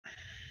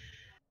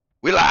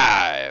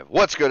Live.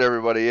 What's good,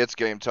 everybody? It's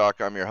Game Talk.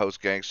 I'm your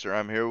host, Gangster.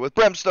 I'm here with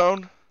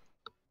Brimstone.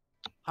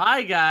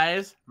 Hi,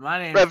 guys. My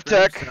name Rev is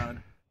Tech.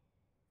 Brimstone.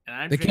 And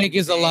I'm the cake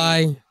is a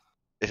lie.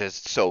 It is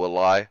so a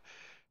lie.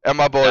 And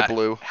my boy,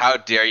 Blue. How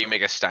dare you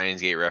make a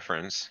Steins Gate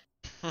reference?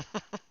 Well,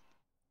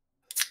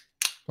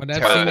 that's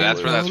where that's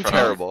from.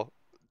 Terrible.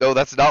 No,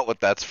 that's not what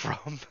that's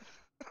from.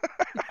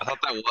 I thought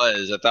that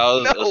was. I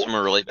thought it was from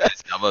a really bad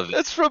dub of it.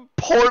 It's from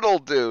Portal,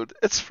 dude.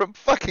 It's from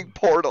fucking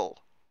Portal.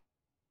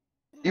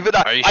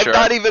 Are you sure?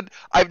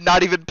 I've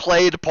not even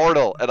played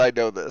Portal, and I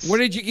know this. Where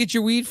did you get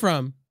your weed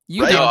from?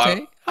 You Right.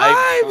 Dante?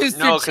 Hi, Mr.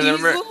 No, because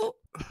Cheezel.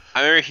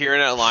 I remember hearing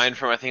that line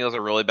from, I think it was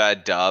a really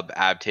bad dub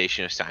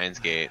adaptation of Steins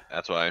Gate.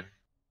 That's why.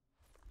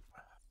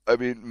 I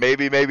mean,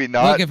 maybe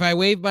not. Look, if I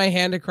wave my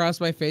hand across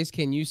my face,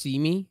 can you see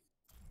me?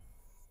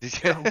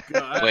 Oh,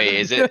 God. Wait,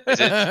 is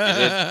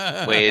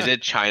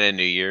it China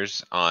New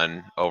Year's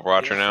on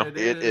Overwatch right now? It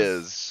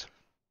is.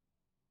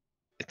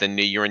 It's the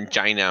New Year in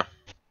China.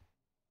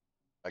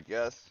 I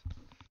guess.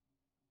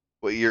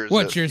 What year is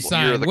What's it? your What year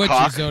sign? of the What's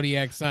cock? your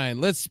zodiac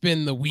sign? Let's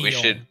spin the wheel.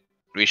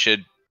 We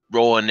should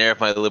roll in there with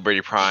my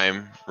Liberty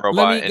Prime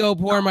robot. Let me go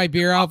pour my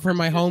beer out for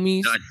my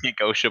homies.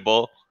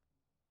 Non-negotiable.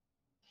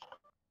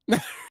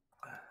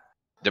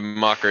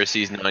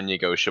 Democracy's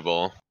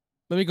non-negotiable.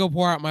 Let me go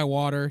pour out my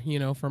water,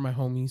 for my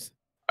homies.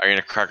 Are you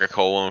gonna crack a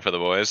cold one for the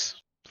boys?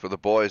 For the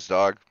boys,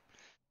 dog.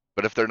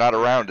 But if they're not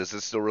around, is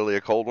it still really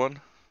a cold one?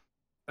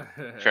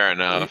 Fair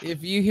enough.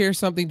 If you hear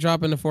something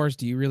drop in the forest,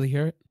 do you really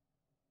hear it?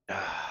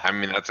 I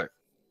mean,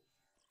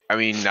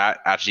 that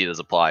actually does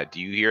apply. Do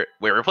you hear it?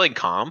 Wait, we're playing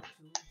comp?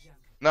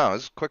 No,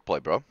 it's quick play,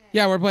 bro.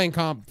 Yeah, we're playing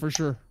comp for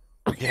sure.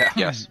 Yeah.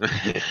 Yes.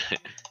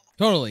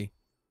 Totally.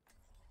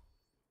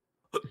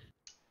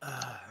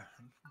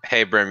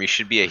 Hey, Brim, you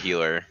should be a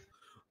healer.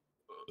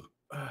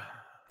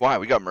 Why?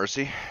 We got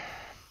Mercy.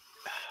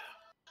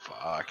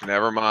 Fuck,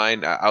 never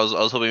mind. I was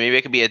hoping maybe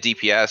I could be a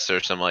DPS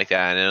or something like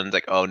that, and then it's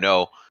like, oh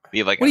no, we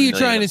have like. What are you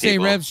trying to say,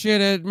 people. Rev?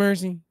 Shit at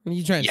Mercy? What are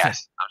you trying to say?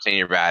 Yes, I'm saying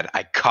you're bad.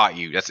 I caught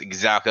you. That's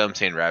exactly what I'm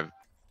saying, Rev.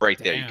 Right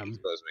there, you Damn. can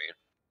expose me.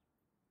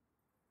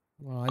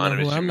 Well, I know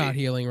who I'm not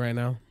healing right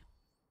now.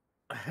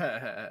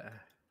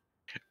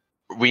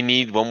 We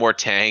need one more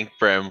tank,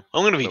 Brim.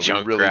 I'm gonna be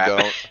junk really grab.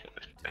 don't.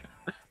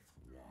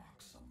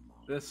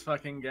 This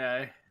fucking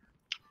guy.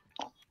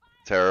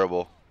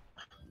 Terrible.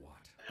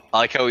 I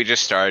like how we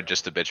just started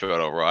just to bitch about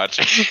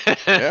Overwatch.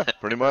 Yeah,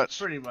 pretty much.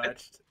 Pretty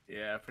much.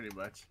 Yeah, pretty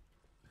much.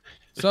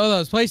 So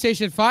those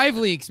PlayStation 5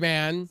 leaks,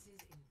 man.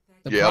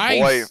 The Yeah, price,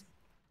 boy.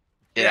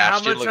 Yeah, how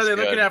actually much are they looks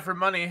looking good. at for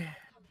money?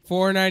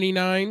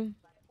 $4.99.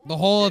 The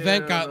whole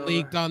event got Yeah.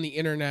 leaked on the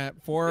internet.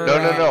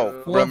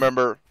 No. four-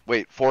 Remember,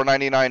 wait,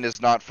 $4.99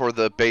 is not for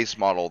the base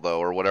model though,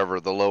 or whatever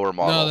the lower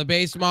model. No, the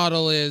base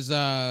model is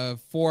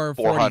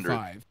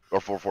 $445. Or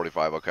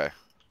 $445. Okay.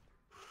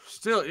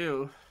 Still,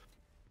 ew.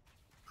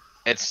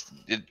 It's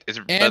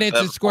And it's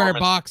a square performance-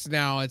 box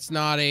now. It's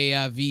not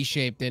a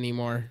V-shaped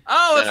anymore.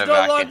 Oh, it's Instead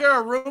no of longer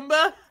a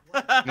Roomba?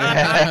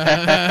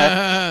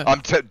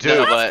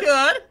 Dude, That's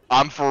good.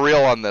 I'm for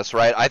real on this,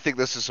 right? I think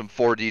this is some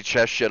 4D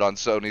chess shit on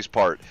Sony's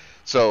part.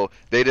 So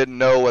they didn't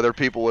know whether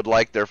people would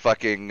like their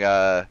fucking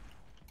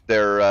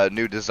their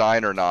new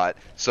design or not.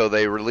 So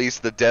they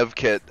released the dev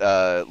kit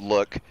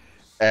look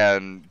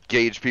and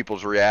gauge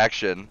people's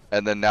reaction,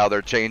 and then now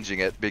they're changing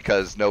it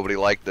because nobody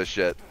liked this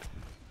shit.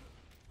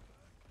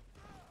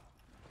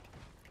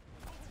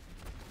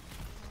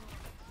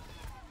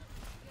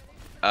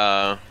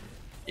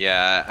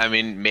 Yeah, I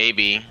mean,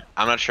 maybe.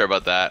 I'm not sure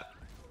about that.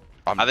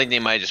 I think they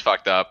might have just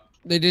fucked up.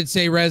 They did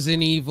say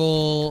Resident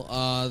Evil,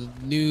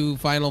 new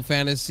Final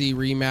Fantasy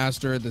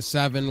remaster, the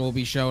 7 will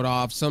be showed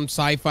off. Some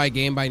sci-fi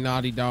game by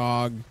Naughty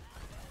Dog.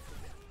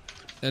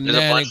 And There's a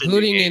then bunch of new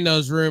including in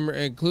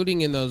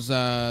games.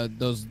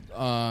 those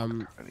I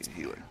need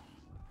healing.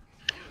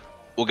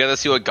 We'll get to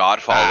see what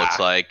Godfall looks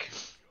like.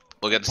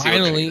 We'll get to see what.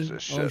 finally.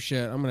 this shit. Oh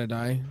shit, I'm gonna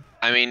die.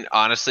 I mean,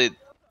 honestly,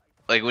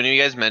 like when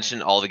you guys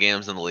mentioned all the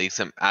games in the leaks,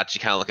 I'm actually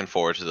kind of looking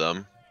forward to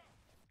them.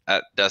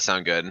 That does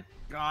sound good.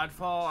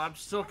 Godfall, I'm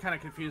still kind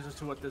of confused as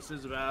to what this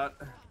is about.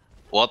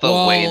 We'll have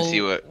to wait and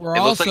see what. We're It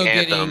looks also like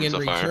getting Anthem in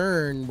so far.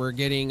 return. We're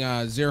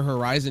getting Zero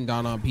Horizon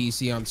Dawn on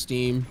PC on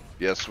Steam.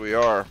 Yes, we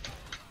are.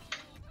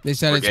 They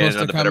said We're it's getting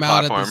supposed to on the come better out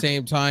at the platform.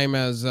 same time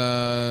as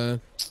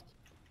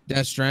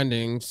Death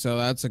Stranding, so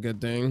that's a good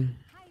thing.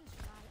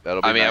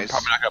 That'll be I mean, nice. I'm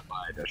probably not gonna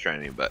buy Death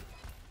Stranding, but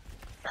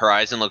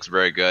Horizon looks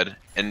very good,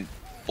 and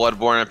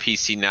Bloodborne on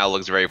PC now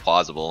looks very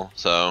plausible.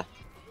 So,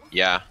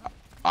 yeah.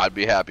 I'd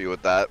be happy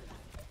with that.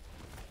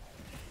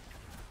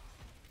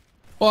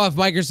 Well, if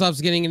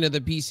Microsoft's getting into the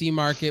PC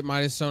market,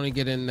 might as Sony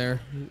get in there.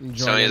 and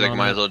join Sony's in like, on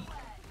might it. as well.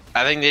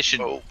 I think they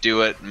should Oh. do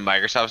what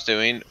Microsoft's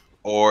doing,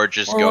 or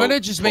just Or go. why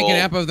not just make an full-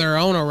 app of their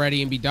own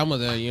already and be done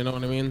with it? You know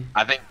what I mean?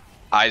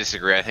 I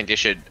disagree. I think they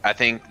should. I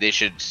think they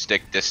should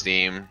stick to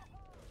Steam.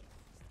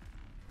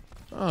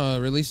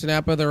 Release an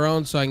app of their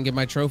own so I can get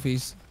my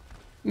trophies.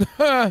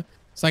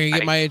 So I can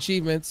get my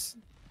achievements.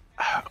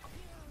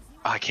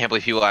 I can't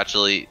believe people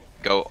actually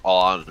go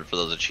all on for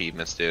those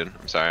achievements, dude.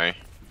 I'm sorry.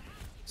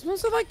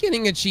 Supposed to like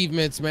getting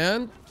achievements,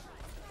 man.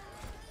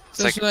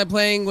 Especially when I'm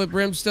playing with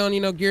Brimstone,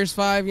 you know, Gears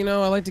 5, you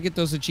know, I like to get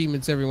those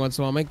achievements every once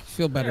in a while, make you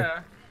feel better.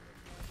 Yeah.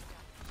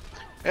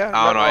 Yeah, I don't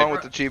nothing know, wrong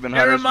with achievement It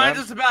hunters, reminds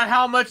man. us about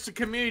how much the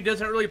community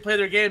doesn't really play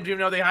their games, even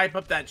though they hype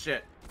up that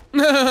shit.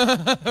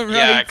 Right.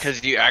 Yeah,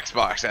 because you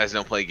Xbox guys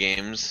don't play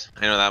games.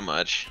 I know that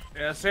much.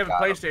 Yeah, same with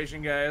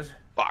PlayStation guys.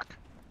 Fuck.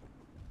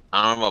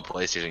 I don't know about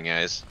PlayStation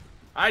guys.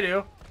 I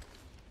do.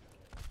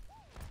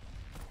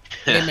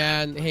 Hey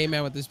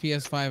man, with this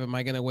PS5, am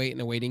I gonna wait in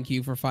a waiting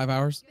queue for 5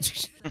 hours?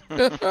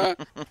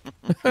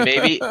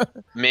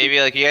 maybe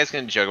like you guys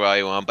can joke about what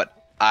you want,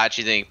 but I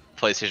actually think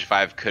PlayStation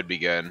 5 could be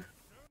good.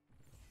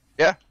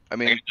 Yeah, I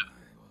mean,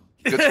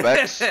 good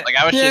specs. Like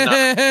I was shitting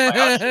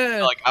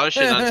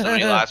on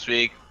Sony last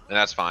week, and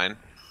that's fine.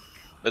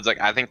 But it's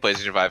like I think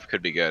PlayStation 5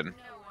 could be good.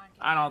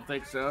 I don't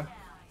think so.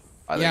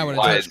 Yeah, with a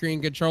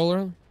touchscreen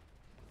controller.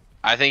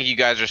 I think you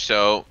guys are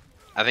so.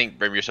 I think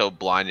Brim, you're so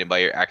blinded by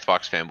your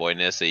Xbox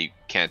fanboyness that you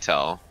can't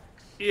tell.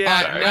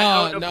 Yeah, Sorry.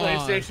 I own No. a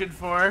PlayStation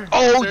 4.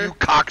 Oh, sir. you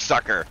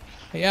cocksucker!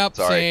 Yep,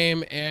 Sorry.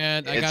 same.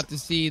 And I got to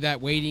see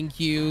that waiting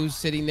queue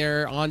sitting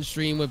there on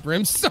stream with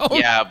Brimstone.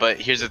 Yeah,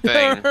 but here's the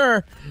thing.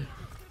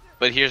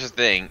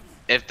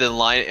 If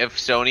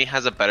Sony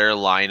has a better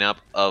lineup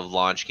of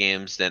launch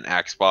games than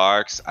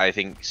Xbox, I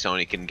think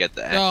Sony can get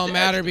the. Don't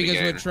matter edge because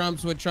again.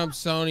 with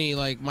Trump's Sony,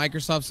 like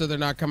Microsoft said they're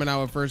not coming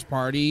out with first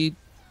party.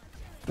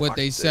 What Fuck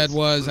they said this,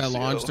 was at Lucio.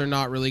 launch they're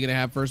not really gonna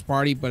have first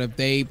party, but if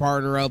they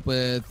partner up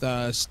with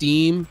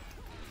Steam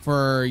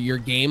for your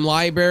game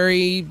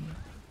library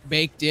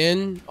baked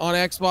in on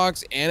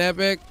Xbox and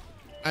Epic,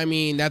 I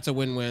mean that's a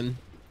win-win.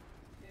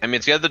 I mean,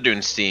 it's good they're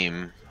doing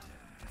Steam.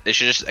 They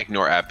should just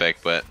ignore Epic,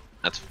 but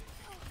that's,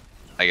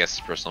 I guess,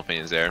 personal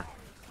opinions there.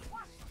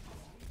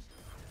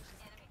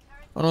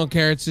 I don't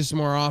care. It's just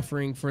more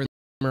offering for the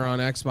gamer on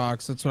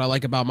Xbox. That's what I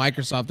like about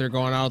Microsoft. They're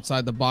going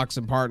outside the box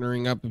and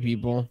partnering up with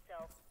people.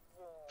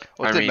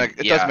 Well, it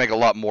does make a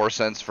lot more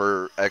sense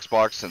for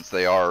Xbox since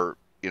they are,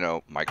 you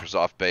know,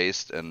 Microsoft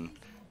based and.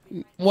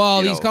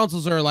 Well, You these know.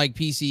 consoles are like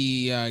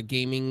PC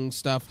gaming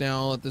stuff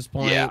now at this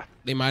point. Yeah.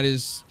 They might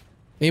as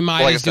Like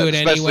I do said, it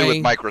especially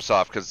anyway. with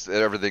Microsoft because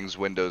everything's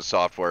Windows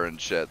software and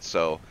shit.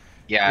 So,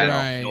 Yeah, I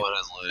Right. know. No one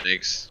has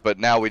Linux. but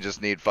now we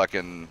just need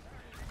fucking.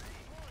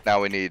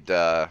 Now we need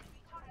Sony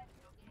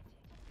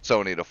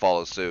to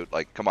follow suit.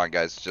 Like, come on,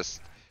 guys,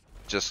 just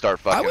start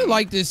fucking. I would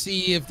like to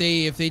see if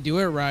they do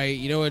it right.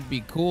 You know, it'd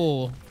be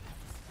cool.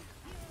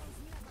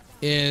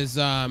 Is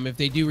if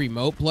they do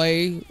remote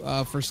play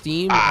for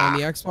Steam on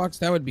the Xbox,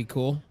 that would be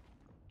cool.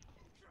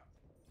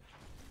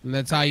 And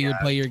that's how you would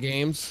play your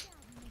games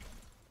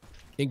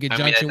in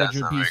conjunction that with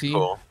your does sound PC. very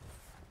cool.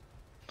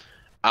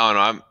 I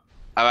don't know.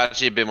 I'm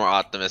actually a bit more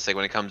optimistic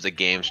when it comes to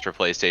games for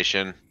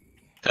PlayStation,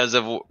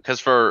 because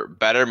for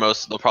better,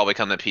 most they'll probably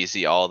come to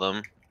PC, all of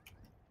them.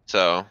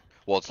 So,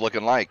 Well, it's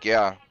looking like,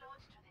 yeah.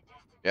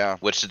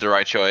 which is the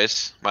right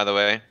choice, by the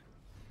way.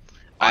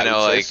 I would know,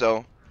 say like,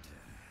 so.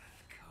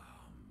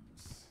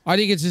 I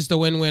think it's just a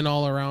win-win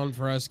all around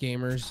for us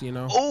gamers. You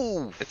know.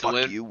 Oh, It's a fuck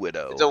win. you,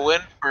 widow. it's a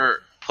win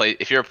for play.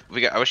 If you're,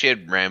 I wish he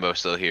had Rambo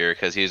still here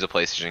because he's a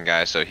PlayStation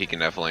guy, so he can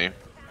definitely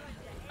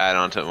add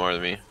on to it more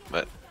than me.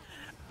 But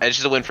it's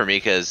just a win for me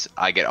because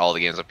I get all the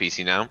games on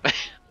PC now.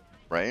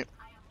 Right?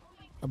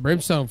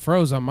 Brimstone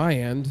froze on my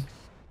end.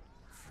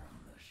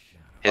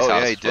 His Oh,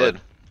 house yeah, he flooded.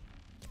 did.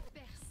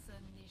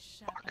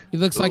 He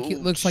looks like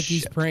Oh,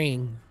 he's shit.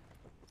 praying.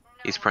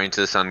 He's praying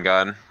to the sun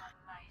god.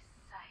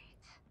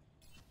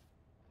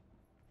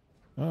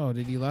 Oh,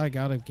 did he lag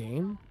out of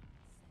game?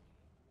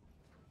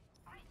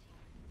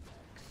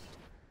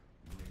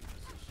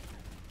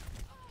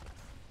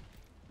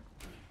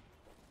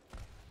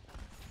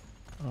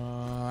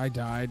 I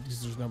died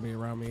because there's nobody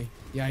around me.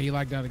 Yeah, he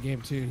lagged out of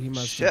game too. He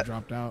must Shit. have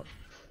dropped out.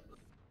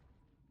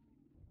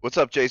 What's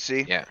up,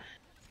 JC? Yeah.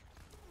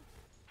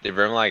 Did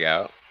Brim lag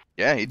out?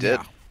 Yeah, he did.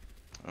 Yeah.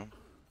 Oh.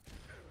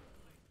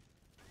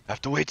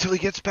 Have to wait till he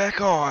gets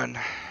back on.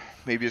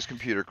 Maybe his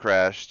computer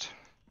crashed.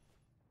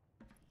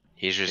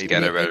 He's just It-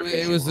 got a It, better.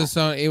 it was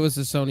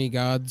the Sony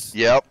gods.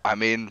 Yep. I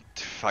mean,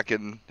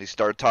 fucking, he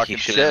started talking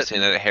He should have shit.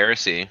 seen that at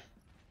Heresy.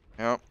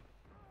 Yep.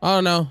 Oh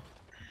no,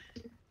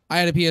 I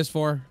had a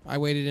PS4. I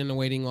waited in the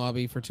waiting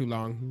lobby for too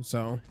long,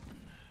 so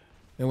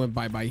it went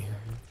bye bye.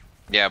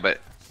 Yeah, but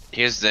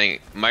here's the thing.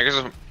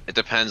 Microsoft. It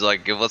depends.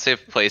 Like, if, let's say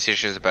if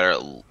PlayStation is a better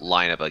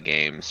lineup of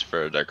games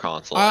for their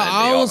console. and they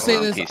I will all say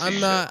run this: PC I'm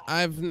shit. not.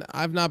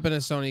 I've not been a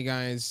Sony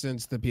guy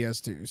since the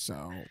PS2.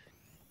 So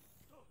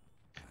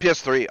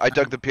PS3. I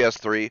dug the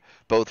PS3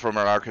 both from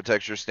an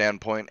architecture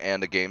standpoint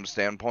and a game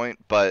standpoint,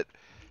 but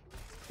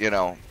you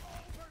know,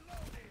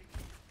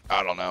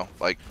 I don't know.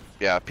 Like,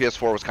 yeah,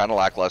 PS4 was kind of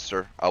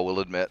lackluster. I will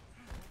admit.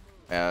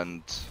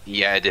 And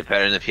Yeah, it did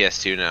better than the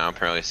PS2 now.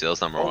 Apparently,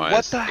 sales number wise.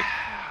 what the?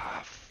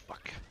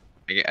 Fuck.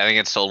 I think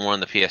it sold more than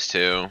the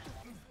PS2.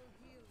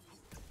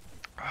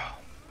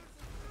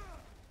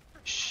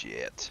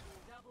 Shit.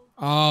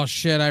 oh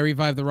shit, I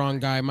revived the wrong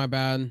guy. My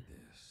bad.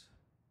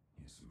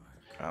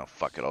 Oh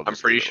fuck it. I'll I'm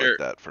just pretty leave it sure- like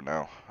that for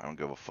now. I don't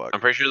give a fuck. I'm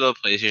pretty sure the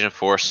PlayStation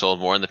 4 sold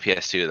more than the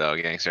PS2 though,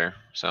 gangster.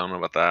 So I don't know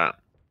about that.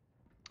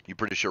 You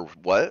pretty sure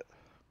what?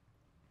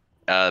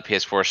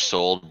 PS4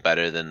 sold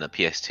better than the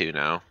PS2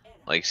 now.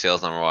 Like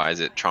sales number wise,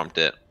 it trumped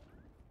it.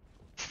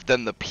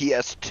 Then the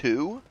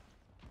PS2.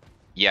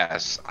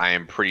 Yes, I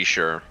am pretty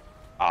sure.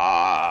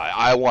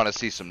 I want to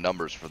see some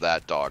numbers for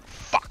that, dog.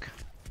 Fuck.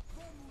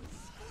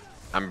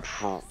 I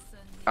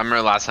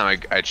remember last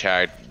time I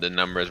checked, the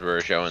numbers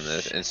were showing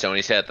this, and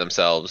Sony said it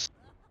themselves.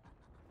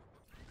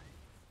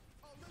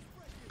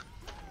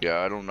 Yeah,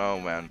 I don't know,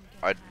 man.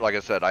 Like I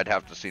said, I'd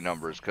have to see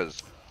numbers because,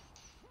 as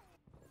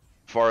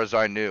far as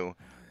I knew,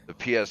 the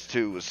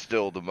PS2 was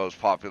still the most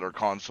popular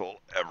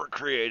console ever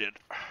created.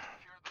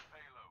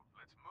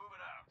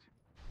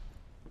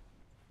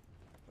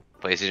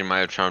 PlayStation might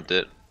have trumped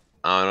it.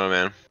 I don't know,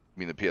 man. You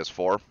mean the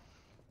PS4?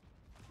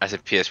 I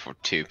said PS4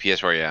 too.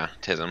 PS4, yeah.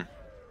 Tism.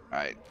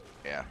 Alright,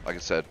 yeah, like I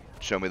said,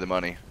 show me the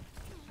money.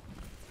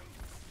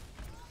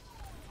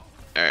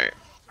 Alright.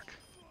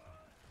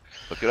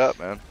 Look it up,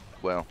 man.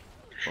 Well,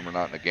 when we're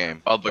not in the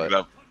game. I'll look it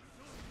up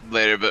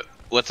later, but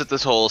what's with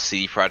this whole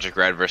CD Projekt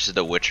Red versus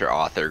the Witcher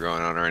author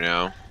going on right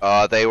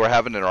now? They were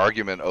having an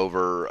argument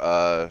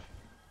over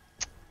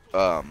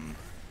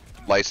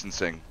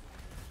licensing.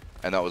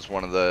 And that was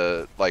one of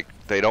the, like,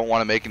 they don't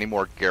want to make any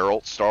more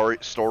Geralt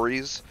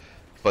stories,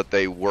 but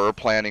they were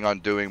planning on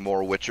doing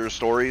more Witcher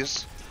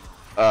stories.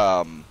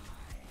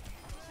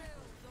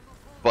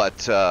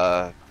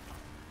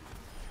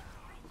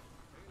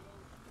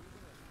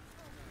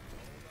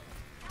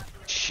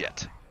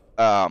 Shit.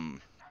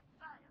 Welcome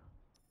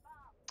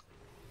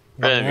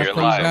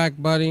back,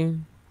 buddy.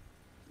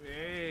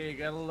 Hey,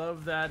 gotta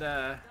love that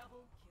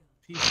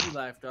PC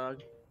life, dog.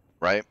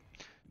 Right?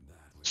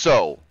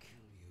 So,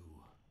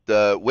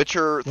 the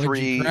Witcher 3...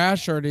 Did you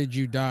crash or did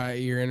you die?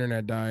 Your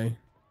internet die?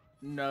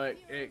 No,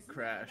 it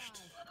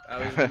crashed. I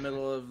was in the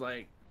middle of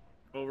like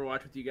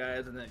Overwatch with you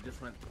guys, and then it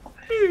just went.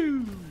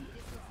 Phew.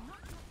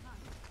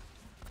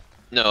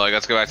 No, like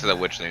let's go back to the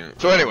Witch thing.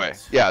 So anyway,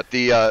 yeah,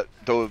 the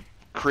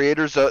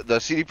creators, the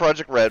CD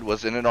Projekt Red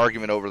was in an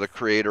argument over the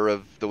creator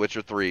of The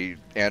Witcher 3,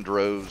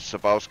 Andrew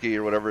Sapkowski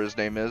or whatever his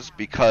name is,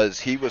 because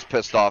he was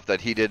pissed off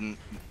that he didn't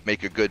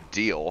make a good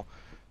deal.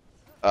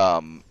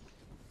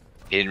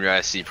 He didn't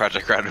realize CD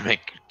Projekt Red would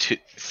make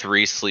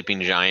 3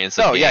 Sleeping Giants.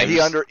 No, of yeah,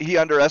 games. he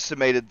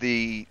underestimated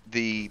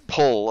the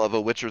pull of a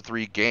Witcher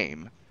 3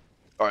 game,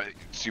 or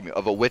excuse me,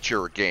 of a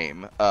Witcher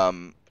game.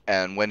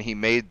 And when he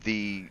made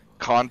the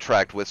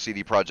contract with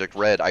CD Projekt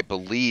Red, I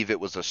believe it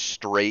was a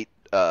straight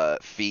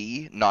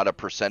fee, not a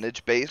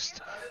percentage based.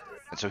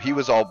 And so he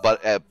was all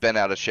bent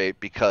out of shape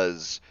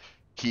because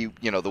The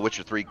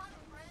Witcher 3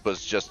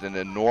 was just an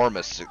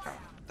enormous. What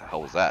the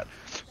hell was that?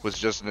 Was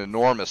just an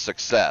enormous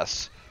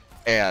success.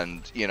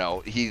 And,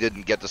 he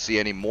didn't get to see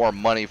any more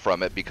money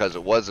from it because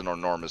it was an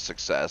enormous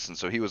success. And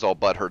so he was all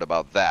butthurt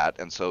about that.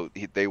 And so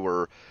they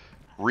were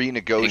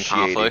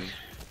renegotiating.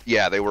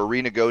 Yeah, they were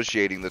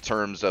renegotiating the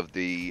terms of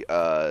the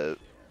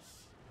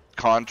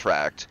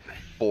contract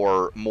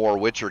for more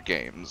Witcher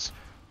games.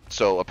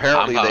 So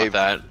apparently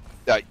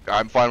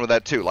I'm fine with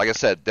that too. Like I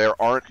said, there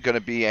aren't going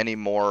to be any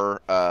more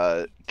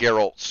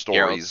Geralt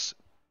stories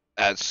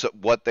as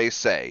what they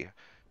say.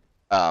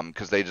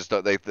 Because they just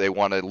they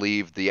want to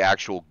leave the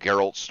actual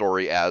Geralt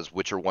story as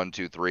Witcher 1,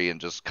 2, 3 and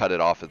just cut it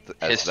off as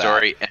his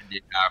story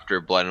ended after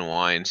Blood and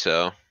Wine,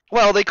 so.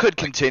 Well, they could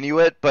continue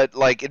it, but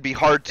like it'd be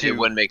hard to. It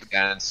wouldn't make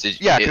sense.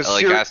 Yeah, because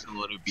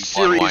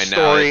Ciri's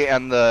story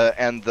and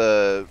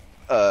the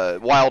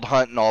Wild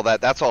Hunt and all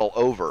that, that's all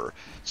over.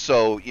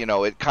 So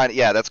it kind of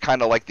that's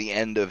kind of like the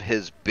end of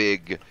his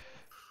big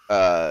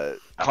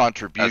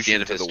contribution the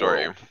end of to his the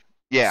story. world.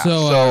 Yeah.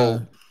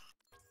 So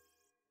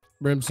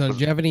Brimstone, do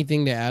you have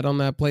anything to add on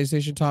that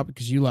PlayStation topic?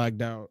 Because you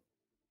lagged out.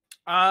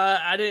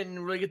 I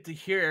didn't really get to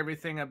hear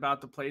everything about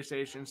the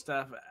PlayStation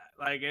stuff.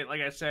 Like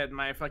I said,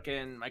 my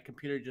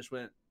computer just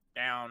went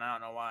down. I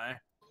don't know why.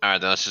 All right,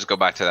 then let's just go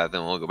back to that.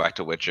 Then we'll go back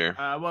to Witcher.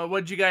 Well,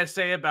 what'd you guys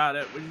say about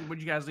it?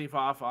 What'd you guys leave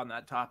off on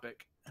that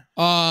topic?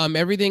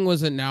 Everything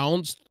was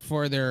announced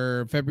for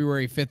their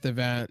February 5th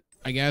event.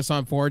 I guess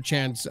on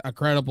 4chan, a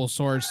credible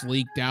source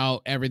leaked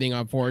out everything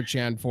on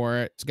 4chan for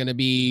it. It's going to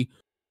be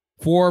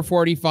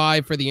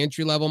 $445 for the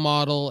entry level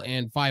model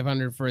and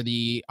 $500 for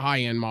the high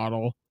end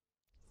model.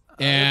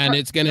 And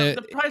it's gonna.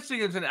 The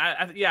pricing isn't.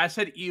 I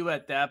said ew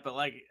at that, but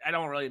like I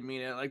don't really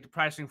mean it. Like the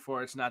pricing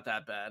for it's not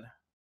that bad.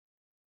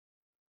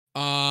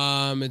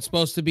 It's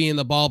supposed to be in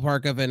the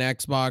ballpark of an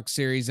Xbox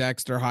Series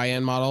X, their high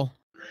end model.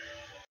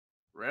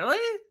 Really?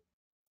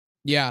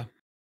 Yeah.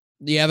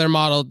 The other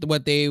model,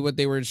 what they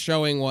were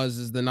showing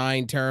is the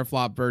 9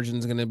 teraflop version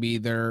is going to be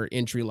their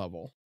entry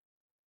level.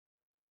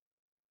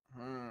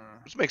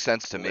 Which makes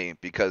sense to me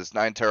because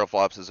 9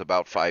 teraflops is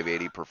about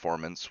 580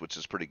 performance, which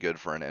is pretty good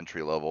for an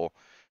entry level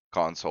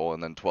console,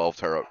 and then 12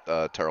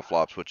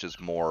 teraflops, which is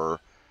more,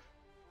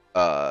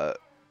 that's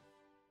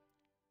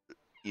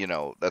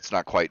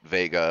not quite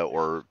Vega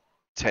or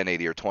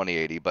 1080 or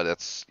 2080, but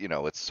it's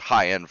it's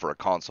high end for a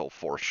console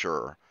for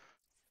sure.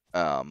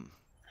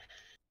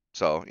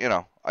 So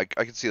I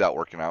can see that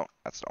working out.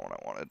 That's not what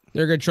I wanted.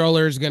 Their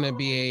controller is going to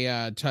be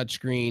a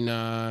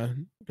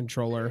touchscreen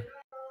controller.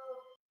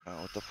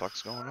 Oh, what the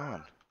fuck's going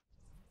on?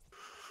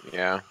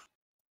 Yeah.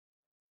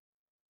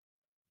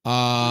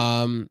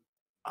 Um,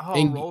 Oh,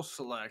 And- roll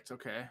select.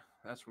 Okay,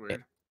 that's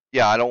weird.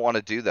 Yeah, I don't want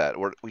to do that.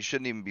 We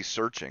shouldn't even be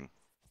searching.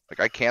 Like,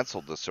 I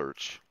canceled the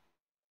search.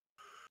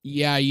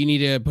 yeah, you need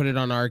to put it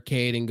on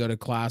arcade and go to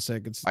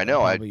classic. It's I know,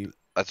 probably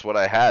that's what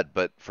I had,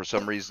 but for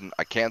some reason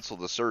I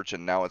canceled the search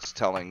and now it's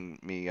telling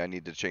me I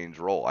need to change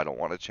role. I don't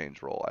want to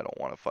change role. I don't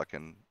want to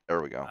fucking.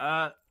 There we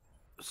go.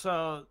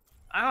 So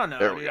I don't know,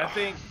 There we dude.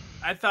 go.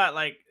 I thought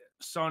like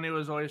Sony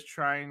was always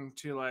trying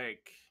to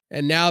like.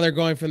 and now they're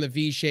going from the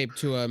V shape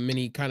to a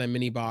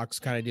mini box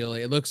kind of deal.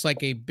 It looks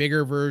like a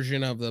bigger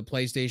version of the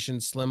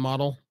PlayStation Slim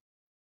model,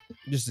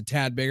 just a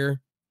tad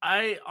bigger.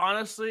 I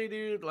honestly,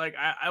 dude, like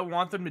I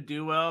want them to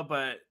do well,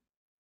 but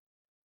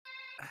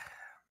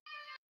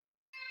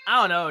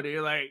I don't know,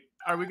 dude. Like,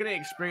 are we gonna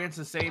experience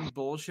the same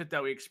bullshit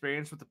that we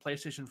experienced with the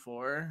PlayStation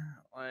 4?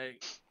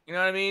 Like, you know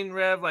what I mean,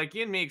 Rev? Like,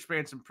 you and me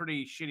experienced some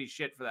pretty shitty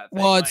shit for that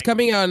thing. Well, it's like,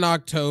 coming out in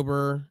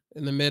October,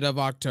 in the mid of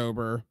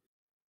October.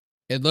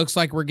 It looks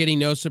like we're getting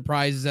no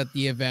surprises at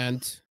the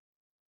event.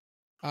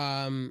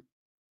 To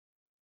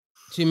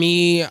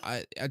me,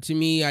 I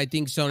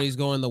think Sony's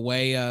going the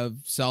way of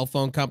cell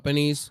phone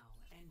companies,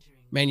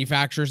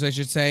 manufacturers, I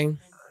should say.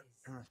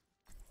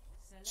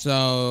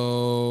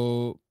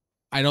 So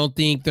I don't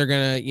think they're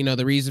gonna,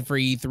 the reason for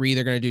E3,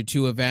 they're gonna do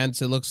 2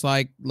 events. It looks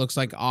like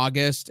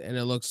August and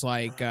it looks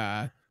like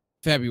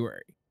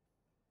February.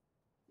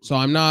 So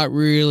I'm not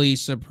really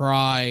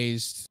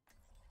surprised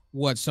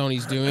what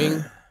Sony's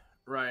doing.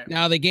 Right.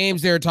 Now the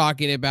games they're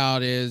talking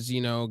about is,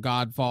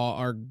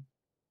 Godfall,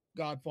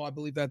 I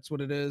believe that's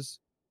what it is.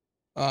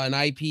 An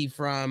IP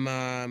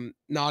from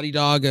Naughty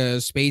Dog, a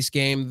space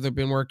game they've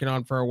been working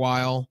on for a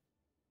while.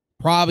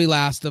 Probably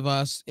Last of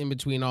Us in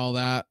between all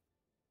that.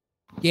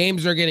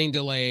 Games are getting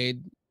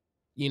delayed.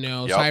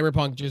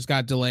 Cyberpunk just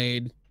got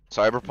delayed.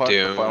 Cyberpunk, the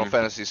Doom. Final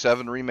Fantasy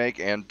VII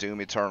remake, and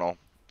Doom Eternal,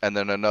 and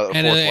then another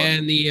And, fourth one.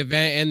 and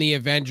the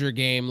Avenger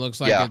game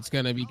looks like it's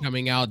going to be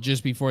coming out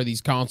just before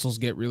these consoles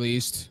get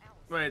released.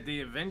 Wait,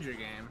 the Avenger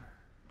game.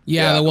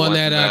 Yeah, the one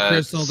that that's-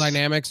 Crystal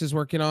Dynamics is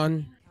working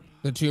on.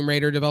 The Tomb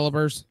Raider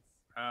developers.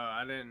 Oh,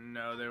 I didn't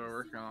know they were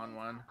working on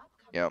one.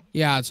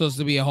 Yeah, it's supposed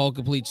to be a whole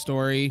complete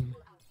story.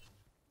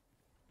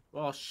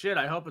 Well, shit.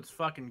 I hope it's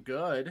fucking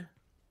good.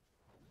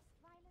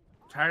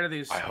 Tired of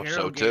these I hope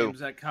hero so, too. games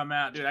that come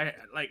out, dude.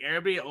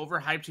 Everybody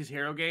overhypes these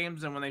hero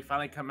games, and when they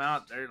finally come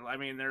out, they're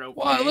okay.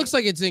 Well, it looks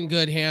like it's in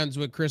good hands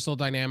with Crystal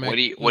Dynamics.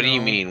 What do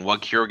you mean?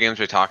 What hero games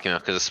are we talking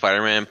about? Because the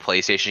Spider-Man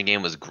PlayStation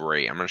game was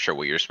great. I'm not sure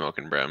what you're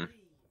smoking, Brim.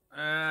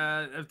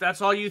 If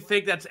that's all you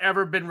think that's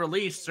ever been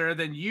released, sir,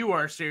 then you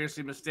are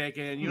seriously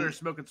mistaken, and you are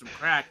smoking some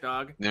crack,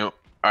 dog. No.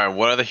 All right.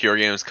 What other hero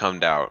games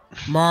come out?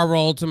 Marvel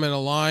Ultimate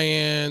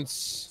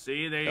Alliance.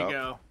 See, there you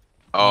go.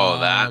 Oh,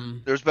 that.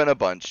 There's been a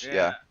bunch.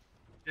 Yeah.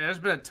 Yeah, there's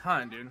been a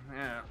ton, dude.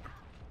 Yeah.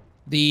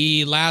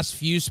 The last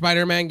few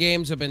Spider-Man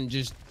games have been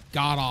just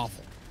god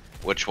awful.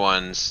 Which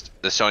ones?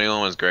 The Sony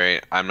one was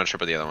great. I'm not sure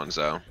about the other ones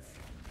though.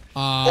 The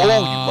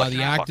lucky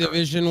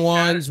Activision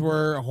ones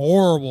were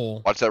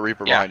horrible. Watch that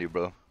Reaper Yeah. behind you,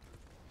 bro.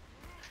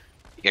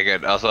 Yeah,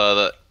 good.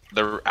 Also, the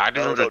Activision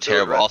No, ones no, are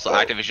terrible. no, Also, no.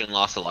 Activision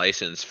lost the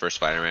license for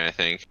Spider-Man, I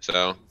think.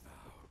 So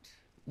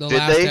The Did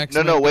last they?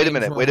 X-Men No, wait a games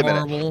minute, were wait a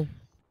minute. horrible.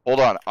 Hold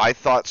on. I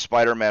thought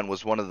Spider-Man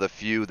was one of the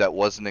few that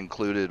wasn't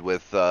included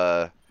with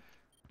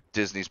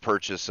Disney's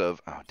purchase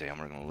of. Oh, damn,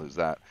 we're gonna lose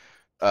that.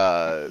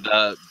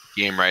 the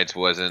game rights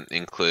wasn't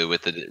included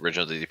with the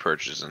original Disney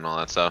purchase and all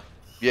that stuff.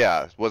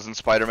 Yeah, wasn't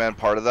Spider-Man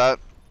part of that?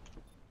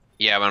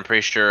 Yeah, but I'm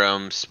pretty sure.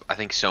 I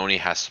think Sony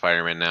has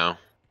Spider-Man now.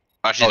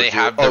 Actually, Oh, they do-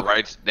 have the oh.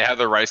 rights. They have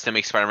the rights to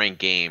make Spider-Man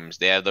games.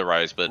 They have the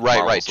rights, but Right,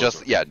 Marvel's just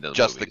was yeah, the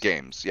just the movies.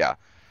 games. Yeah.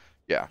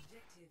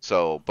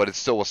 So, but it's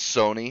still with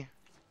Sony.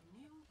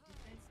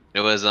 It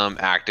was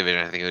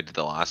Activision, I think, who did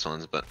the last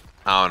ones, but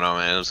I don't know,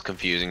 man. It was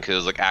confusing because it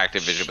was like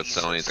Activision, but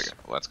Sony's like,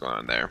 what's going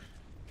on there?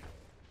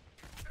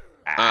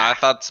 I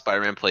thought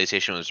Spider-Man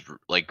PlayStation was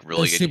like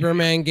really The good.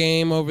 Superman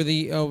game over the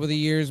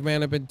years,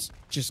 man, have been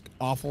just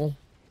awful.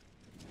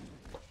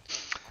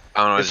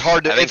 I don't know. It's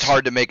hard to I think it's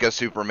hard to make a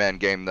Superman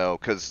game though,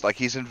 because like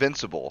he's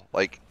invincible.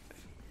 Like,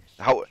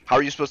 how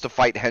are you supposed to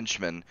fight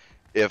henchmen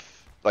if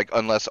like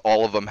unless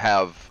all of them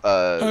have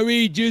I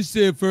mean, just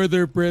to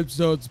further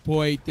Brimstone's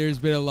point, there's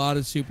been a lot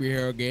of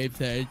superhero games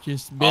that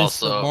just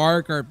missed the Also-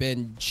 mark or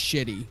been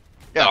shitty.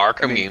 the yeah,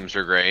 Arkham I mean, games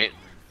are great.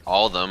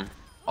 All of them.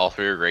 All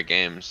 3 are great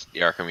games. The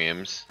Arkham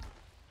games.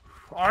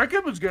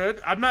 Arkham was good.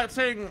 I'm not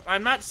saying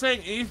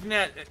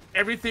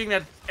everything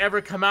that's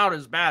ever come out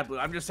is bad, but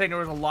I'm just saying there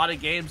was a lot of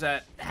games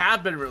that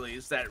have been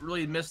released that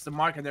really missed the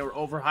mark and they were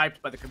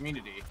overhyped by the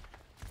community.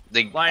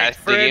 Like,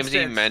 for The games you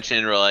instance-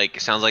 mentioned were like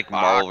sounds like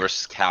Marvel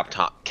versus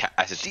Capcom,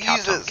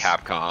 Jesus.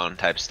 Capcom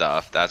type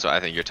stuff. That's what I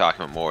think you're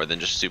talking about more than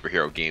just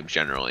superhero games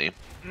generally.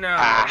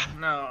 No,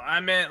 no, I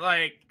meant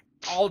like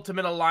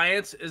Ultimate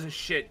Alliance is a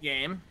shit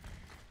game.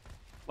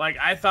 Like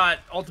I thought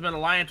Ultimate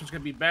Alliance was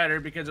gonna be better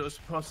because it was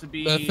supposed to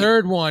be. The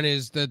third one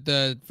is that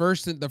the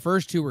first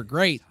 2 were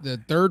great. The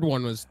third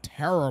one was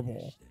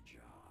terrible.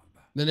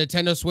 The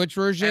Nintendo Switch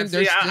version, And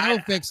they're see, still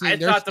fixing. I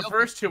they're thought the still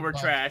first 2 fixing were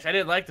bugs. trash. I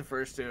didn't like the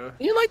first 2. You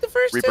didn't like the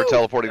first Reaper 2?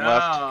 teleporting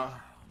left. No.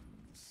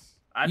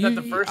 I thought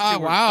the first two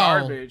were wow.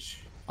 garbage.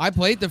 I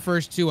played the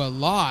first two a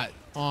lot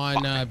on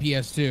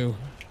PS2.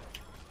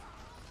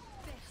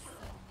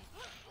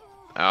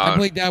 I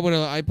played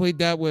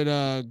that with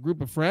a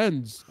group of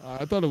friends.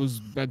 I thought it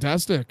was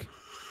fantastic.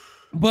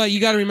 But you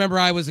got to remember,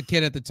 I was a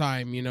kid at the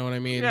time. You know what I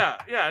mean?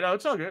 Yeah, no,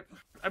 it's all good.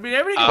 I mean,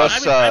 everything.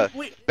 Plus,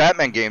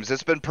 Batman games.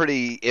 It's been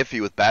pretty iffy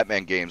with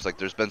Batman games. Like,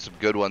 there's been some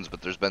good ones,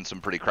 but there's been some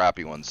pretty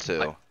crappy ones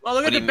too. Well,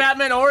 look at the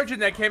Batman Origin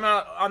that came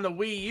out on the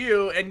Wii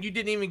U, and you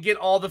didn't even get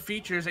all the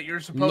features that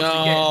you're supposed to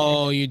get.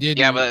 No, you didn't.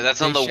 Yeah, but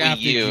that's on the Wii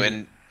U,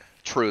 and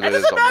true. It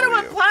doesn't matter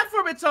what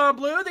platform it's on,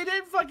 Blue. They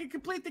didn't fucking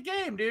complete the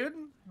game, dude.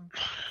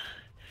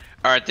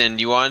 All right, then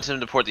you wanted them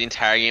to port the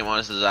entire game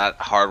onto that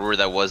hardware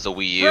that was the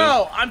Wii U.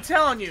 Bro, I'm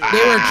telling you,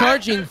 they were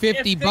charging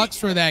 $50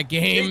 for that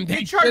game.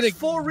 They charged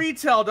full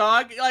retail,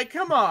 dog. Like,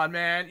 come on,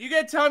 man. You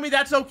gonna tell me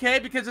that's okay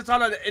because it's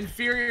on an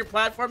inferior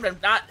platform to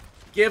not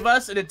give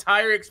us an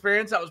entire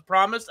experience that was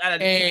promised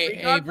at a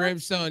Hey,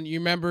 Brimstone, you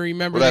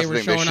remember they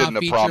were showing off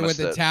feature with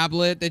the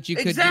tablet that you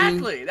could do?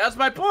 Exactly, that's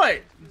my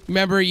point.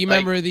 Remember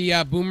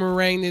the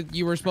boomerang that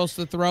you were supposed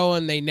to throw,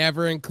 and they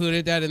never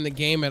included that in the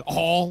game at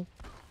all?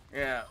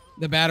 Yeah.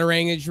 The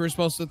batarang that you were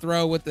supposed to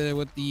throw with the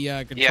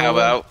controller. Yeah,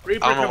 but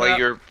I don't know why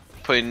you're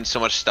putting so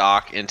much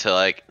stock into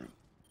like.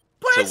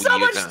 Putting so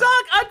much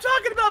stock? I'm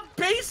talking about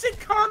basic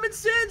common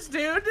sense,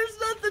 dude. There's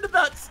nothing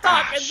about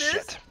stock in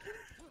this.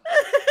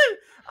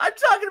 I'm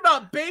talking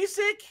about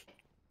basic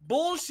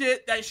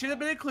bullshit that should have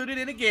been included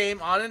in a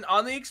game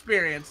on the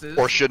experiences,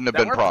 or shouldn't have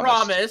been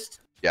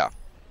promised. Yeah.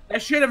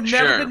 That should have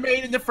never been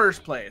made in the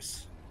first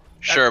place.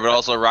 Sure, but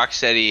also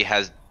Rocksteady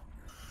has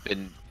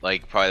been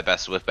like probably the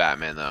best with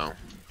Batman though.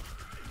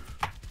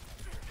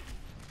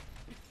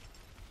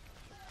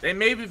 They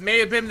may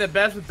have been the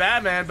best with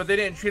Batman, but they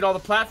didn't treat all the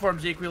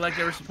platforms equally like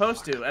they were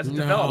supposed to as a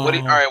developer.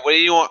 All right, what do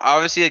you want?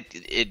 Obviously,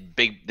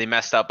 they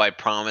messed up by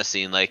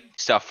promising like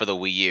stuff for the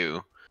Wii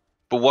U.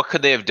 But what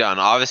could they have done?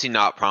 Obviously,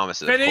 not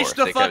promise it. Finish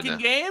the fucking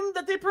game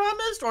that they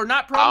promised, or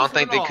not promise? I don't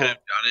think they could have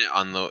done it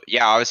on the.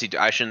 Yeah, obviously,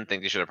 I shouldn't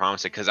think they should have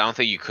promised it because I don't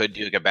think you could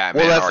do like a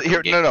Batman. Well, that's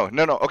here.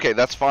 No. Okay,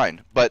 that's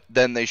fine. But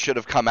then they should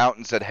have come out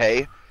and said,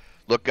 "Hey,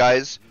 look,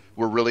 guys,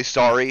 we're really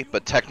sorry,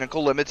 but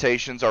technical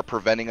limitations are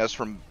preventing us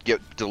from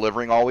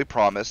delivering all we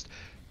promised.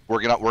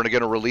 We're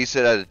gonna release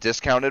it at a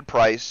discounted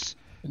price."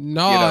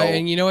 No,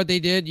 and you know what they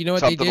did? You know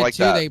what they did like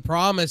too? that. They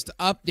promised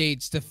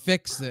updates to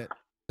fix it,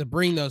 to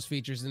bring those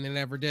features, and they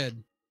never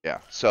did. Yeah.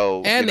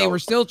 So. And they were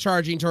still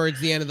charging towards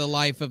the end of the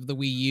life of the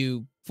Wii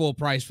U full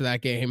price for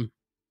that game.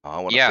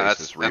 Yeah,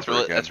 that's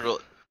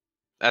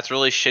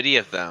really shitty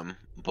of them.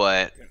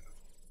 But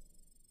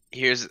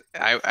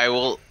I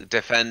will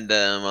defend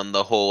them on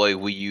the whole like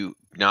Wii U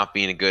not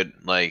being a good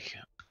like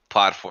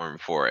platform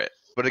for it.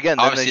 But again,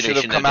 then they should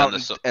have come out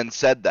and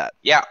said that.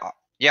 Yeah,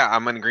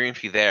 I'm in agreement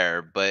with you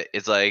there, but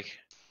it's like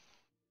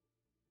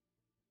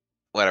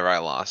whatever, I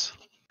lost.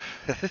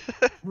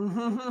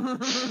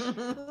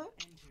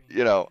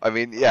 You know, I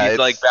mean, yeah, it's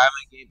like Batman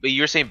games, but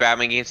you're saying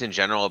Batman games in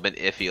general have been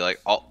iffy, like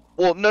all.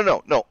 Well,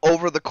 no.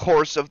 Over the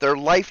course of their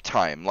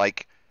lifetime,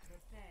 like,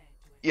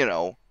 you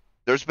know,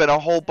 there's been a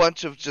whole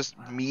bunch of just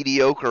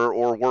mediocre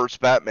or worse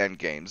Batman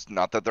games.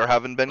 Not that there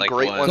haven't been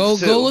great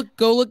ones too.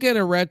 Go look at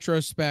a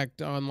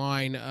retrospect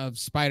online of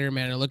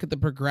Spider-Man and look at the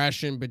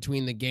progression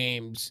between the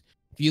games.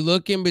 If you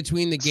look in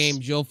between the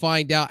games, you'll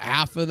find out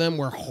half of them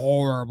were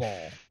horrible.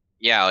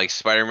 Yeah, like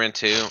Spider-Man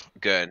 2,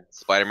 good.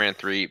 Spider-Man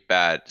 3,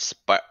 bad.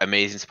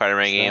 Amazing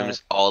Spider-Man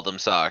games, all of them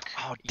suck.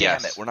 Oh,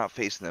 damn it. We're not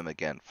facing them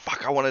again.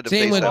 Fuck, I wanted to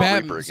face that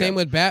Reaper again. Same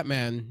with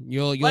Batman.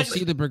 You'll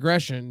see the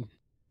progression.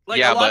 Like,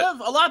 yeah,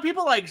 a lot of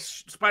people like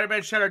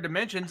Spider-Man Shattered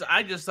Dimensions.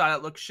 I just thought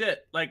it looked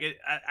shit. Like,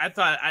 I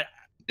thought...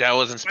 That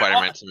wasn't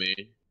Spider-Man to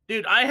me.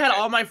 Dude, I had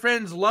all my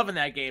friends loving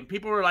that game.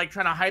 People were, like,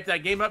 trying to hype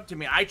that game up to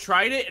me. I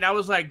tried it, and I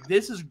was like,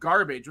 this is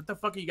garbage. What the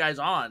fuck are you guys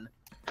on?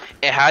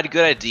 It had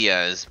good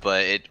ideas,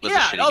 but it was a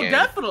shitty game.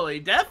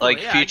 Definitely. Like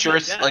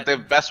like the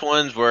best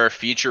ones were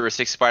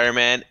futuristic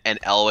Spider-Man and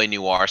LA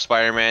Noir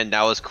Spider-Man.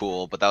 That was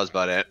cool, but that was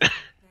about it.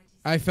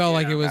 I felt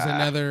like it was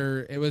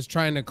it was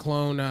trying to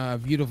clone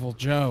Beautiful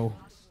Joe.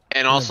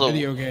 And also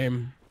video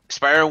game.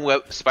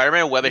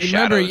 Spider-Man Web of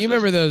Shadows. You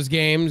remember those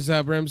games,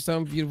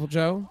 Brimstone, Beautiful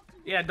Joe?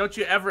 Yeah, don't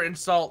you ever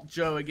insult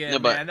Joe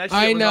again, man. That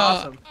shit was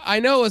awesome.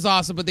 I know it was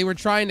awesome, but they were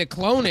trying to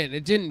clone it.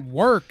 It didn't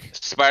work.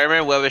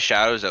 Spider-Man Web of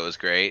Shadows, that was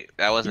great.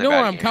 That wasn't. You know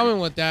where I'm coming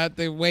with that?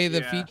 The way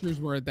the features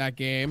were at that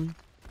game.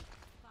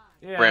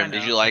 Yeah, Brim,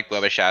 did you like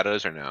Web of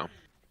Shadows or no?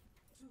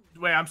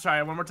 Wait, I'm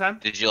sorry. One more time.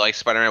 Did you like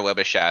Spider-Man Web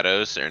of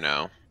Shadows or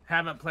no?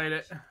 Haven't played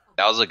it.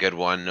 That was a good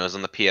one. It was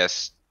on the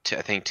PS,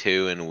 I think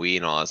 2 and Wii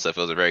and all that stuff.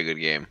 It was a very good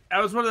game. That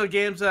was one of the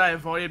games that I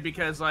avoided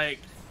because like.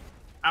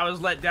 I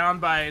was let down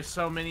by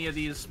so many of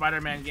these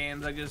Spider-Man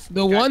games.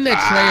 The one that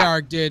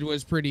Treyarch did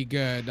was pretty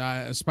good.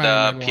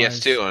 Spider-Man the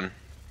PS2 one,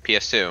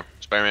 PS2,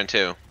 Spider-Man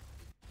 2.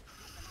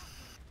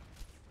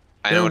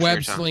 Their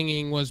web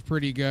slinging was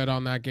pretty good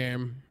on that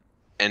game.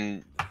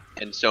 And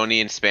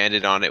Sony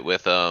expanded on it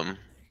with the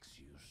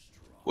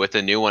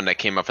new one that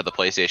came up for the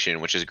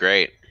PlayStation, which is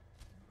great.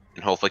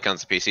 and hopefully it comes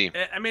to PC.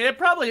 I mean, it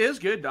probably is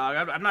good,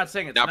 dog. I'm not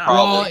saying it's Not not.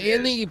 probably. Well,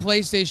 in the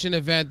PlayStation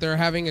event, they're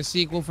having a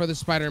sequel for the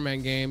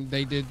Spider-Man game.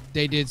 They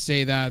did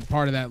say that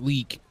part of that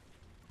leak.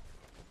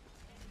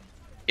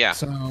 Yeah.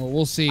 So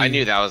we'll see. I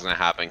knew that was gonna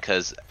happen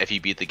because if you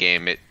beat the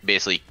game, it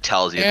basically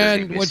tells you if there's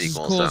And gonna be a which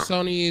sequel. is cool,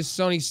 So.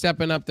 Sony's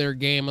stepping up their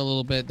game a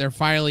little bit. They're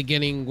finally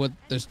getting what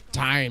the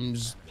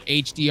times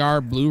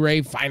HDR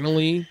Blu-ray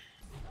finally,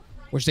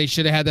 which they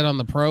should have had that on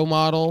the Pro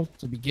model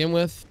to begin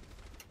with.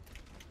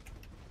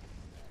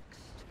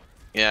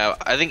 Yeah,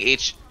 I think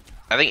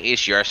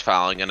HDR is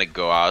finally gonna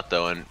go out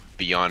though and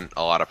be on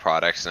a lot of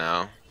products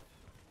now,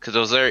 because it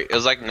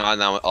was like not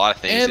a lot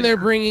of things. And they're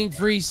bringing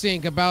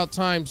FreeSync. About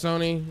time,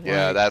 Sony.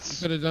 Yeah, you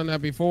could have done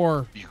that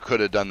before. You could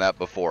have done that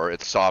before.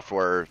 It's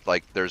software.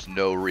 Like, there's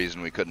no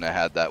reason we couldn't have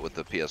had that with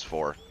the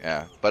PS4.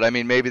 Yeah, but I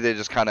mean, maybe they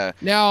just kind of.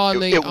 Now on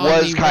the it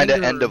was kind of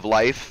render- end of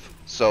life,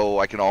 so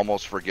I can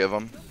almost forgive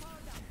them.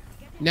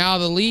 Now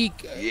the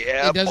leak,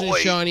 Yeah, it doesn't boy.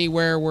 show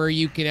anywhere where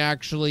you can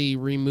actually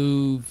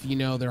remove,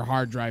 their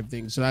hard drive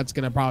thing. So that's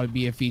gonna probably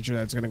be a feature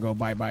that's gonna go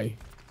bye-bye.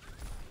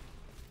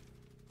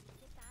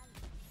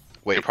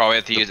 Wait, You probably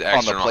have to use on the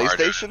external hard drive.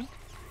 PlayStation?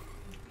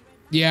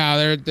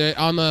 Yeah, they're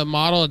on the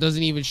model. It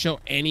doesn't even show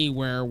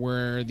anywhere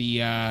where the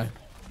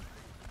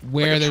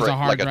where there's a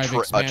hard drive a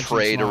expansion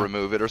tray to slot.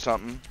 remove it or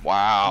something.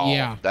 Wow.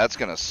 Yeah. That's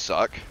gonna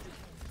suck.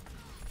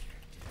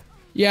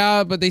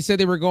 Yeah, but they said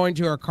they were going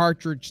to a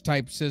cartridge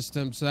type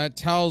system, so that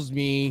tells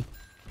me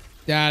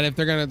that if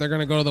they're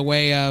gonna go to the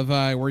way of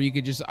where you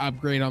could just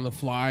upgrade on the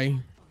fly,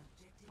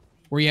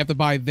 where you have to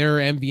buy their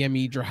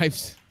NVMe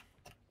drives.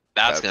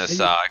 That's gonna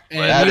suck.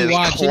 and But That you is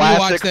watch-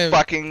 classic the-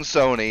 fucking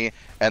Sony,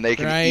 and they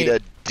can Right. eat a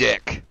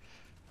dick.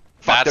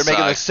 Fuck, That they're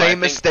making the sucks, but I same think-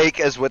 mistake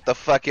as with the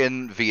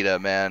fucking Vita,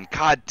 man.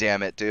 God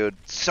damn it, dude.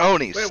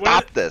 Sony, Wait,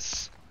 stop what?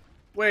 this.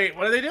 Wait,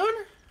 what are they doing?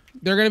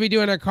 They're gonna be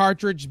doing a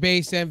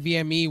cartridge-based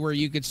NVMe where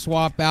you could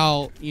swap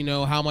out,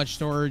 how much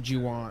storage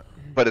you want.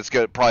 But it's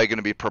probably going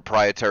to be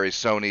proprietary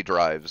Sony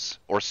drives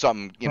or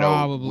some,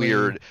 Probably.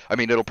 weird. I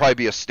mean, it'll probably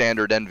be a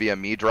standard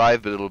NVMe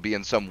drive, but it'll be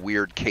in some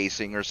weird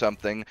casing or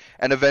something.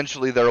 And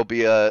eventually there'll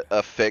be a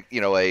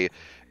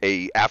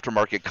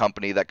aftermarket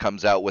company that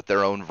comes out with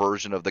their own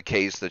version of the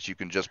case that you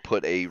can just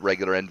put a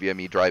regular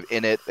NVMe drive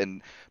in it.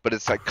 But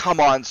it's like, come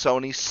on,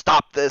 Sony,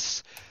 stop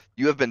this.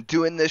 You have been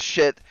doing this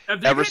shit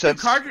If they're ever gonna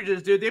since. do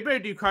cartridges, dude, they better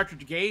do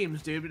cartridge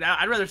games, dude.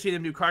 I'd rather see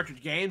them do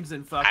cartridge games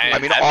than fucking. I mean,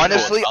 That'd be cool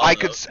honestly, as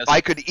hell, though.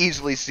 I could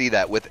easily see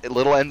that with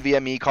little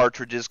NVMe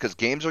cartridges, because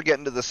games are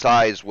getting to the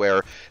size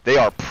where they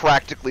are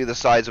practically the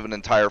size of an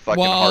entire fucking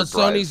Well, hard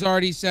drive. Sony's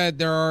already said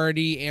they're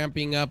already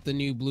amping up the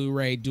new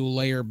Blu-ray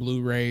dual-layer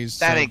Blu-rays.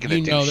 That so ain't gonna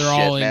do they're shit,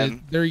 all man.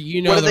 into.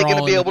 They're What are they going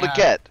to be able to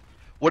get?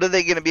 What are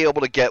they going to be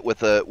able to get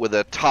with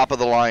a top of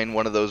the line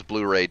one of those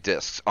Blu-ray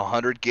discs?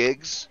 100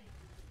 gigs?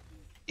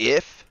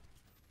 If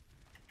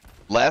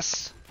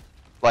less?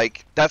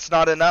 Like, that's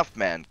not enough,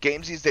 man.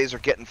 Games these days are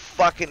getting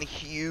fucking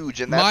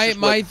huge, and that's just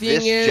My what thing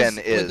this is gen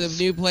with is.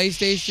 the new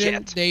PlayStation,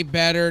 Shit. they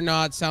better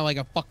not sound like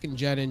a fucking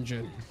jet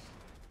engine.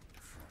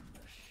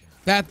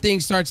 That thing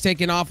starts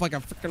taking off like a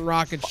freaking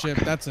rocket ship.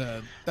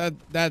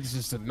 That's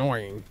just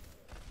annoying.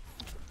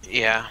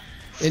 Yeah.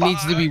 It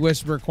needs to be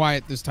whisper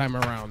quiet this time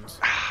around.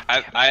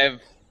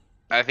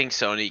 I think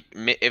Sony,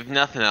 if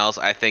nothing else,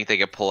 I think they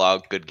could pull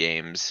out good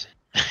games.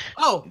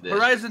 Oh, This.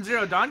 Horizon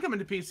Zero Dawn coming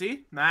to PC.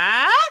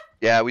 Nah.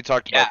 Yeah, we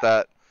talked about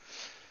that.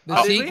 The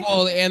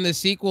did we?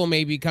 sequel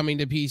may be coming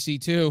to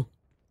PC too.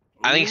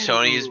 I think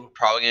Sony's Ooh.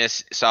 probably gonna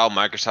saw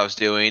what Microsoft's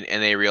doing,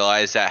 and they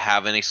realize that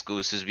having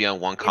exclusives be on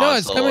one console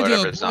It's coming or to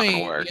whatever a is not gonna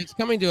point. work. It's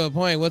coming to a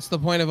point. What's the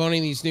point of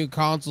owning these new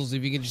consoles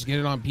if you can just get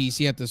it on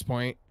PC at this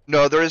point?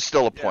 No, there is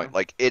still a point.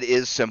 Like, it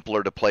is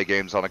simpler to play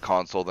games on a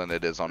console than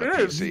it is on a It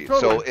is, PC.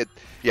 totally.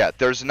 So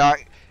there's not.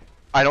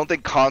 I don't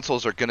think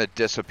consoles are going to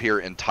disappear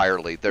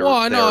entirely. Well,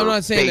 I know. their I'm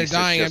not saying they're base is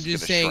dying. I'm just gonna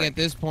saying shrink. at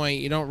this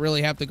point, you don't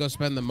really have to go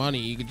spend the money.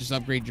 You could just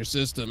upgrade your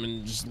system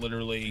and just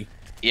literally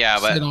Yeah,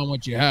 sit but on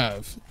what you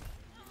have.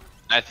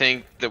 I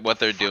think that what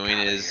they're doing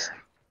is,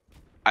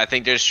 I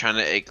think they're just trying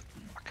to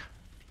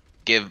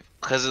give,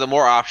 because the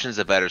more options,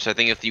 the better. So I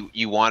think if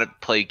you want to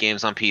play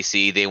games on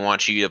PC, they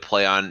want you to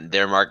play on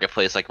their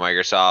marketplace like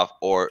Microsoft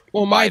or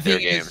Well, buy my their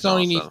thing is games Sony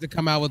also. needs to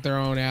come out with their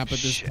own app at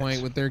this Shit.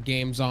 point with their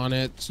games on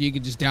it, so you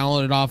can just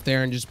download it off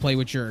there and just play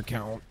with your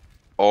account,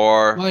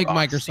 or like oh,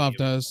 Microsoft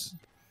Steam. does.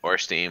 Or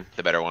Steam,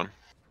 the better one.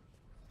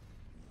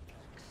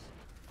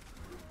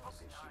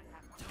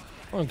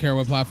 I don't care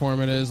what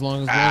platform it is, as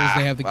long as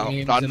they have the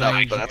games. Not and enough,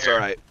 I but that's all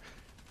right.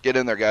 Get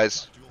in there,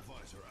 guys.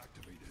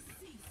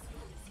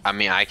 I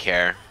mean, I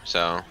care,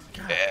 so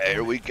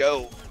There we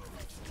go.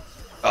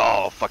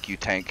 Oh, fuck you,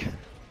 tank.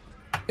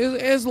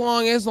 as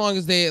long as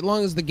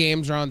the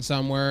games are on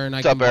somewhere and I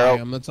What's can up, buy Arrow?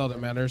 them, that's all that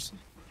matters.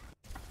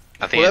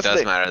 I think Well, it that's does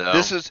the- matter though.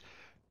 This is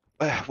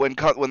when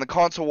the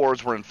console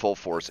wars were in full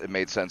force. It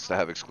made sense to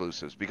have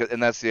exclusives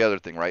and that's the other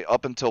thing, right?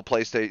 Up until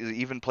PlayStation,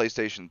 even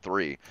PlayStation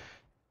 3,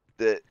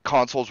 the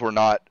consoles were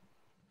not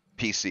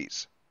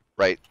PCs,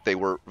 right? They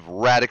were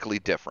radically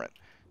different.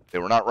 They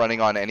were not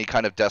running on any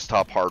kind of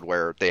desktop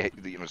hardware. They,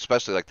 you know,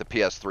 especially like the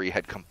PS3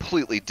 had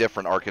completely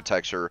different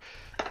architecture,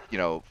 you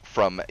know,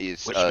 from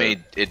which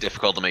made it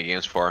difficult to make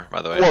games for,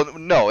 by the way. Well,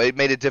 no, it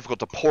made it difficult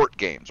to port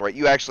games, right?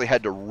 You actually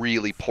had to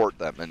really port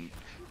them, and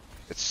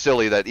it's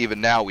silly that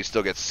even now we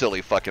still get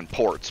silly fucking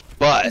ports.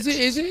 But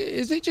is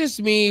it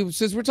just me?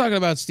 Since we're talking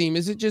about Steam,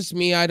 is it just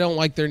me? I don't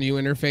like their new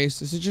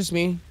interface. Is it just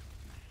me?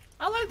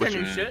 I like their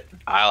new shit.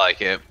 I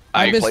like it.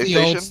 I miss the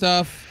old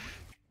stuff.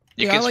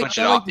 You can switch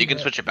it off. You can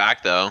switch it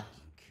back though.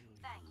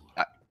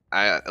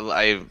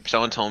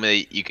 Someone told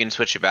me that you can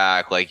switch it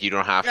back. Like you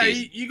don't have to.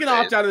 You can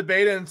opt out of the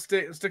beta and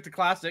stick to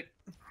classic.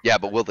 Yeah,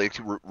 but will they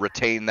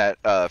retain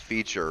that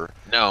feature?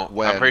 No,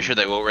 I'm pretty sure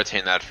they will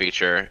retain that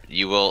feature.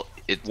 You will.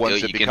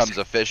 Once it becomes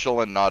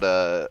official and not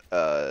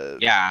a.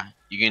 Yeah,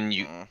 you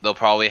can. They'll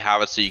probably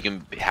have it so you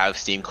can have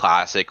Steam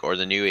Classic or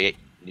the new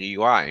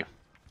UI.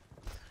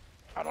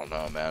 I don't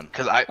know, man.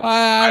 Because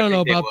I don't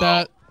know about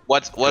that.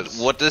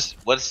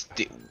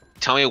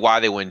 Tell me why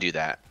they wouldn't do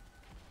that.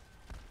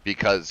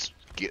 Because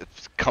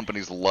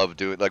companies love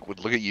doing, like,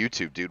 look at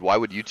YouTube, dude. Why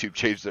would YouTube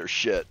change their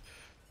shit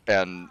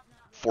and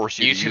force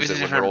you to use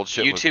it when their old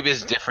shit YouTube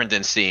is different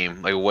than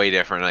Steam, like way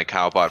different, like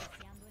how about,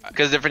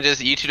 because the difference is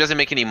YouTube doesn't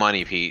make any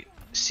money, Pete.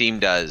 Steam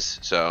does,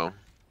 so.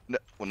 No,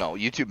 well, no,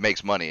 YouTube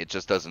makes money. It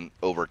just doesn't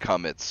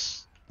overcome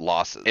its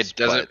losses. It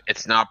doesn't.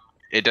 It's not.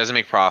 It doesn't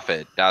make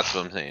profit. That's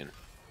what I'm saying.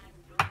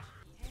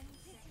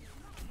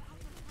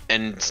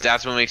 And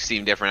that's what makes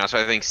Steam different. That's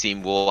why I think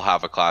Steam will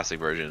have a classic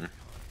version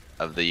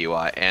of the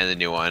UI and the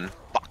new one.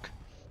 Fuck.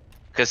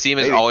 Because Steam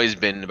has always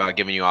been about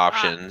giving you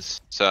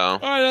options. So.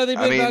 Oh no, they've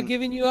been about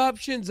giving you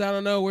options. I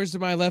don't know. Where's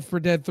my Left 4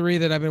 Dead 3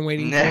 that I've been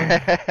waiting for?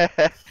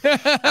 All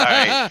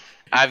right.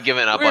 I've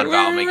given up on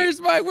Valve.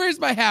 Where's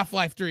my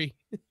Half-Life 3?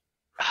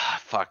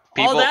 Fuck.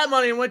 All that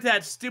money went to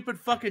that stupid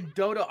fucking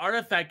Dota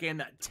artifact game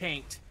that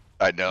tanked.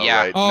 I know, yeah.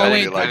 right? Oh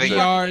Nobody wait, the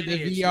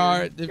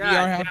VR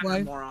God,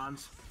 Half-Life.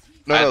 Morons.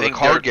 No, the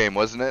card game,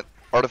 wasn't it?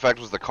 Artifact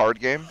was the card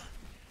game?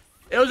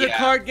 It was a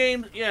card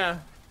game, yeah.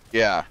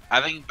 Yeah.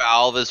 I think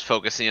Valve is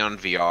focusing on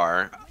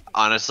VR.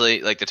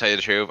 Honestly, like to tell you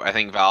the truth, I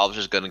think Valve's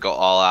just gonna go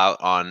all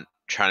out on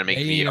trying to make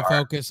VR. They need to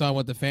focus on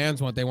what the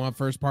fans want. They want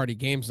first-party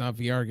games, not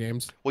VR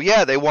games. Well,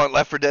 yeah, they want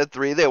Left 4 Dead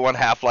 3, they want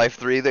Half-Life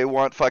 3, they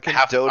want fucking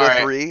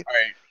Dota 3. All right,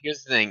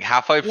 here's the thing.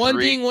 Half-Life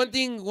 3. One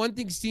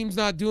thing Steam's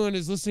not doing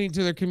is listening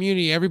to their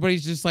community.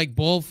 Everybody's just like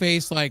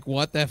bull-faced, like,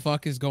 what the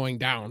fuck is going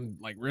down?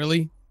 Like,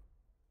 really?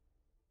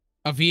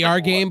 A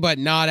VR game, but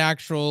not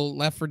actual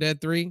Left 4 Dead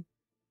 3?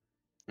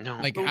 No.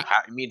 Like, do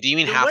you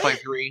mean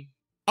Half-Life 3?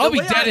 I'll be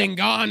dead and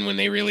gone when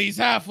they release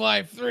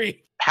Half-Life 3.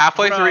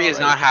 Half-Life 3 is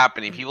not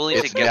happening. People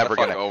need to get the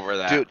fuck over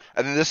that. Dude,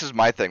 I mean, this is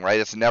my thing, right?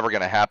 It's never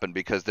going to happen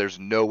because there's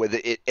no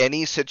way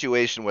any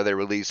situation where they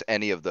release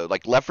any of those,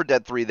 like Left 4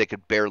 Dead 3, they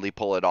could barely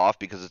pull it off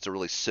because it's a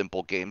really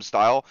simple game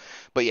style.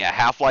 But yeah,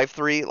 Half-Life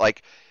 3,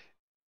 like,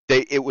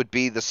 it would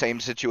be the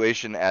same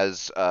situation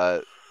as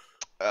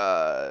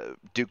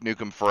Duke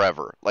Nukem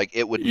Forever. Like,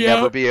 it would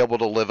never be able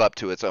to live up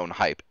to its own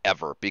hype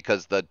ever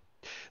because the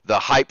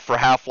hype for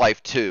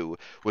Half-Life 2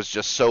 was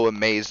just so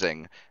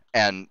amazing,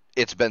 and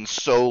it's been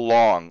so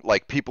long.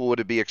 Like, people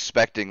would be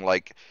expecting,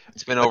 like,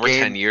 it's been over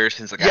 10 years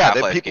since, like, a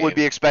Half-Life that people would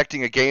be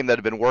expecting a game that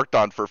had been worked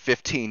on for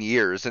 15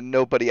 years, and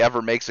nobody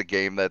ever makes a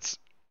game that's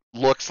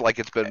looks like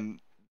it's been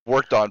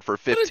worked on for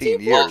 15 years.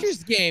 Team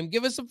Fortress game.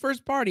 Give us some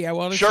first party. I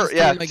want to. Sure,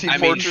 yeah. Team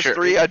Fortress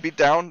 3, I'd be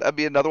down. That'd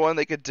be another one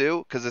they could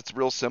do because it's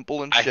real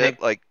simple and shit.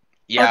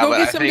 Yeah, go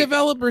get some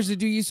developers to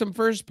do you some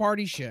first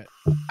party shit.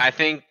 I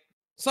think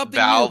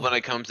Valve, when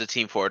it comes to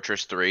Team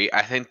Fortress 3,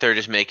 I think they're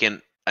just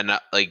making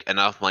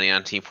enough money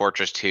on Team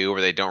Fortress 2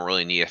 where they don't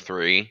really need a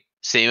 3.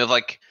 Same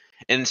with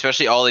and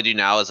especially all they do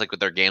now is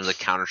with their games like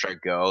Counter-Strike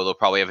Go, they'll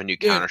probably have a new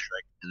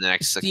Counter-Strike in the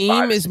next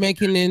Steam is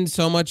making in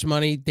so much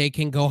money they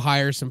can go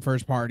hire some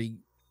first party.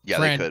 Yeah,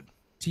 they could.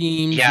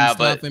 Teams. Yeah,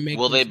 but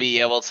will they be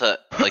able to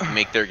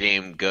make their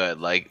game good?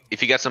 Like,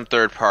 if you got some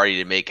third party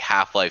to make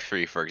Half-Life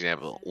 3, for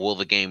example, will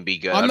the game be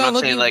good? I'm not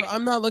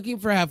looking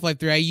for Half-Life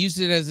 3. I used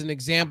it as an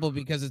example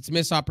because it's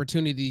missed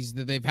opportunities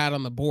that they've had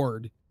on the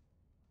board.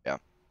 Yeah.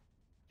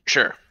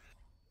 Sure.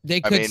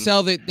 They could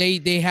sell that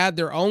they had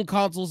their own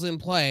consoles in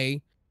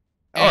play,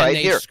 and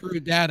they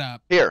screwed that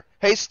up.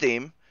 Hey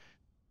Steam.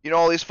 You know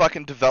all these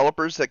fucking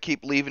developers that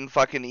keep leaving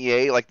fucking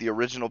EA, like the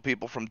original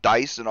people from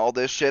DICE and all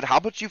this shit? How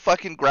about you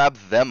fucking grab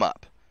them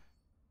up?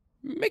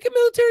 Make a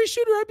military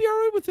shooter. I'd be all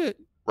right with it.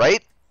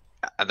 Right?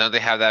 Don't they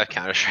have that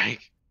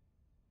Counter-Strike?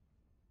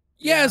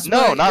 Yes.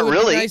 No, not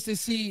really. Nice to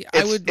see.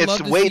 It's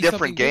a way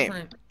different game.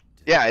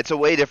 Yeah, it's a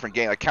way different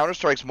game. Like,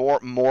 Counter-Strike's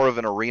more of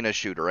an arena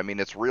shooter. I mean,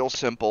 it's real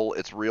simple.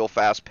 It's real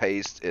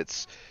fast-paced.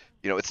 It's,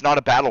 it's not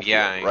a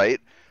Battlefield, right?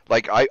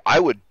 Like, I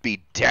would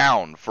be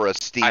down for a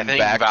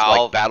Steam-backed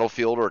like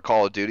Battlefield or a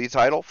Call of Duty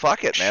title.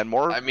 Fuck it, man.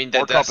 More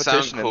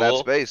competition in that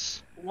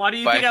space. Why do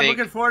you think I'm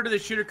looking forward to the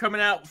shooter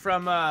coming out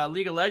from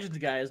League of Legends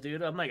guys,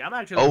 dude? I'm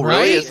actually. Oh,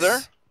 really? Is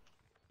there?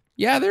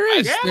 Yeah, there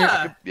is.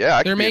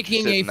 Yeah. They're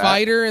making a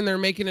fighter and they're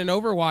making an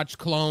Overwatch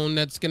clone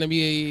that's going to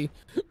be.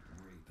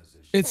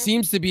 It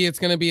seems to be. It's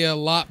going to be a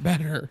lot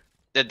better.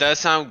 It does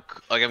sound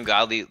like I'm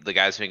glad the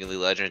guys making League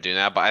of Legends are doing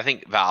that, but I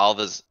think Valve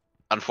is,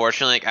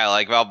 unfortunately, like, I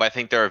like Valve, but I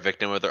think they're a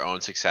victim of their own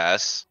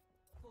success.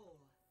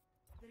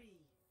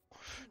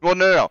 Well,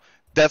 no.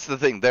 That's the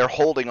thing. They're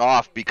holding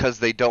off because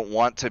they don't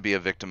want to be a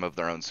victim of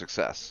their own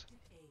success.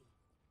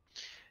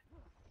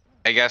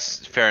 I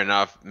guess fair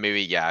enough.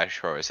 Maybe, yeah, I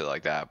should probably say it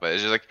like that, but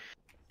it's just like,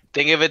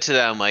 think of it to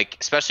them, like,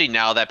 especially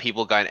now that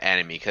people got an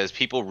enemy, because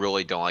people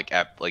really don't like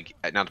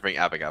not to bring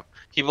Epic up,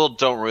 people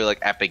don't really like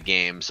Epic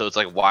games, so it's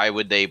like, why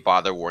would they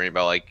bother worrying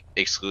about like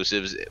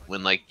exclusives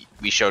when like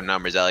we showed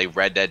numbers that like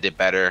Red Dead did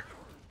better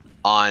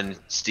on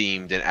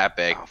Steam than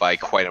Epic by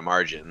quite a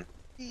margin.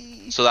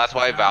 So that's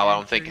why Valve, I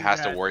don't think, has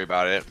to worry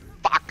about it.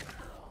 Fuck.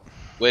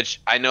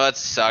 Which I know that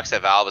sucks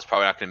that Valve is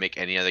probably not going to make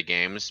any other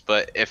games,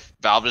 but if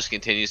Valve just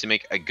continues to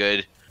make a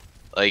good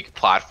like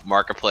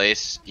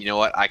marketplace, you know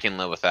what? I can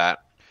live with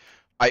that.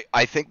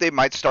 I think they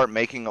might start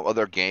making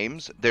other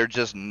games. They're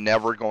just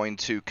never going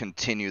to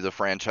continue the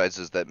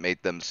franchises that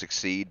made them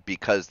succeed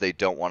because they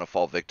don't want to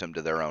fall victim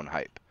to their own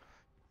hype.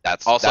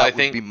 That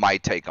would be my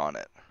take on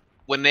it.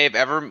 When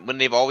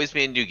they've always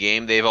made a new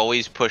game, they've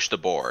always pushed the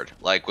board.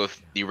 Like with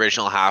the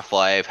original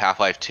Half-Life,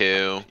 Half-Life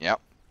 2.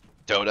 Yep.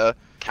 Dota.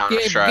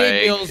 Counter-Strike.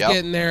 Gabe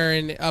getting there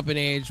and up in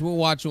age. We'll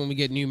watch when we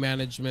get new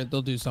management.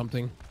 They'll do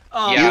something.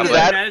 Oh, yeah,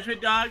 but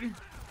management, dog.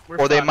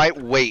 Or they might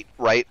wait,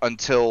 right,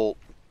 until,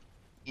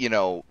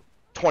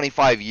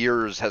 25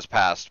 years has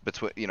passed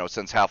between,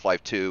 since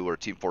Half-Life 2 or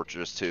Team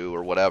Fortress 2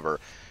 or whatever.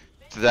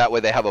 So that way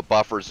they have a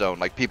buffer zone.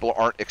 Like, people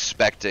aren't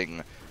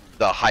expecting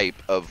the hype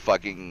of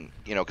fucking,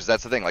 because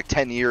that's the thing. Like,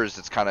 10 years,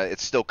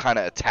 it's still kind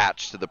of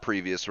attached to the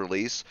previous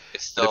release.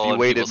 It's still but if you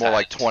waited more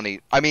like 20,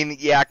 I mean,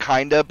 yeah,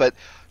 kind of, but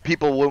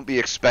people won't be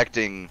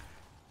expecting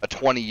a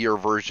 20-year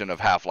version of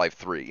Half-Life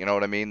 3. You know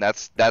what I mean?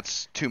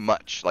 That's too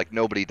much. Like,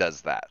 nobody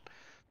does that.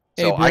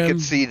 So I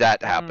could see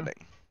that happening.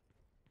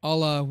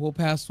 We'll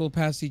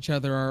pass each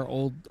other our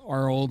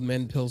old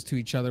men pills to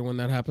each other when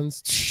that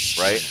happens.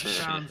 Right?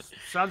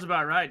 Sounds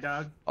about right,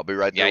 dog. I'll be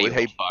right there. Yeah,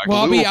 Hey,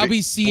 well, Blue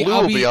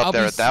I'll be up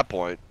there at that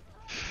point.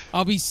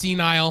 I'll be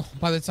senile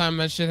by the time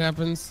that shit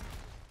happens.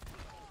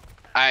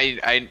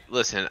 I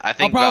listen. I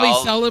think I'll probably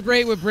Valve,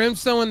 celebrate with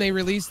Brimstone when they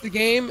release the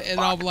game, and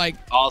I'll be like.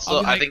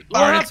 Also, I think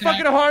we'll have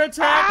fucking a heart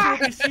attack.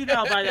 We'll be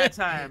senile by that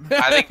time.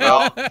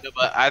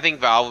 I think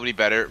Valve would be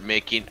better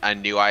making a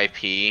new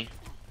IP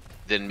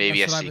than maybe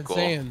That's a what sequel.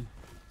 I've been saying.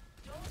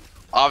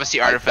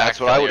 Obviously, Artifact. That's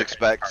what I would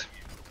expect.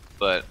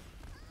 But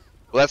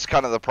well, that's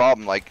kind of the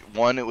problem. Like,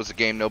 one, it was a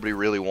game nobody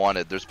really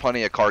wanted. There's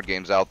plenty of card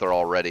games out there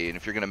already, and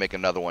if you're gonna make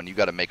another one, you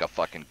got to make a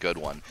fucking good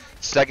one.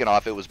 Second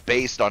off, it was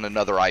based on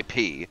another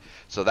IP,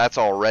 so that's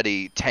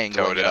already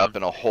tangling it up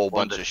in a whole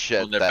bunch of shit.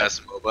 One of the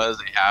best MOBAs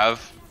they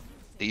have.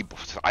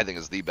 I think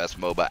is the best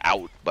MOBA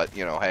out, but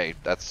hey,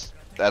 that's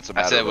a matter.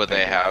 That's what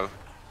they have.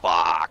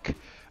 Fuck.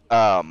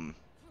 And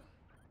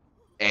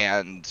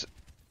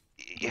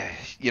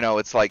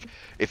it's like,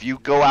 if you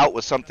go out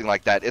with something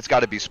like that, it's got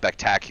to be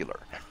spectacular,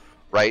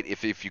 right?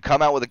 If you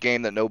come out with a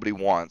game that nobody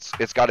wants,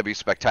 it's got to be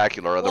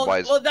spectacular.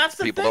 Otherwise, that's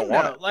the people thing, don't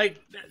want it. Like,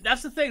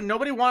 that's the thing.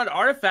 Nobody wanted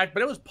Artifact,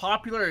 but it was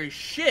popular as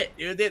shit.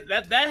 Dude.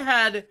 That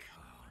had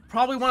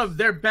probably one of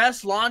their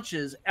best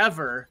launches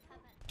ever.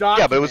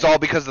 Yeah, but it was all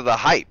because of the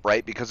hype,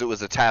 right? Because it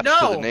was attached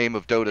to the name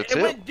of Dota 2.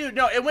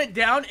 It went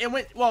down. It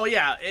went, well,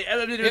 yeah.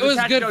 It was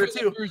good for Dota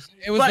 2.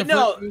 It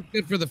was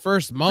good for the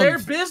first month. Their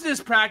business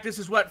practice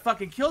is what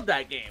fucking killed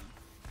that game.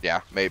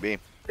 Yeah, maybe.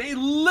 They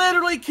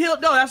literally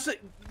killed. No,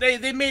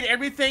 they made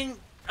everything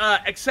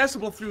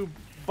accessible through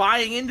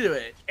buying into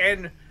it.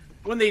 And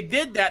when they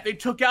did that, they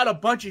took out a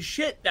bunch of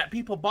shit that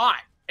people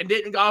bought and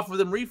didn't offer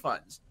them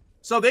refunds.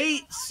 So they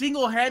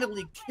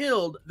single-handedly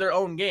killed their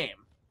own game.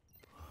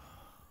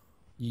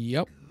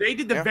 Yep. They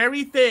did the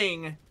very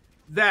thing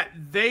that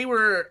they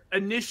were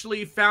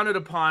initially founded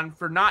upon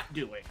for not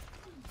doing.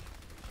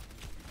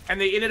 And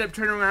they ended up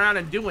turning around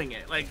and doing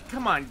it. Like,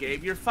 come on,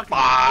 Gabe, you're fucking...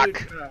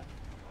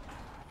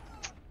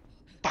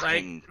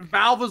 Like,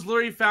 Valve was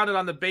literally founded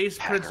on the base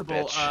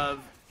principle of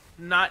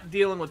not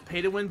dealing with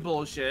pay-to-win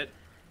bullshit,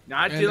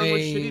 not dealing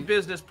with shitty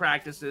business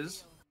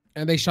practices.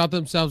 And they shot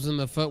themselves in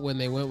the foot when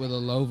they went with a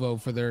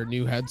Lenovo for their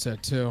new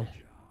headset, too.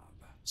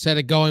 Instead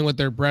of going with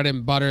their bread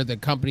and butter, the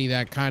company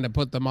that kind of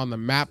put them on the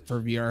map for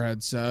VR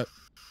headset.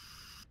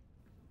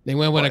 They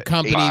went with a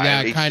company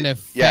that kind of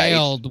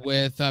failed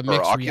with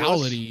mixed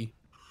reality.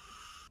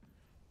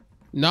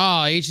 No,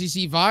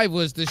 HTC Vive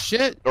was the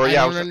shit. I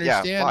don't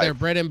understand their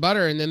bread and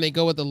butter. And then they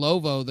go with the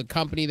Lenovo, the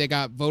company that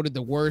got voted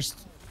the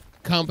worst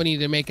company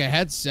to make a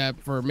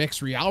headset for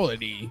mixed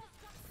reality.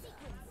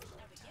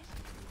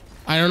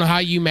 I don't know how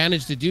you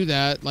managed to do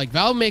that. Like,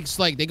 Valve makes,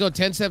 like, they go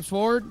 10 steps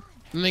forward,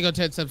 and they go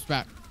 10 steps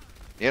back.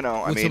 I mean,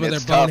 some of their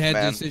it's tough, bonehead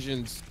man.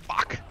 decisions.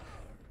 Fuck.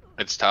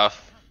 It's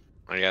tough,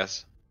 I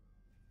guess.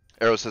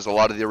 Arrow says a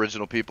lot of the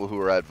original people who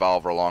were at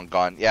Valve are long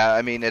gone. Yeah,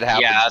 I mean, it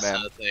happens, man. Yeah,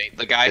 that's the thing.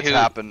 The guy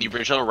the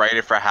original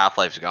writer for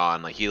Half-Life's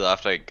gone. Like, he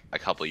left, like, a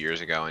couple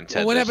years ago. And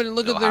what happened?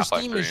 Look at their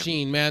Steam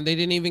machine, man. They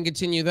didn't even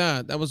continue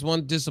that. That was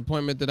one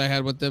disappointment that I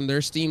had with them.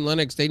 Their Steam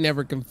Linux, they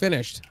never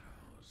finished.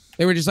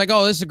 They were just like,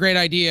 oh, this is a great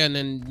idea, and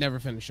then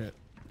never finish it.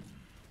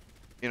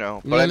 You know,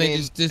 And but I then they mean,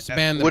 just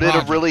disband the would it have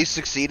project. really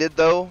succeeded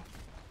though?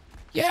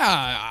 Yeah,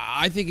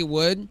 I think it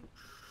would.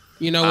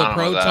 You know, I with don't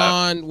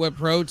know that.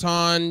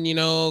 Proton, you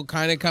know,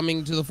 kind of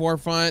coming to the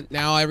forefront.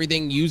 Now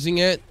everything using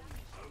it.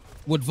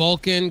 With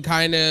Vulkan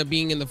kind of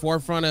being in the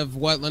forefront of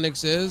what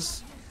Linux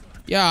is.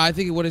 Yeah, I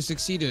think it would have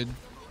succeeded.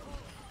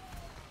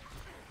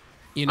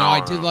 You know, I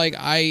don't did know. like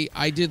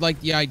I did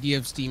like the idea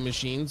of Steam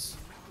machines.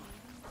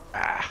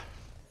 Ah,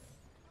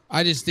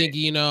 I just think,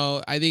 you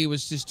know, I think it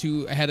was just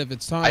too ahead of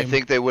its time. I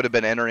think they would have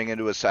been entering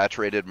into a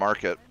saturated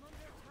market.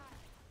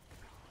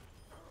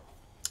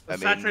 A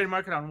saturated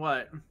market on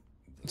what?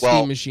 Steam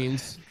well,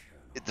 machines.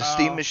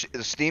 The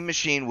Steam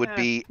machine would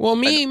be Well,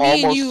 me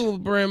almost, and you,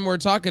 Brim, were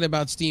talking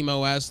about Steam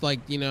OS like,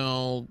 you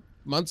know,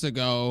 months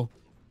ago.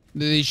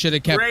 They should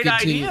have kept Great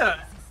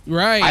idea.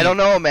 Right. I don't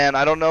know, man.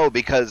 I don't know,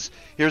 because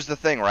here's the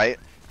thing, right?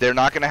 They're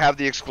not going to have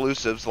the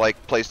exclusives like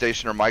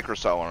PlayStation or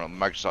Microsoft. Well,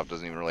 Microsoft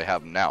doesn't even really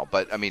have them now,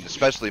 but I mean,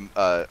 especially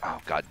oh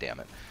god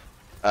damn it.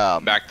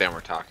 Back then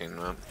we're talking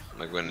about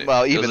like when it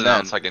Well, was even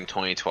announced then, like in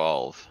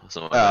 2012,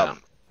 something like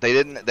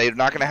that. they're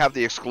not going to have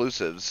the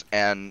exclusives,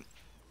 and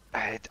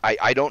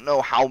I don't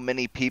know how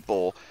many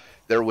people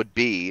there would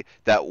be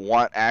that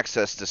want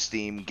access to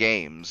Steam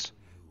games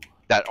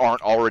that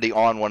aren't already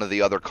on one of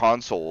the other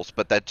consoles,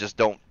 but that just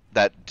don't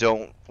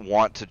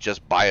want to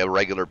just buy a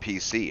regular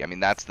PC. I mean,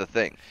 that's the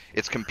thing.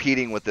 It's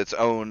competing with its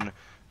own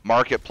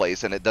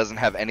marketplace, and it doesn't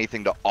have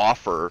anything to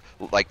offer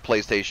like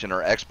PlayStation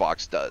or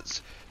Xbox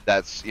does.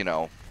 That's, you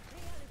know.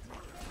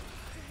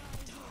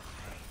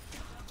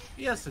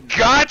 Yes and no.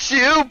 Got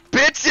you,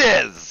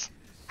 bitches!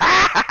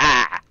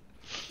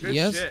 Good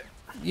Yes. shit.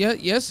 Yeah,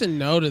 yes and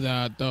no to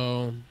that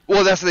though.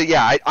 Well, that's the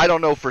yeah. I don't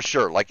know for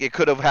sure. Like it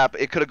could have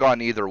happened. It could have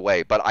gone either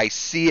way. But I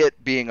see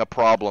it being a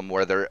problem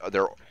where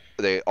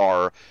they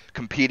are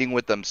competing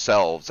with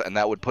themselves, and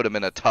that would put them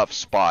in a tough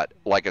spot.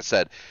 Like I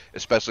said,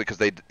 especially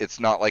because it's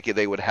not like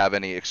they would have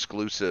any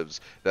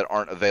exclusives that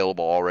aren't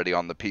available already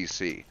on the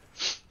PC.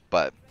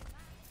 But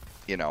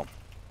you know,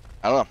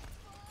 I don't know.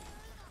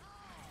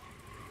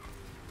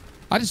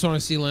 I just want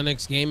to see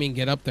Linux gaming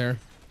get up there.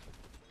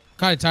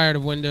 Kind of tired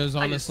of Windows,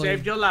 I just honestly.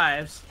 saved your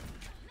lives.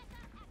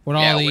 With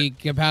Yeah, all the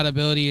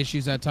compatibility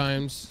issues at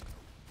times.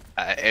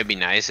 It'd be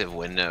nice if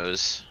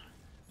Windows,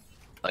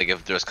 like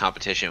if there's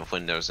competition with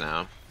Windows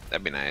now,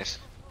 that'd be nice.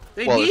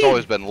 Well, there's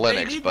always been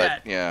Linux, need but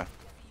that. yeah.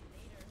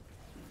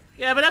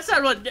 Yeah, but that's not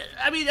really.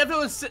 I mean, if it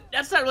was,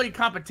 that's not really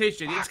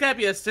competition. It's gotta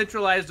be a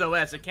centralized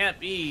OS. It can't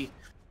be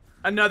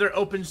another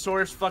open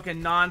source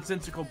fucking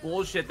nonsensical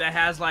bullshit that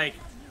has like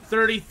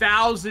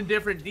 30,000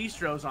 different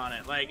distros on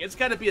it. Like, it's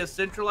gotta be a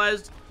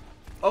centralized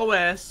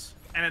OS,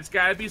 and it's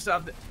gotta be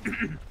something.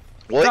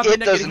 Well, something it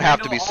that doesn't can have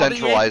to handle be all the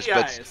centralized,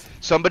 but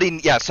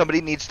APIs.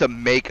 somebody needs to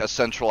make a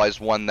centralized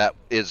one that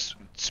is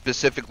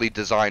specifically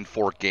designed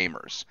for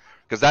gamers,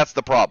 because that's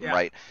the problem, Yeah.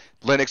 right?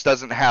 Linux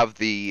doesn't have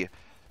the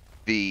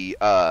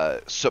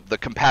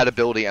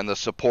compatibility and the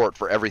support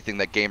for everything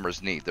that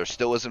gamers need. There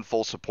still isn't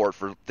full support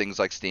for things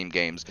like Steam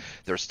games.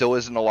 There still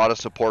isn't a lot of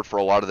support for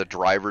a lot of the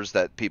drivers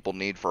that people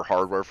need for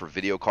hardware, for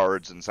video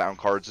cards and sound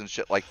cards and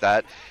shit like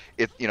that.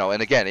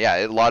 And again,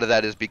 yeah, a lot of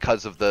that is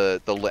because of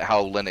the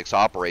how Linux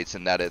operates,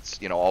 and that it's,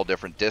 all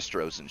different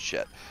distros and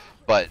shit.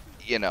 But,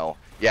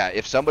 yeah,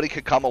 if somebody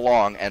could come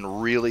along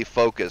and really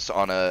focus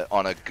on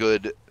a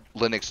good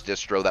Linux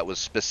distro that was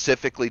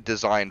specifically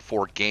designed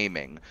for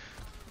gaming,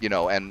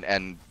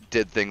 and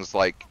did things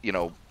like,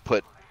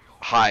 put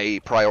high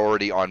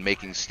priority on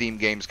making Steam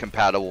games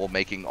compatible,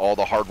 making all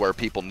the hardware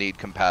people need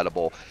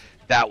compatible,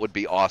 that would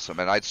be awesome.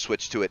 And I'd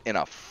switch to it in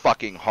a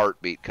fucking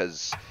heartbeat,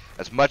 because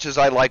as much as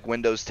I like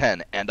Windows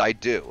 10, and I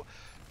do,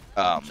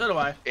 So do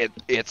I.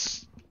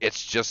 it's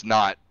just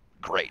not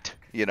great.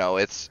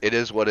 It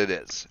is what it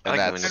is. I And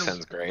like that's, Windows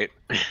 10's great.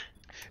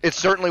 it's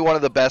certainly one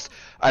of the best.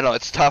 I know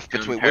it's tough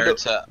between Compared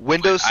to-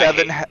 Windows I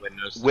 7. hate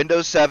Windows.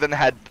 Windows 7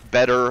 had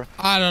better.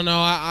 I don't know.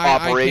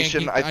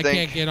 Operation, I I think.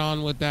 can't get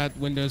on with that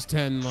Windows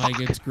 10 like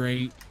it's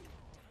great.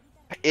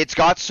 It's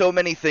got so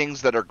many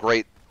things that are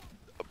great,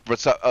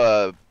 but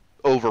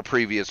over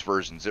previous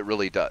versions. It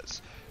really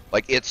does.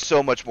 Like, it's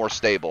so much more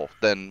stable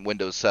than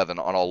Windows 7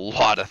 on a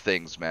lot of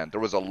things, man. There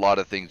was a lot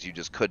of things you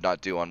just could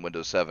not do on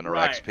Windows 7 or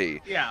Right.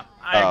 XP. Yeah,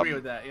 I agree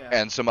with that. Yeah.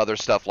 And some other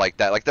stuff like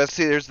that. Like, that's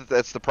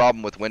the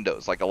problem with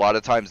Windows. Like, a lot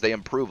of times they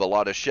improve a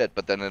lot of shit,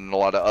 but then in a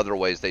lot of other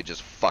ways they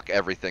just fuck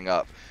everything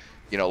up.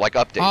 Like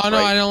updates. Oh no,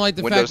 right? I don't like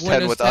the Windows fact 10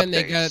 Windows with 10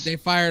 updates. they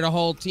fired a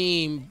whole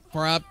team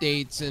for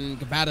updates and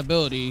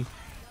compatibility.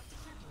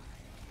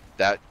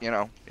 That,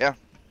 yeah.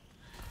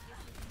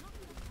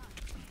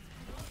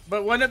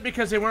 But wasn't it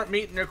because they weren't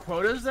meeting their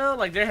quotas though?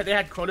 Like they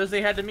had quotas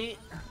they had to meet.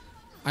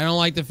 I don't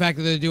like the fact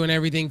that they're doing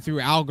everything through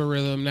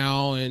algorithm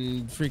now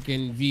and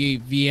freaking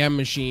VM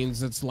machines.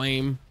 That's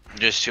lame.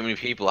 Just too many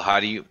people. How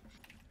do you,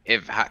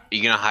 you're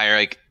gonna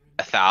hire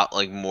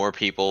like more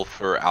people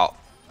for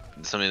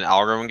something the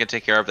algorithm can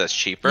take care of that's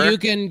cheaper? You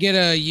can get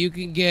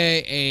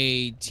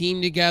a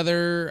team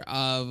together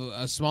of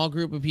a small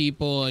group of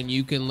people, and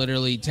you can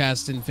literally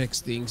test and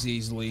fix things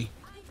easily.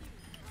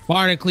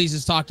 Barnacles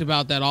has talked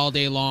about that all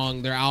day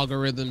long. Their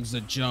algorithm's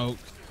a joke.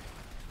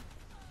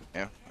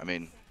 Yeah, I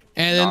mean.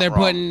 And then not they're wrong.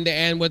 putting,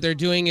 and what they're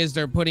doing is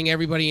they're putting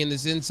everybody in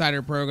this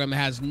insider program that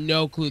has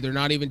no clue. They're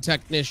not even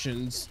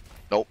technicians.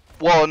 Nope.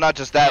 Well, not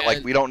just that. And-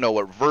 Like, we don't know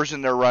what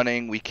version they're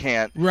running. We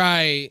can't.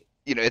 Right.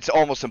 You know, it's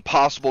almost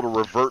impossible to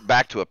revert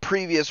back to a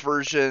previous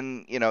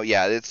version. You know,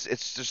 yeah, it's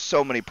just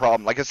so many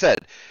problems. Like I said,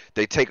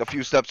 they take a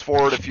few steps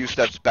forward, a few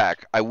steps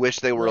back. I wish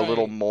they were a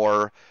little Right.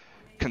 more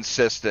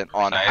consistent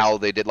on Nice. how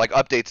they did. Like,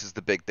 updates is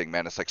the big thing,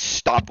 man. It's like,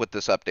 stop with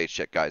this update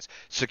shit, guys.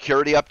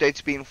 Security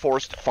updates being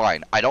forced,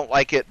 fine. I don't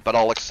like it, but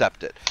I'll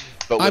accept it.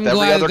 But with I'm every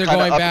glad other they're kind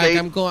going of back.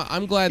 update,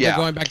 I'm glad Yeah. they're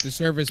going back to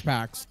service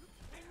packs.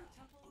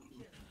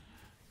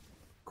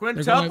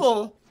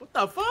 Quintuple. What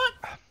the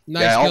fuck?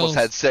 Nice yeah, I kills. almost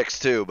had 6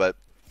 too, but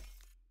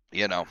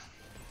you know.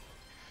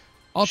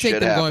 I'll take shit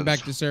them going happens.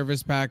 back to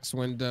service packs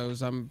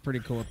windows. I'm pretty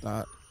cool with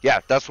that. Yeah,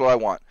 that's what I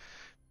want.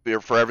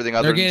 For everything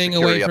other They're than getting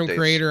security away from updates.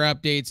 creator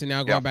updates and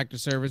now going Yeah. back to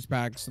service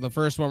packs. So the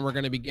first one we're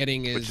going to be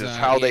getting is Which is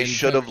how they in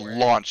should have February.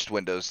 launched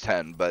Windows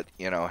 10, but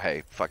you know,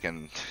 hey,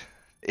 fucking,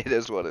 it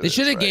is what it is. They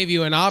should have right? gave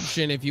you an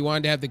option if you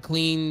wanted to have the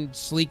clean,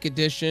 sleek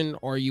edition,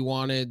 or you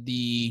wanted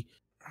the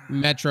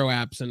Metro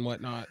apps and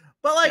whatnot.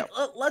 But like,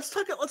 let's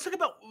talk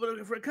about when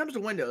it comes to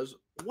Windows.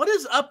 What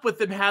is up with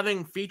them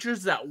having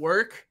features that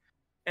work,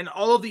 and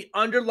all of the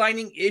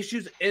underlining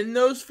issues in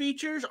those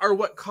features are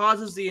what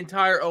causes the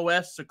entire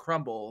OS to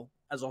crumble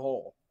as a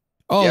whole.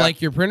 Oh, Yeah.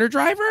 like your printer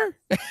driver?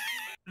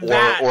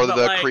 That, or but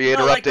the like- creator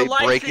no, like the update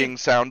live breaking stream-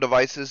 sound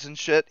devices and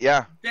shit.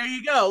 Yeah, There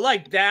you go.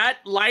 Like that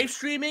live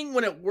streaming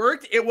when it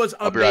worked, it was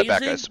I'll be amazing. right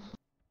back, guys.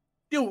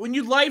 Dude, when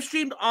you live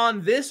streamed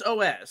on this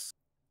OS,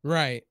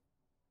 Right.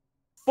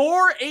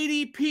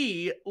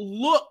 480p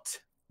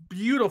looked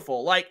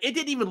beautiful. Like it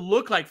didn't even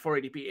look like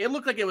 480p. It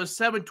looked like it was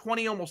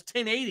 720, almost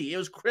 1080. It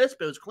was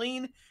crisp. It was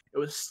clean. It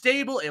was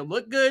stable. It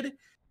looked good.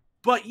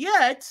 But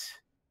yet,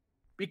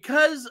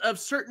 because of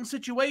certain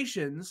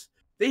situations,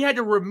 they had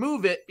to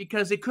remove it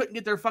because they couldn't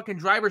get their fucking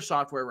driver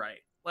software right.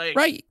 Like,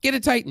 Right. Get a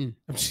Titan.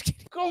 I'm just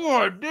kidding.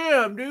 God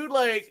damn, dude.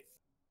 Like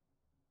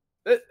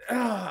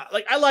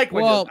I like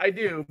Windows. Well- I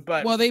do,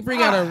 but Well, they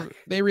bring out fuck.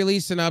 they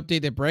release an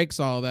update that breaks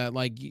all that.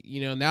 Like,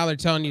 you know, now they're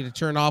telling you to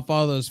turn off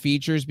all those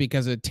features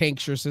because it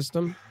tanks your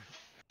system.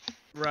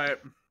 Right.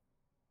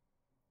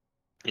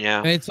 Yeah.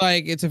 And it's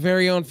like, it's a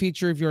very own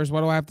feature of yours.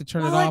 Why do I have to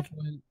turn Well, it like- off?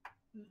 When...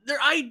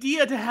 Their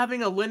idea to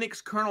having a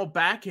Linux kernel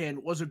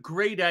backend was a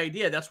great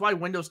idea. That's why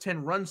Windows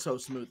 10 runs so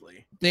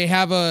smoothly. They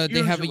have a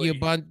Usually.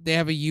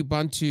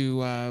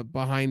 Ubuntu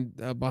behind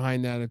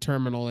that, a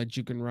terminal that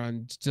you can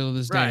run still to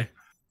this Right. day.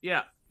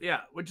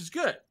 Yeah, which is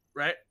good,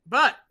 right?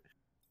 But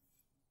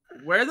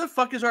where the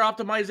fuck is our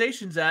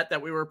optimizations at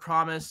that we were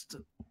promised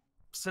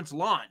since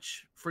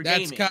launch for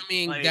That's gaming?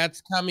 coming. Like,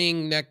 That's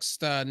coming next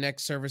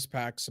service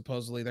pack.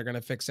 Supposedly they're gonna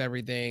fix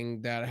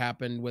everything that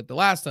happened with the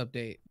last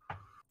update.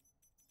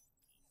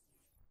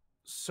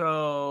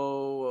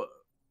 so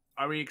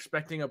are we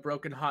expecting a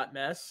broken hot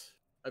mess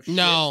of shit?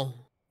 No.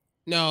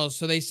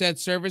 So they said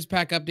service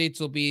pack updates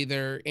will be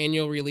their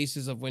annual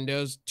releases of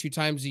Windows 2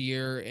 times a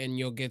year, and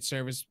you'll get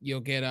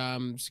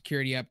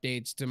security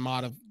updates to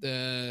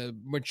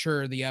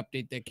mature the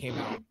update that came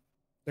out.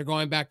 They're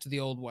going back to the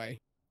old way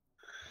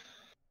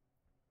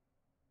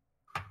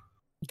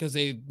because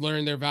they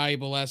learned their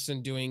valuable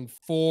lesson doing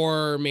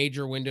 4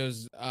 major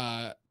Windows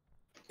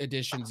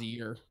editions a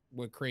year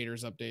with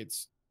creators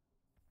updates.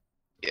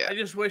 I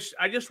just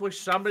wish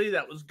somebody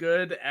that was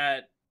good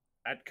at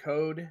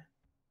code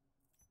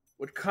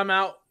would come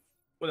out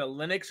with a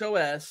Linux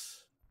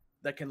OS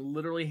that can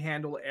literally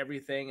handle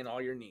everything and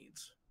all your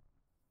needs.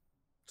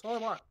 That's all I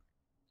want.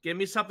 Give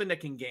me something that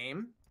can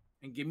game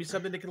and give me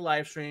something that can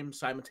live stream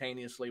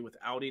simultaneously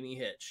without any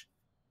hitch.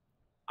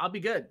 I'll be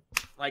good.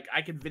 Like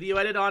I can video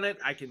edit on it.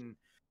 I can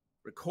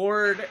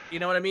record. You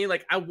know what I mean?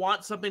 Like I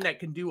want something that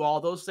can do all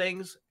those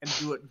things and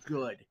do it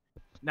good.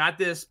 Not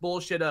this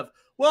bullshit of,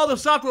 well, the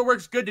software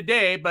works good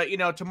today, but you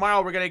know,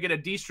 tomorrow we're gonna get a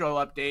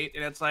distro update,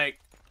 and it's like,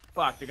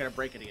 fuck, they're gonna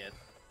break it again.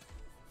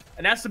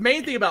 And that's the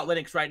main thing about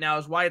Linux right now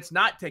is why it's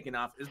not taking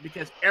off, is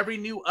because every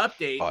new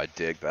update Oh, I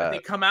dig that they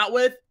that. come out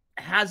with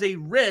has a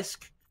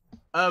risk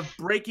of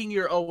breaking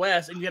your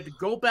OS, and you have to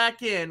go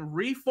back in,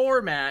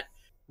 reformat,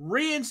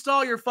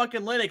 reinstall your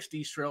fucking Linux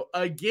distro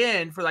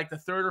again for like the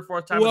 3rd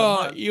or 4th time of the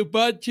month.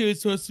 Ubuntu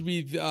is supposed to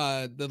be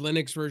the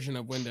Linux version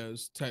of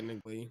Windows,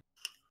 technically.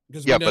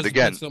 Because Yeah, Windows but has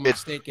again, put so much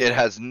stake in it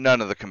has none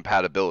of the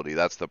compatibility.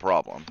 That's the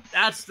problem.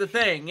 That's the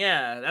thing,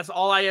 yeah. That's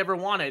all I ever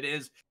wanted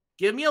is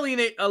give me a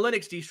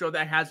Linux distro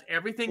that has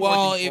everything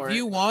Well, working for if it,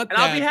 you want and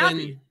that, I'll be happy.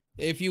 then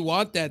if you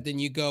want that, then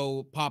you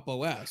go Pop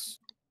OS.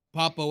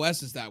 Pop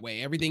OS is that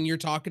way. Everything you're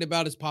talking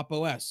about is Pop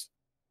OS.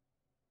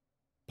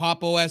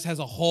 Pop OS has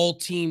a whole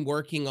team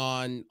working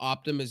on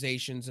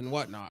optimizations and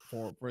whatnot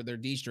for their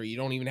distro. You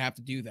don't even have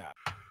to do that.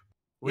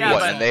 Yeah, What,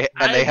 but and they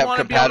I have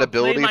wanna be able to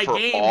play compatibility my for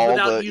games all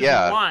without the using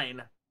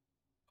wine.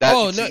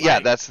 Oh, no, yeah,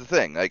 like- that's the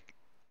thing. Like,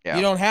 yeah,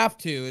 You don't have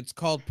to. It's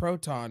called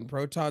Proton.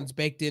 Proton's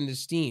baked into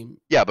Steam.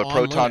 yeah, but on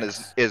Proton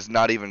Linux. is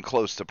not even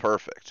close to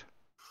perfect.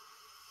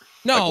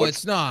 No, what's-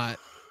 it's not.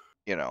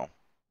 You know,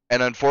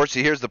 And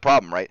unfortunately, here's the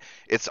problem, right?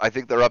 I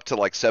think they're up to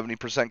like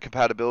 70%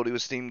 compatibility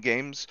with Steam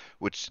games,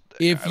 which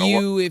If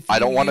I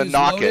don't want to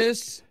knock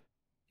it.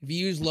 If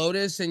you use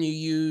Lotus and you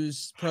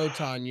use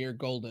Proton, you're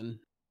golden.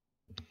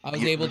 I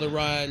was able to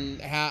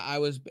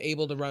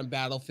run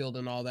Battlefield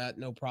and all that,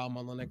 no problem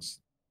on Linux.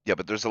 Yeah,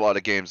 but there's a lot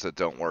of games that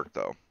don't work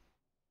though.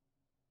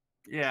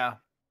 Yeah.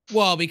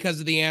 Well, because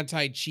of the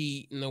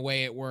anti-cheat and the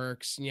way it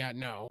works. Yeah,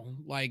 no.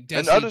 Like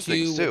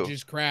Destiny 2 would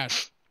just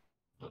crash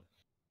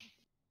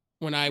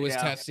when I was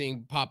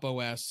testing Pop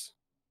OS.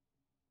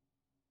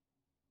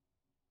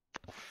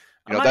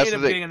 I might end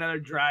up getting another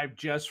drive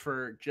just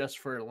for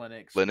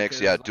Linux. Linux,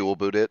 yeah, like, dual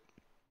boot it.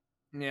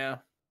 Yeah.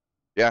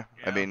 Yeah,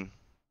 I mean,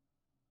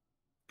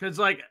 because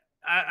like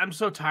I'm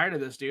so tired of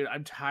this, dude.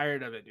 I'm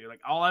tired of it, dude.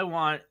 Like all I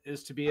want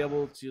is to be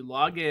able to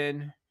log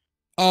in,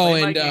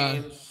 play my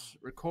games,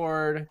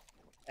 record,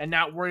 and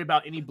not worry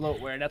about any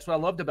bloatware. And that's what I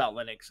loved about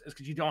Linux, is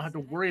because you don't have to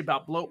worry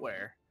about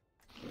bloatware.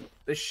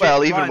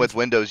 Well, even with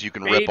Windows, you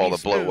can rip all the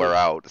bloatware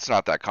out. It's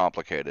not that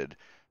complicated.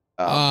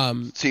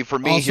 See, for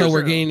me, also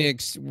we're getting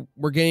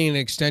an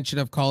extension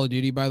of Call of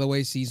Duty, by the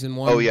way, season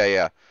 1. Oh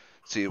yeah.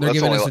 See, they're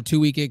giving us a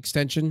 2-week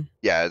extension.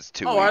 Yeah, it's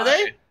 2 weeks. Oh, are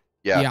they?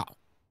 Yeah.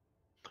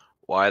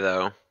 Why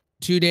though?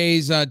 2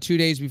 days. 2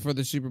 days before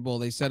the Super Bowl,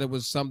 they said it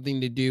was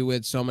something to do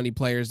with so many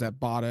players that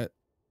bought it.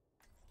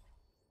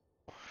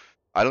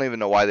 I don't even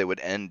know why they would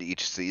end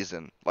each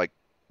season. Like,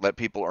 let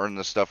people earn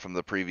the stuff from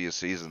the previous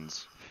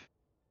seasons.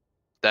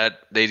 That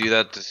they do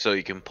that so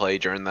you can play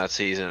during that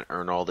season,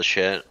 earn all the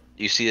shit.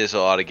 You see this a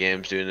lot of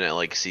games doing it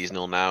like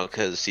seasonal now,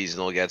 because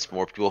seasonal gets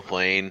more people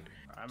playing,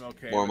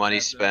 more money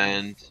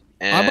spent.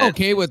 And I'm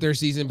okay with their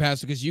season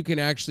pass because you can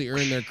actually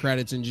earn their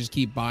credits and just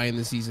keep buying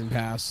the season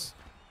pass.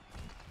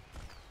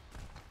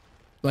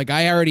 Like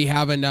I already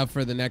have enough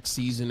for the next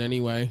season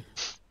anyway.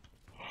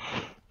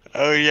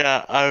 Oh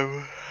yeah,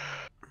 I'm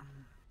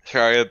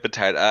sorry, but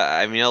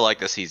I mean I like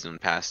the season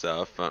pass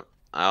stuff. I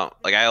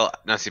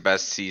not the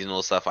best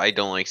seasonal stuff. I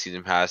don't like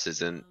season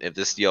passes, and if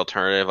this is the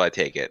alternative, I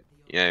take it.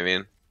 You know what I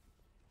mean?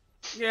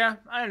 Yeah,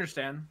 I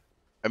understand.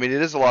 I mean,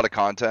 it is a lot of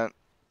content,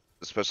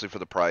 especially for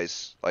the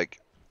price. Like,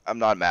 I'm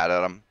not mad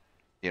at them.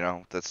 You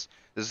know, this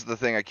is the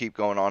thing I keep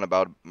going on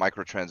about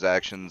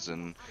microtransactions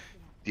and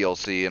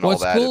DLC and all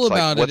that. Cool it's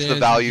about like, what's the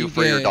value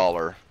for your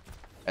dollar?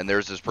 And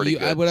theirs is pretty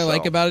good. What I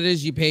like about it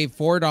is you pay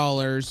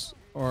 $4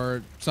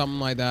 or something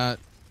like that.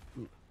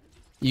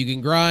 You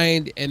can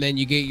grind, and then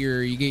you get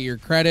your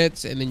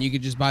credits, and then you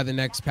can just buy the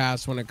next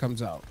pass when it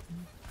comes out.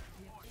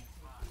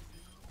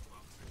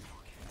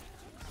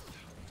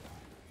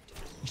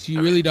 So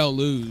you really don't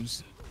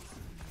lose.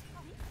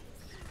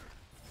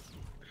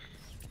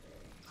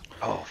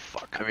 Oh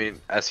fuck! I mean,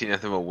 I see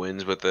nothing but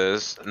wins with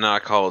this. I'm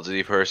not a Call of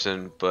Duty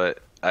person, but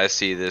I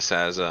see this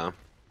as a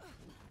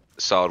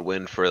solid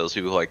win for those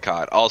people who like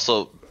COD.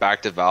 Also,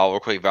 back to Valve real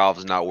quick. Valve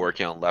is not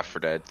working on Left 4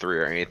 Dead 3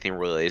 or anything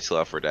related to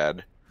Left 4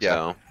 Dead. Yeah.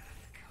 So,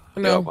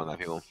 no. On that,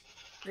 people.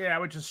 Yeah,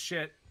 which is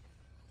shit.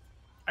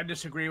 I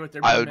disagree with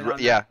their. I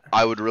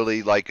would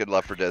really like a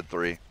Left 4 Dead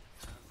 3.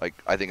 Like,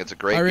 I think it's a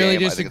great game. I really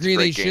game. disagree. I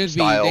think it's a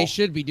great game They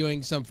should be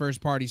doing some first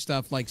party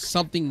stuff, like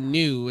something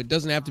new. It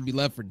doesn't have to be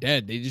Left 4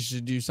 Dead. They just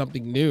should do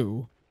something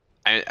new.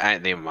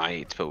 They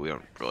might, but we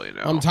don't really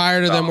know. I'm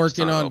tired of them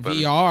working on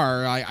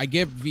VR. I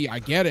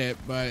get it,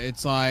 but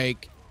it's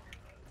like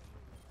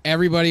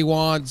everybody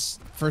wants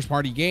first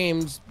party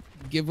games.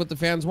 Give what the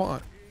fans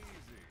want.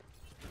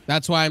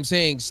 That's why I'm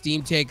saying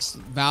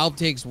Valve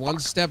takes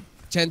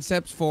 10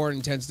 steps forward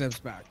and 10 steps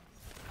back.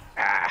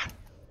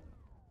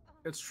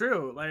 It's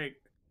true. Like,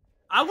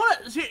 I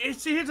want to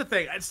see. Here's the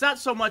thing. It's not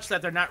so much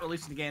that they're not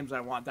releasing the games I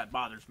want that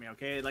bothers me.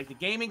 Okay, like the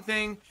gaming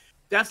thing.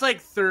 That's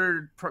like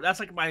that's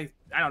like my,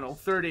 I don't know,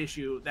 third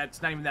issue.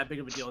 That's not even that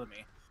big of a deal to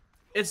me.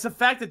 It's the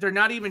fact that they're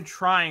not even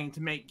trying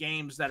to make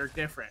games that are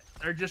different.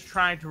 They're just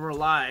trying to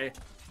rely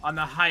on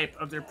the hype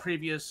of their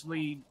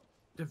previously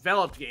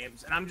developed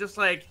games. And I'm just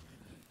like,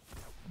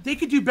 they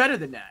could do better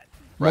than that.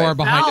 More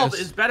behind Valve us.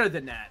 is better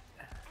than that.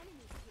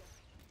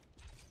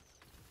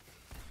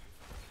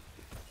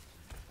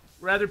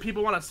 Whether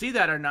people want to see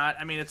that or not,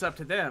 I mean, it's up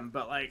to them.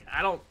 But like,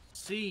 I don't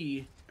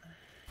see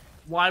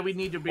why we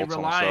need to be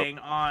relying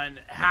on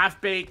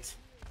half-baked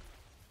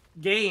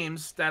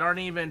games that aren't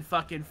even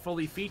fucking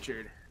fully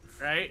featured,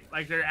 right?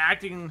 Like, they're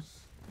acting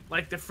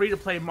like the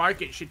free-to-play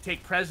market should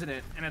take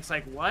precedent, and it's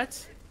like,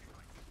 what?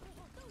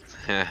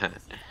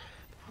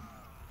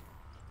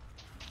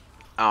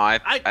 I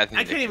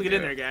can't even get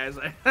in there, guys.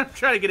 I'm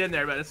trying to get in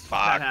there, but it's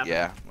not happening.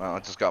 Yeah, well, I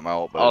just got my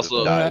ult, but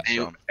also, died,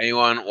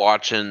 anyone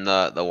watching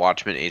the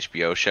Watchmen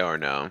HBO show or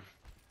no?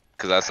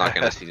 Because that's not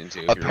going to season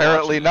 2.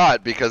 Apparently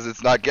not, because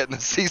it's not getting a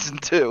season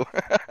 2.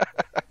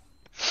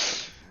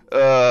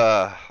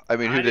 I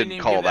mean, who didn't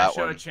call that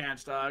one? A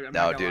chance, dog.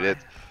 No, dude,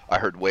 I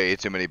heard way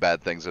too many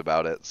bad things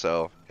about it,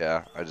 so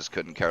yeah, I just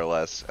couldn't care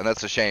less. And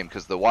that's a shame,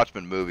 because the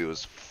Watchmen movie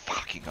was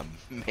fucking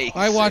amazing.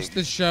 I watched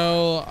the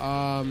show.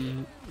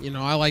 You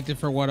know, I liked it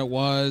for what it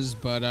was,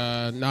 but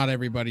not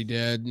everybody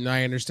did, and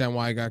I understand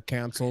why it got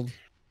canceled.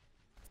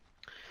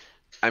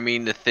 I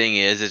mean, the thing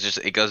is,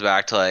 it goes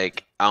back to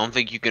like, I don't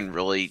think you can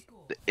really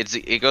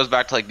it goes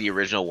back to like the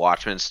original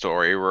Watchmen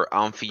story, where I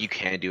don't think you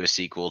can do a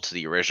sequel to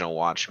the original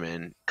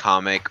Watchmen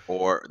comic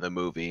or the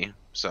movie.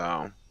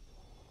 So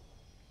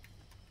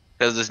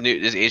because this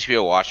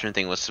HBO Watchmen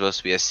thing was supposed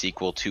to be a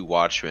sequel to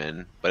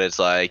Watchmen, but it's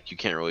like you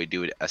can't really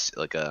do it as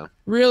like a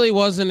really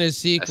wasn't a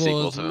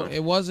sequel. to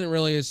It wasn't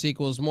really a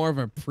sequel. It was more of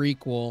a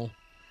prequel.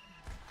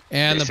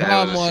 And they the said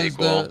problem it was a was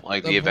sequel,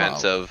 like the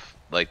events of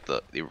like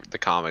the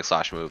comic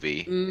 /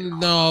 movie.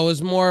 No, it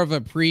was more of a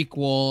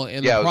prequel,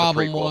 and Yeah, the it was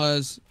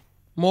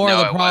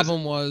a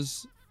problem prequel.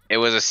 was It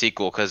was a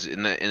sequel because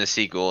in the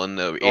sequel in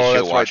the Oh, HBO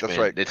that's right. Watchmen, That's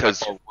right. they talked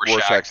Because about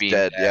Rorschach's being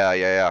dead. Yeah,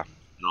 yeah.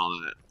 and all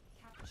that.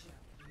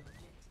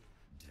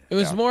 it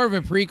was Yeah. more of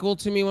a prequel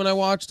to me when I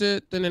watched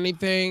it than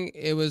anything.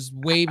 It was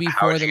way How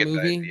before would you the get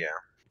that movie. idea?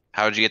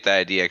 How would you get that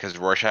idea? Because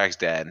Rorschach's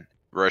dead.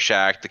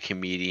 Rorschach, the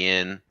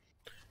comedian,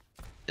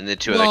 and the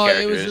two other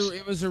characters.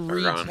 it was a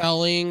are gone.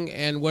 retelling,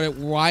 and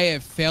why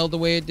it failed the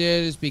way it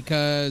did is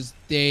because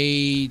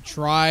they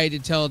tried to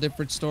tell a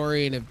different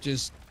story and it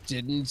just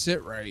didn't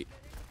sit right.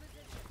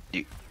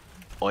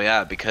 Well,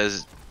 yeah,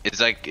 because it's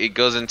like it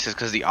goes into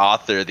because the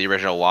author, the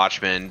original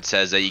Watchmen,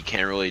 says that you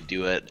can't really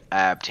do an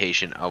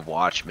adaptation of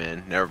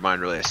Watchmen. Never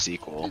mind, really a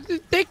sequel.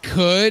 They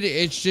could.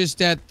 It's just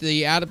that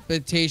the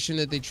adaptation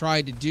that they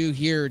tried to do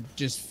here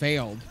just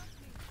failed.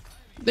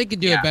 They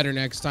could do it better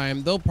next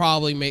time. They'll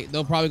probably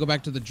go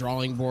back to the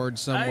drawing board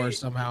somewhere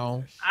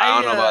somehow.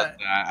 I don't know about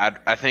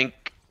that. I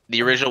think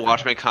the original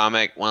Watchmen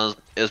comic was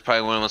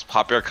probably one of the most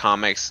popular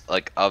comics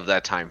like of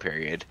that time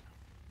period.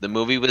 The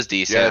movie was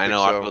decent. Yeah, I know a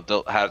lot of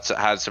people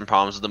had some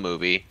problems with the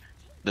movie.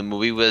 The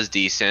movie was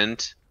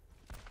decent.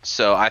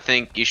 So I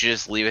think you should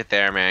just leave it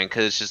there, man,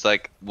 because it's just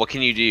like, what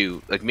can you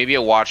do? Like maybe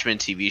a Watchmen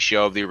TV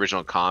show of the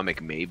original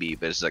comic, maybe,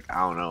 but it's like I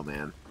don't know,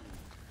 man.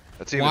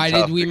 That's even Why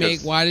tough did we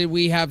because- Why did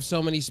we have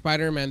so many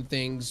Spider-Man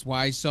things?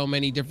 Why so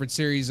many different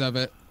series of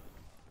it?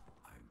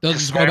 They'll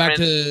just go back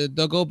to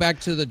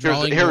the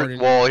drawing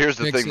board. Here's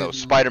the thing though.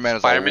 Spider-Man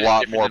is a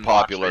lot more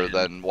popular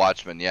than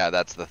Watchmen. Yeah,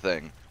 that's the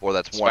thing. Or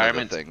that's one of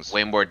the things.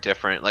 Way more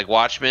different. Like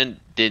Watchmen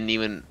didn't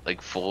even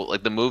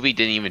the movie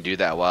didn't even do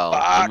that well.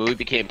 Fuck. The movie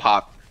became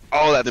pop.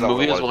 Oh, that's the not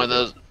movie what was it one of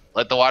those.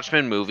 Like the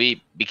Watchmen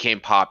movie became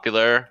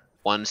popular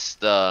once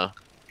the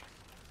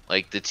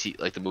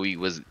movie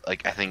was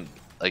like I think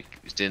like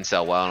didn't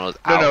sell well and it was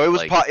out, No, it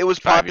was like, it was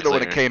 5 popular years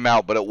when it later. came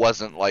out, but it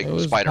wasn't like It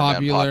was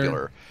Spider-Man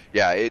popular.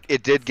 Yeah,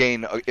 it did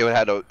gain. It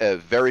had a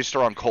very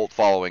strong cult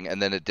following,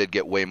 and then it did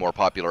get way more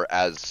popular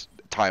as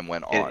time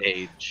went on.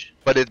 Age.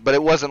 But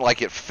it wasn't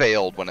like it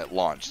failed when it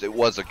launched. It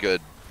was a good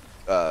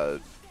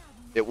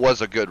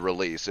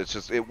release. It's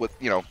just it was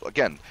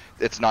again,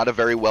 it's not a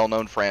very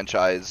well-known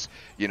franchise.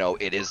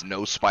 It is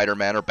no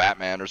Spider-Man or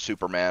Batman or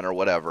Superman or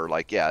whatever.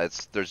 Like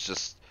there's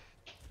just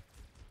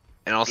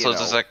And also, it's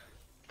just like,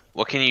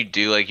 what can you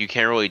do? Like, you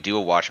can't really do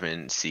a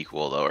Watchmen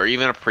sequel, though, or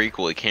even a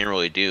prequel. You can't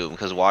really do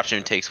because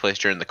Watchmen takes place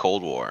during the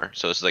Cold War,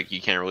 so it's like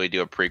you can't really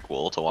do a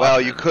prequel to Watchmen.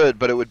 Well, you could,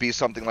 but it would be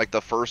something like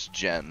the first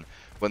gen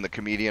when the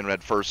comedian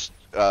had first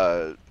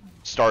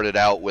started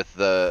out with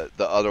the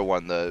other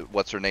one, the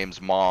what's her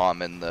name's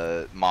mom and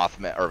the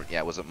Mothman, or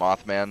was it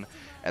Mothman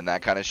and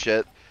that kind of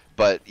shit.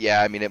 But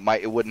yeah, I mean,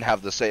 it wouldn't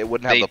have the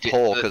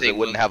pull because it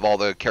wouldn't have all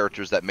the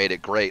characters that made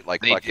it great,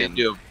 like fucking.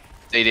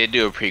 They did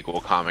do a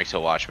prequel comic to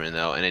Watchmen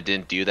though, and it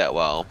didn't do that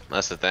well.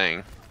 That's the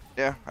thing.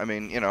 Yeah, I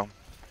mean,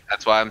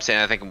 That's why I'm saying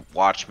I think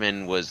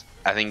Watchmen was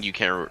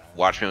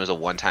a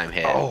one-time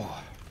hit.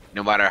 Oh.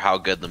 No matter how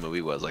good the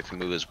movie was, like the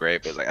movie was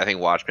great, but like I think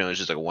Watchmen was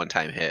just like a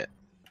one-time hit.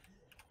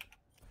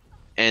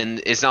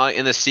 And it's not like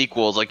in the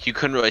sequels, like you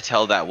couldn't really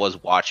tell that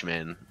was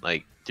Watchmen,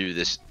 like through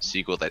this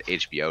sequel that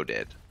HBO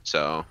did.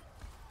 So.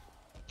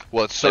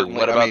 Well, it's certainly.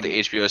 What about the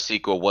HBO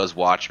sequel was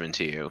Watchmen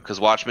to you?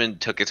 Because Watchmen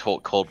took its whole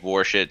Cold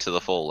War shit to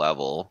the full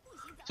level.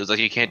 So it's like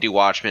you can't do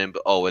Watchmen,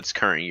 but it's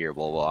current year,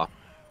 blah blah.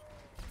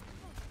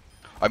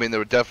 I mean, there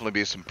would definitely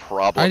be some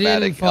problematic I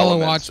didn't follow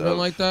elements Watchmen of...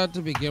 like that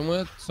to begin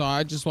with, so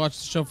I just watched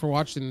the show for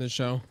watching the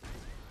show.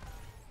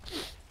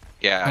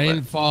 Yeah, I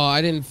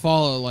didn't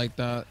follow it like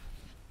that.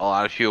 A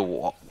lot of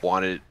people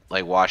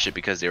watch it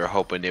because they were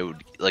hoping they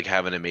would like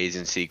have an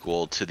amazing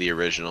sequel to the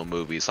original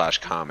movie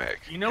 / comic.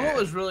 You know what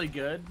was really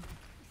good?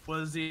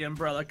 Was the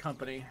Umbrella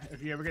Company.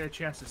 If you ever get a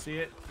chance to see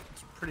it,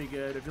 it's pretty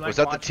good. If you like Was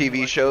that the watching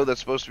TV show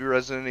that's supposed to be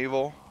Resident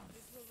Evil?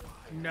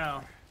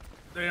 No.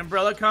 The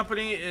Umbrella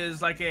Company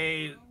is like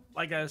a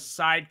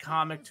side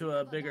comic to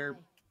a bigger,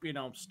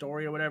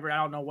 story or whatever. I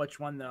don't know which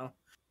one though.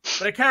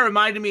 But it kind of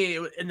reminded me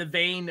in the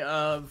vein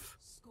of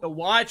The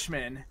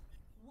Watchmen.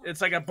 It's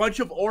like a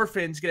bunch of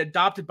orphans get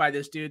adopted by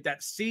this dude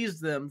that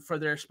sees them for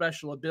their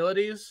special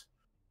abilities.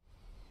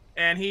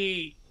 And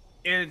he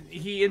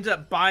ends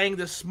up buying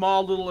this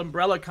small little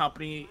umbrella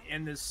company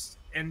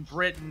in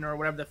Britain or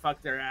whatever the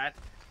fuck they're at,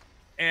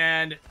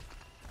 and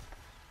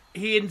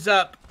he ends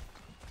up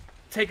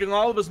taking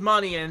all of his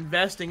money and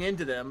investing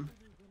into them,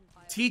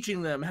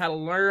 teaching them how to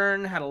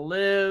learn, how to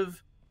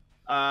live,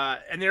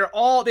 and they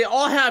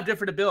all have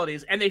different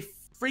abilities, and they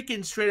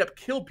freaking straight up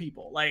kill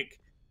people. Like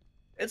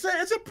it's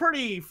a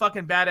pretty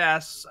fucking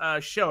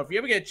badass show. If you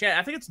ever get a chance,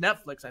 I think it's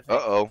Netflix. I think.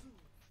 Uh-oh.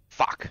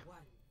 Fuck.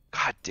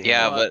 God damn.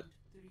 Yeah, What? but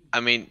I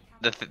mean,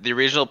 the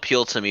original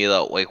appeal to me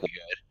though, like, was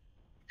good.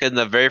 Because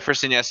the very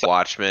first thing I saw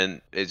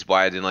Watchmen is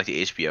why I didn't like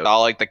the HBO. I saw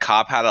like the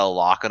cop had a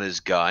lock on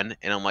his gun,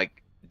 and I'm like,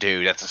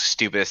 dude, that's the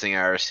stupidest thing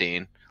I've ever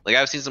seen. Like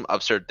I've seen some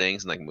absurd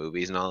things in like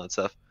movies and all that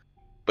stuff,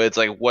 but it's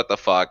like, what the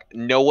fuck?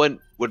 No one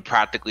would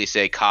practically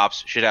say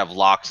cops should have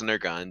locks on their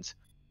guns,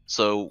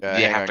 so Yeah,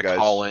 they hang have on, to guys.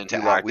 call in to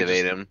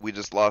activate them. We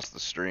just lost the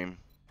stream.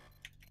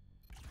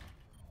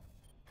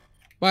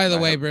 By the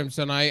way,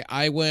 Brimstone,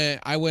 I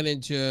went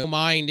into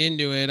mind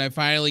into it. I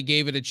finally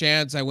gave it a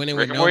chance. I went in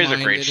Rick with and no Morty's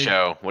mind a great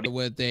show. What do you...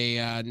 with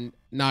a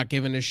not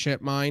giving a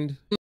shit mind.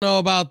 I don't know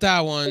about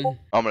that one.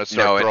 I'm gonna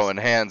start throwing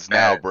hands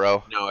now,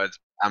 bro. No, it's.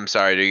 I'm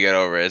sorry to get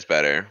over it. It's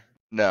better.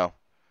 No,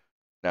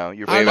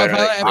 you're I don't know better.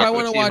 if I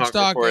want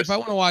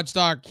to watch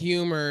dark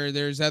humor.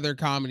 There's other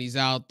comedies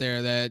out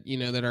there that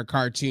that are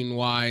cartoon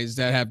wise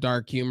that have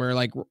dark humor.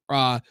 Like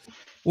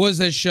was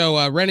this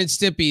show Ren and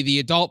Stimpy? The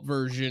adult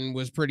version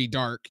was pretty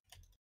dark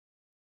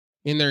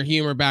in their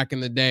humor back in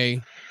the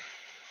day.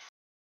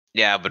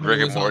 Yeah, but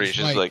Rick and Morty's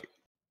just like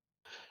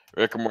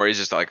Rick and Morty's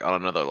just like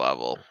on another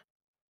level.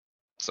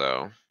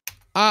 So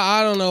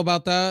I don't know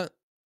about that.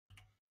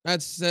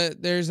 That's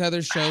there's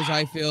other shows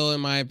I feel,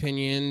 in my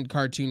opinion,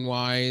 cartoon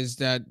wise,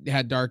 that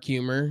had dark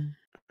humor.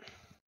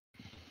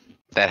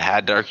 That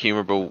had dark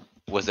humor, but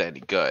was that any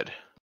good?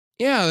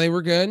 Yeah, they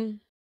were good.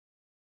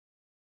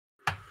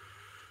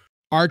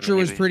 Archer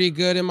was pretty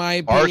good in my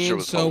opinion. Archer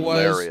was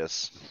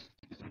hilarious.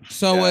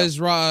 Was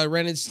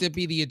Ren and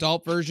Stimpy. The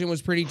adult version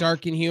was pretty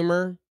dark in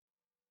humor.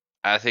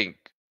 I think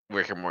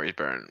Rick and Morty's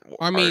better than Archer.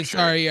 I mean,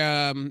 sorry,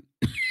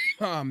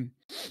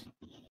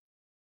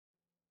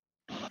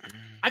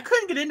 I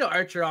couldn't get into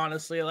Archer,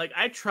 honestly. Like,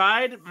 I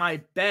tried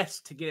my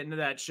best to get into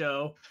that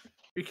show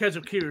because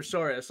of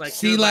Kurosaurus. Like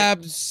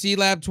C-Lab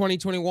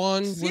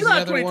 2021.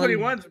 C-Lab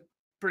 2021 is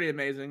pretty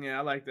amazing. Yeah,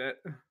 I like that.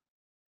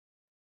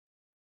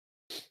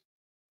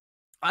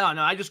 I don't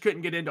know. I just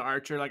couldn't get into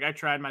Archer. Like, I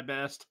tried my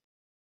best.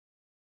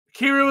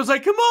 Kira was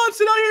like, come on,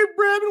 sit out here,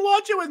 Bram, and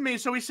watch it with me.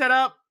 So we sat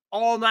up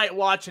all night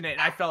watching it,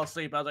 and I fell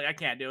asleep. I was like, I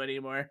can't do it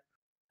anymore.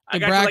 The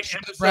Brack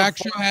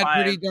show had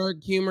pretty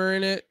dark humor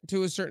in it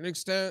to a certain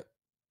extent.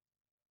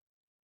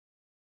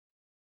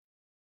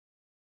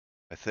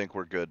 I think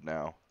we're good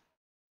now.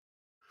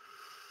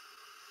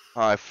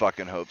 I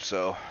fucking hope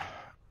so.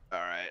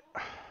 Alright.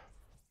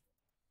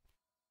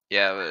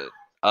 Yeah, but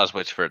I was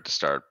waiting for it to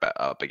start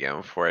up again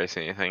before I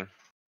say anything.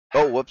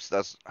 Oh, whoops,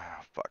 that's... Oh,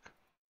 fuck.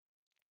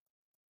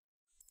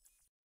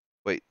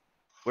 Wait,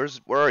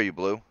 where are you,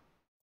 Blue?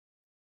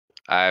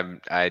 I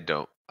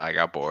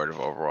got bored of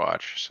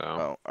Overwatch, so...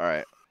 Oh,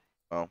 alright.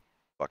 Well,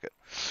 fuck it.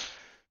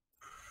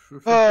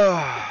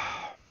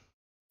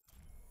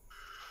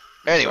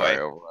 Anyway. Sorry,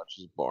 Overwatch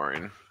is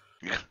boring.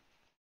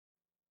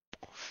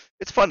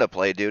 It's fun to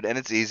play, dude, and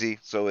it's easy,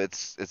 so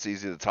it's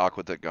easy to talk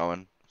with it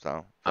going,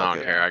 so... I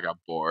don't care, I got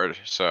bored,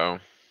 so...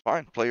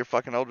 Fine, play your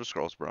fucking Elder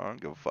Scrolls, bro. I don't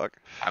give a fuck.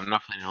 I'm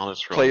not playing Elder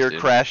Scrolls, play your dude.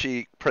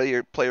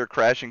 play your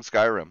crashing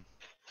Skyrim.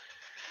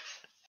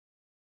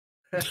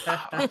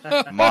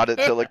 Mod it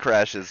till it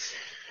crashes.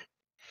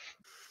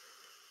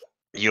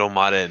 You don't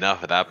mod it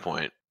enough at that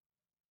point.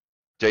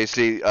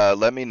 JC,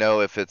 let me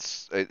know if it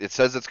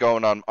says it's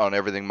going on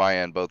everything my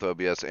end, both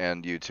OBS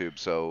and YouTube,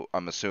 so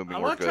I'm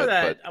assuming we're good.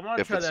 But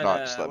if it's not,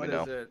 just let me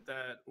know.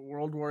 That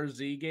World War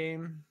Z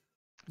game?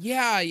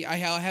 Yeah, I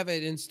have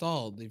it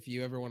installed if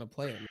you ever want to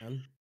play it,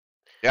 man.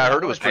 Yeah, I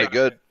heard it was pretty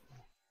good.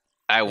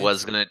 I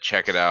was gonna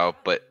check it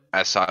out, but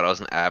I saw it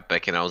was an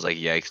Epic, and I was like,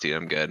 yikes, dude,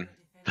 I'm good.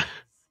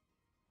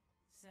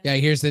 Yeah,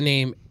 here's the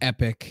name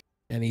Epic,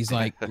 and he's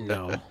like,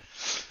 no. I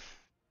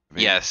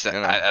mean, yes,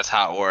 that's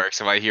how it works.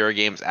 If I hear a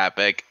game's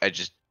Epic,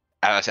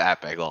 that's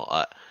Epic.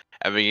 Well,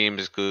 every game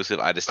exclusive,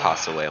 I just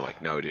toss it away. I'm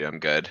like, no, dude, I'm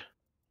good.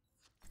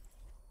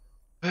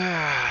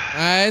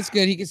 It's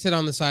good. He can sit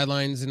on the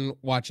sidelines and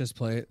watch us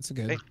play it. It's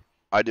good. Hey,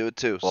 I do it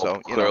too. Well, so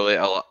clearly,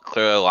 a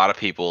lot of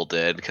people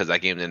did because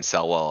that game didn't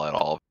sell well at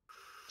all.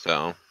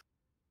 So,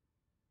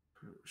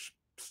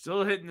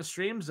 still hitting the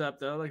streams up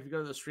though. Like if you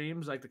go to the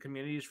streams, like the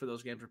communities for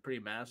those games are pretty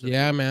massive.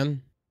 Yeah,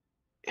 man.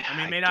 I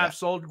mean, it may not have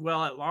sold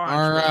well at launch.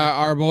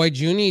 Our boy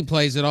Junie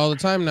plays it all the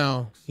time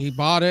now. He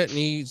bought it and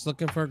he's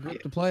looking for a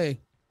group to play.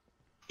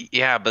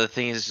 Yeah, but the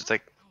thing is, it's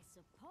like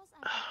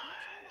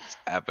it's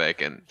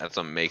Epic, and that's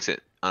what makes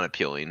it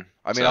unappealing.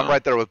 I mean, I'm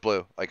right there with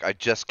Blue. Like, I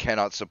just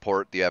cannot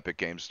support the Epic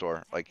Game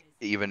Store. Like,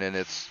 even in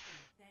its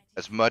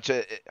as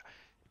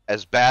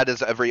bad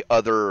as every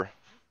other,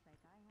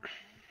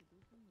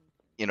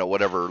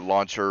 whatever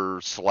launcher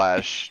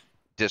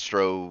 /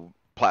 distro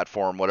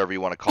platform, whatever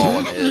you want to call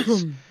it,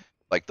 is.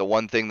 Like, the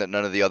one thing that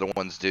none of the other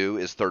ones do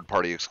is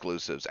third-party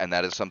exclusives, and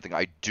that is something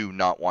I do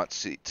not want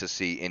to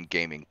see in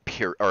gaming,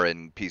 or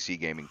in PC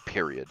gaming,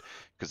 period,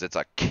 because it's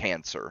a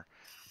cancer.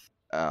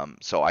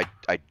 So I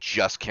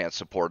just can't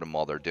support them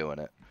while they're doing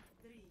it.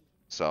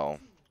 So,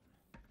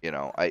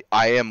 I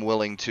am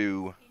willing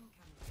to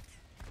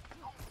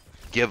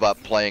give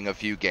up playing a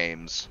few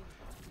games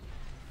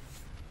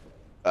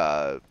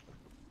on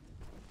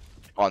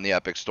the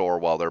Epic Store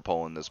while they're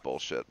pulling this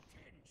bullshit.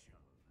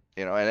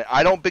 You know, and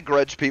I don't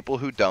begrudge people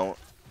who don't.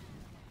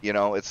 You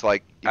know, it's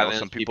like, you know,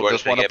 some people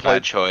just want to play.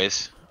 Bad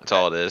choice. That's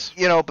all it is.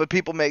 You know, but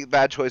people make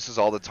bad choices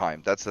all the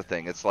time. That's the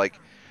thing. It's like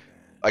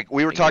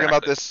we were talking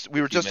about this.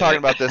 We were just talking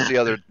about this the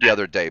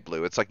other day,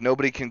 Blue. It's like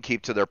nobody can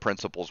keep to their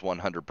principles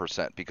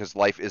 100% because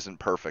life isn't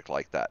perfect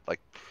like that. Like,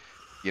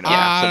 you know,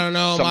 I don't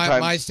know.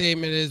 My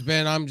statement has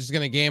been I'm just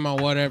gonna game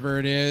on whatever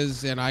it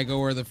is, and I go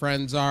where the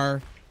friends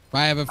are. If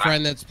I have a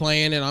friend that's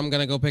playing it, I'm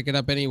gonna go pick it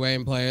up anyway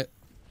and play it.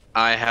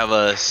 I have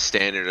a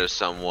standard of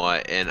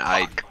somewhat, and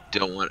I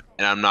don't want,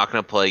 and I'm not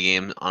gonna play a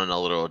game on a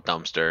little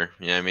dumpster.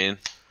 You know what I mean?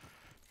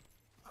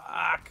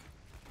 Fuck.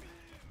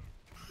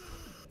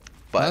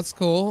 But that's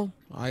cool.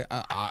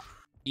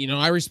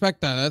 I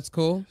respect that. That's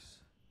cool.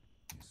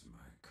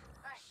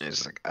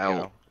 It's like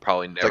I'll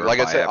probably never. Like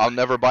I said, I'll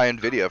never buy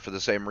Nvidia for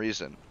the same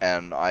reason,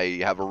 and I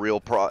have a real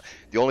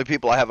The only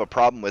people I have a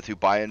problem with who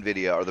buy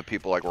Nvidia are the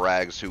people like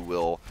Rags who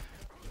will,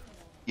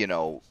 you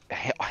know,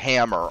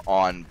 hammer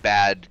on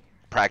bad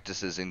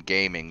practices in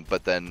gaming,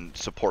 but then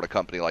support a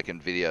company like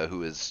Nvidia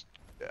who is,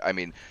 I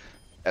mean,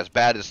 as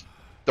bad as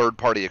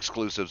third-party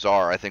exclusives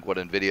are, I think what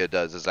Nvidia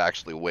does is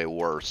actually way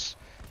worse.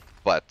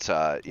 But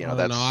you know,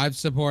 that's. No, I've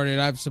supported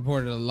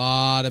a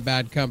lot of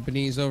bad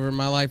companies over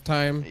my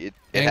lifetime. It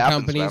happens,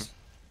 companies. man.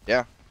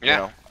 Yeah. Yeah. You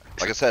know,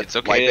 like I said, it's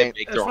okay.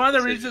 It's one of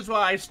the reasons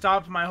why I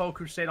stopped my whole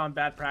crusade on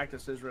bad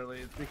practices. Really,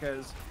 it's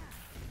because,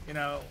 you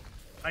know,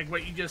 like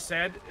what you just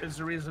said is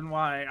the reason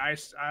why I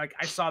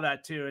saw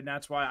that too, and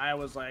that's why I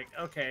was like,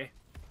 okay,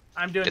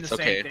 I'm doing the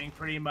same thing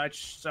pretty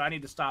much, so I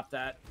need to stop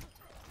that.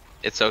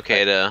 It's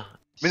okay to.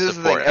 I mean, this is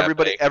the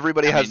thing.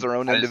 Everybody has their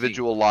own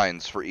individual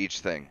lines for each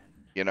thing.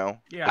 You know,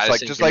 yeah. I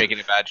just like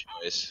making a bad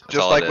choice.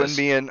 Just like when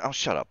me and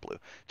shut up, Blue.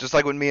 Just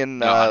like when me and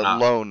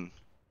Lone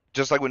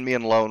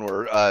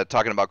were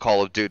talking about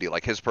Call of Duty.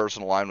 Like his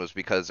personal line was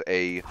because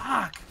a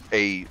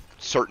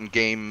certain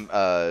game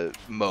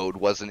mode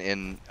wasn't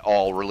in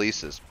all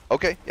releases.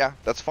 Okay, yeah,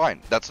 that's fine.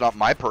 That's not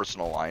my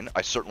personal line.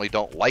 I certainly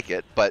don't like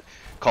it, but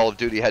Call of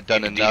Duty had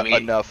done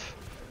enough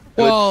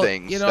good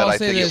things that I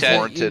think it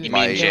warranted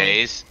my. You mean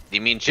Jace?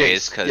 You mean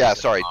Jace? Cause, yeah,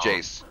 sorry,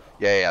 Jace.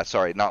 Yeah,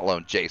 sorry, not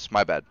Lone, Jace.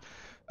 My bad.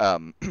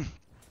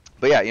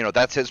 But yeah, you know,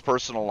 that's his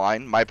personal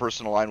line. My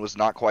personal line was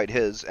not quite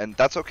his, and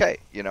that's okay,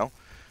 you know.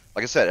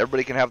 Like I said,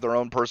 everybody can have their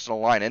own personal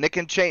line, and it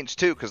can change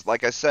too, because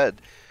like I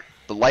said,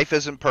 the life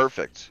isn't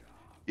perfect.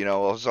 You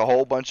know, there's a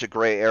whole bunch of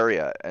gray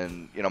area,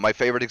 and you know, my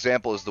favorite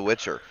example is The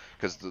Witcher,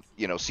 because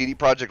you know, CD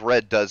Projekt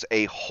Red does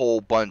a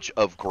whole bunch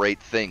of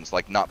great things,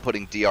 like not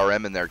putting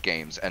DRM in their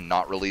games and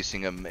not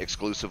releasing them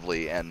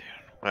exclusively, and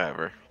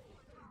whatever.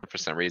 For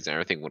some reason,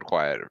 everything went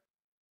quiet.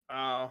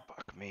 Oh,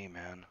 fuck me,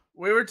 man.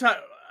 We were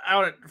talking.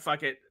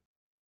 Fuck it.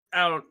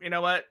 You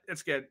know what?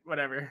 It's good.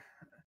 Whatever.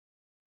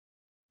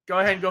 Go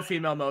ahead and go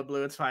female mode,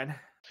 Blue. It's fine.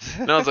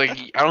 No, it's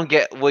like I don't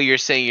get what you're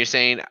saying. You're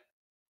saying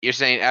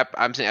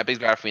I'm saying Epic's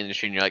bad for the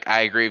industry, and you're like,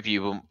 I agree with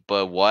you,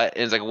 but what?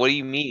 And it's like, what do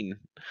you mean?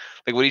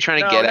 Like, what are you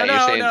trying to get at?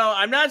 No,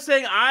 I'm not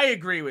saying I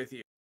agree with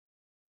you.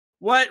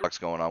 What's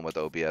going on with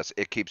OBS?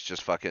 It keeps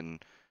just fucking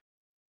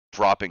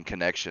dropping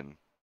connection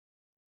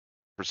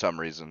for some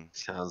reason.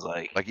 Sounds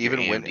like even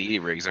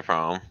AMD rigs a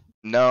problem.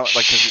 No,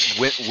 like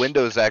cause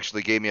Windows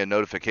actually gave me a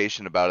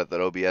notification about it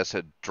that OBS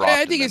had dropped.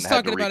 I think it's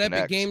talking about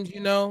Epic Games, you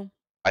know.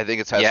 I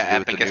think it has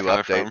to do with the new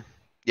update.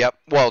 Yep.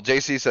 Well,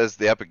 JC says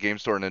the Epic Game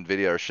Store and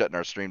Nvidia are shutting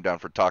our stream down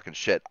for talking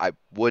shit. I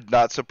would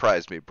not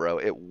surprise me, bro.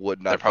 It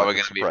would not. They're probably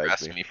going to be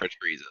arresting me for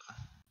treason.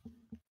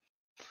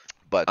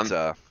 But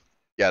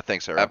yeah,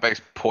 thanks, Sarah.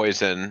 Epic's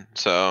poison,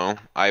 so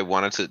I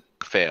wanted to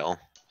fail.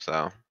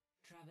 So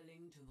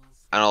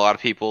I know a lot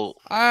of people.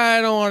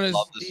 I don't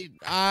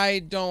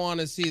want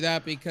to see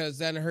that because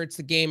then it hurts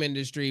the game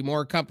industry.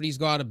 More companies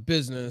go out of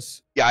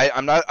business. Yeah,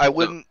 I'm not. I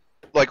wouldn't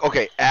like.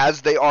 Okay,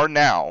 as they are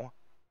now,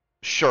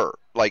 sure.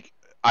 Like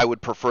I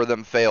would prefer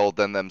them fail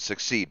than them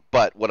succeed.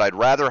 But what I'd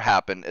rather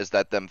happen is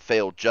that them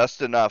fail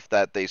just enough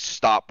that they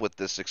stop with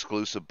this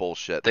exclusive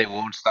bullshit. They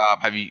won't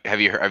stop. Have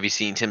you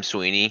seen Tim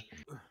Sweeney?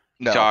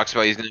 No. He talks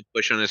about he's going to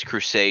push on his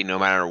crusade no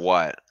matter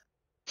what.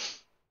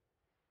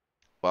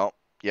 Well,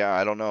 yeah,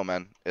 I don't know,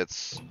 man.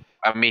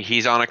 I mean,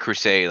 he's on a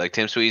crusade. Like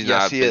Tim Sweeney's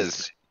not. Yes, he is.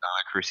 He's on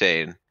a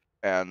crusade.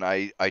 And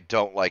I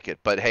don't like it.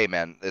 But hey,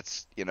 man,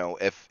 it's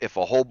if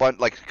a whole bunch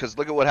because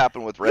look at what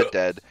happened with Red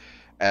Dead,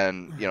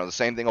 and the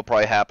same thing will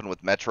probably happen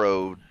with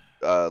Metro.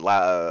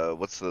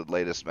 What's the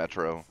latest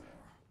Metro?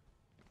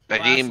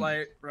 Last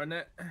Light, run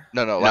it.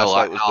 No, Last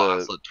Light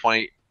was the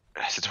 20.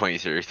 It's a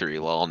 2033.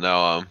 Lol,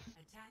 no.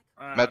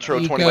 Metro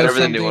 20. Whatever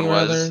the new one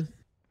was.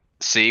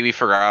 See, we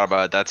forgot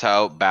about it. That's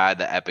how bad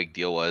the Epic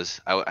deal was.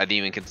 I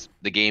didn't even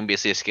the game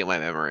basically escaped my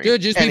memory.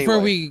 Dude,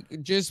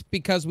 just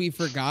because we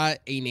forgot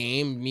a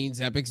name means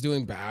Epic's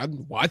doing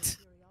bad. What?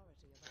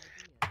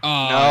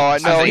 No,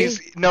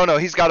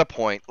 he's got a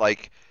point.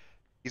 Like,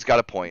 he's got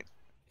a point.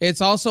 It's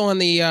also on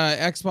the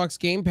Xbox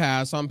Game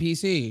Pass on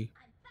PC.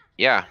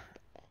 Yeah.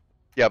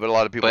 Yeah, but a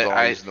lot of people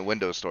don't use in the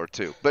Windows Store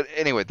too. But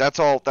anyway, that's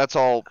all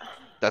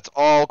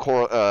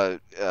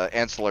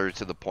ancillary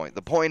to the point.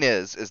 The point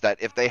is that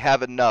if they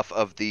have enough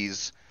of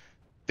these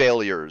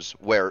failures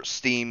where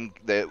Steam,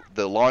 the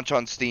launch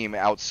on Steam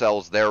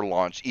outsells their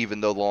launch,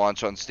 even though the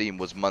launch on Steam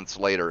was months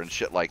later and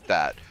shit like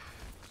that,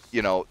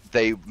 you know,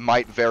 they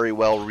might very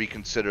well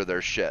reconsider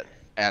their shit.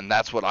 And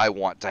that's what I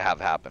want to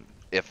have happen.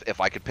 If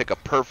I could pick a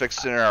perfect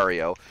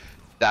scenario,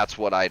 that's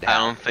what I'd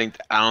have.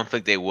 I don't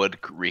think they would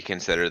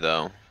reconsider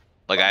though.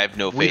 Like I have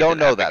no faith. We don't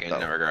know Epic that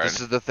though. This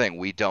is the thing.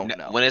 We don't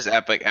know. When has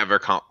Epic ever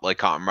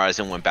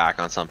compromised and went back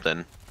on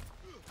something?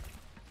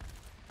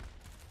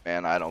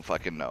 Man, I don't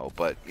fucking know.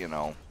 But you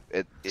know,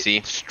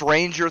 See,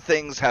 stranger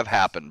things have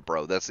happened,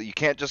 bro. You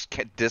can't just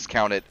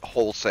discount it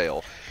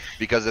wholesale,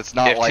 because it's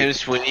not if like Tim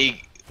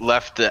Sweeney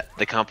left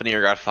the company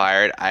or got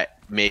fired,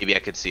 maybe I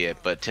could see it.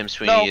 But Tim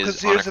Sweeney no, is.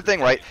 because here's the thing,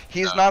 right?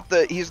 He's not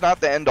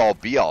the end all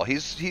be all. He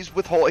is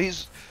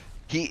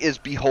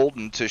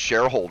beholden to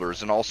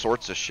shareholders and all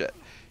sorts of shit.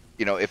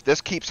 You know, if this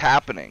keeps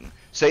happening,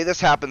 say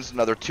this happens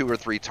another 2 or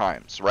 3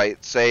 times,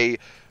 right? Say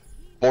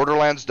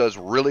Borderlands does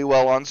really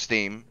well on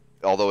Steam,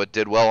 although it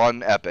did well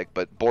on Epic,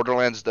 but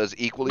Borderlands does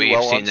equally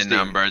well on Steam. We've seen the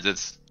numbers.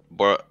 It's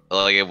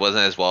like it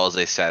wasn't as well as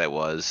they said it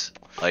was.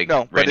 Like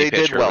no, but Randy they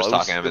did Pitchford well.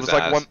 was talking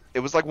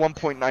It was like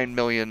 1.9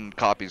 million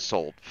copies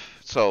sold.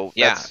 So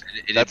yeah,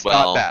 that's did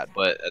well, not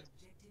bad.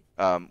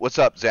 But what's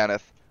up,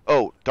 Xanath?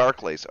 Oh,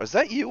 Darklace. Is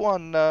that you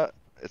on?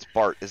 It's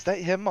Bart. Is that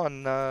him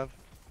on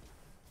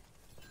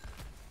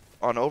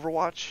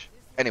Overwatch?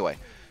 Anyway,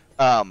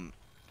 and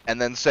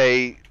then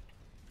say,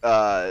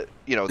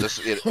 you know,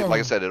 like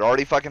I said, it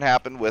already fucking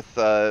happened with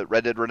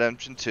Red Dead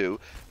Redemption 2.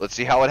 Let's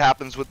see how it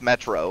happens with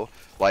Metro.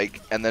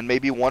 Like, and then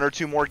maybe 1 or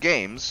 2 more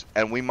games,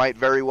 and we might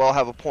very well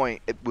have a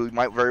point. We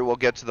might very well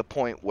get to the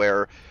point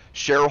where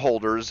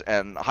shareholders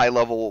and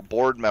high-level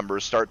board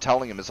members start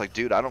telling him, it's like,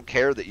 dude, I don't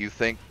care that you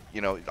think, you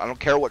know, I don't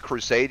care what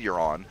crusade you're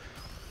on.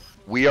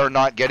 We are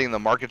not getting the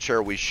market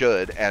share we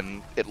should,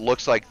 and it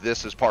looks like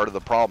this is part of the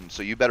problem.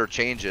 So you better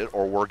change it,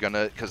 or we're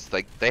gonna, because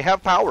they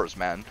have powers,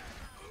 man.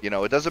 You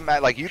know, it doesn't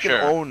matter. Like, you can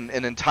own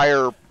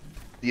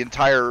the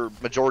entire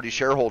majority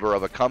shareholder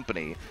of a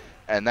company,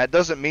 and that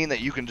doesn't mean that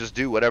you can just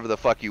do whatever the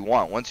fuck you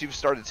want. Once you've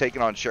started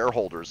taking on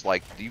shareholders,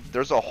 like,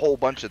 there's a whole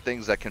bunch of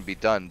things that can be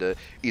done to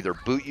either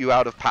boot you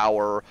out of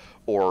power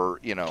or,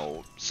 you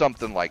know,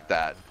 something like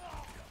that.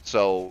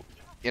 So,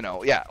 you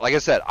know, yeah, like I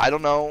said, I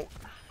don't know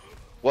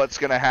what's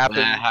gonna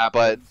happen,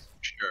 but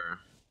sure,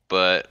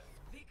 but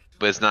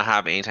it's not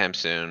happening anytime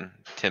soon.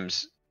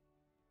 Tim's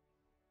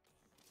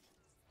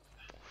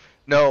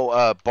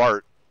no,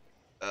 Bart,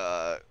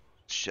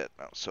 shit,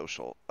 no,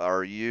 social.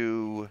 Were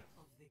you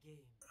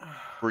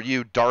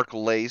Dark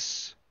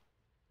Lace?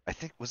 I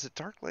think, was it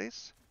Dark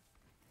Lace?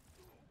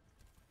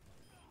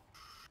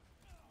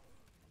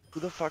 Who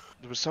the fuck?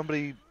 There was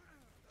somebody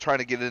trying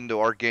to get into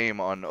our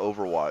game on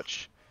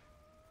Overwatch,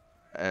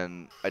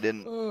 and I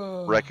didn't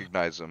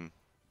recognize him.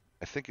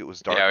 I think it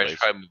was Dark Lace. Yeah, we should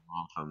probably move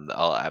on from the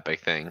all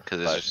Epic thing,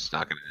 because it's just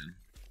not gonna end.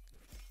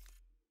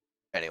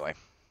 Anyway,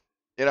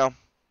 you know,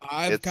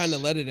 I've kind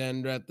of let it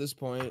end at this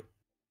point.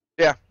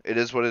 Yeah, it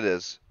is what it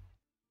is.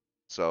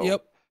 So.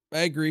 Yep.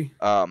 I agree.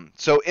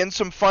 So in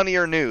some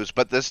funnier news,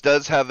 but this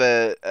does have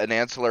an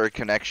ancillary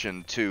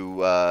connection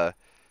to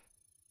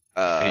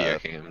Video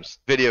games.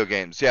 Video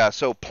games, yeah.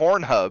 So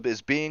Pornhub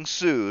is being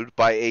sued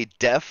by a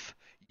deaf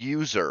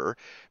user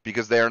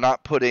because they are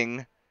not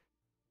putting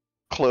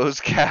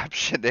closed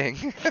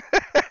captioning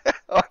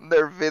on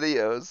their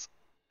videos.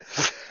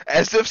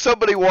 As if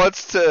somebody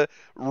wants to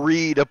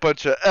read a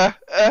bunch of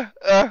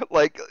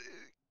like,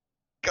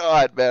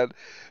 God, man.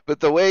 But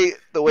the way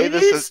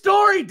this is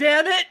story,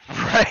 damn it!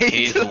 Right?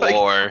 He's like,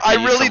 lore. I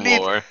really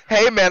need. Lore.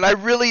 Hey, man, I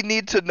really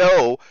need to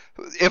know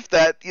if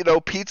that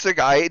pizza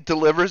guy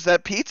delivers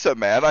that pizza,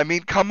 man. I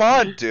mean, come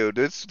on, dude.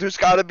 There's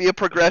got to be a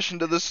progression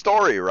to the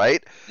story,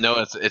 right?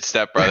 No, it's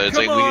Step Brother. It's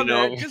Come like on, we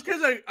know. man. Just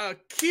because a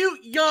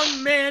cute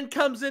young man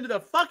comes into the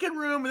fucking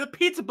room with a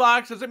pizza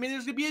box doesn't mean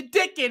there's gonna be a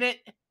dick in it.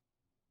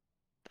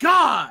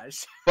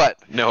 Gosh. But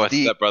no, it's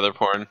Step Brother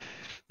porn.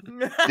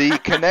 The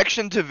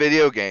connection to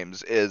video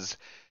games is.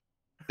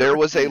 There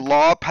was a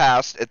law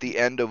passed at the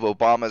end of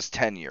Obama's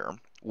tenure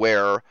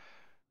where,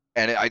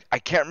 and I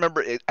can't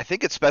remember, I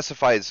think it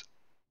specifies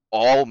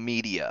all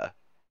media,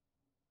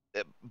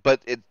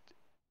 but it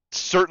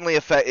certainly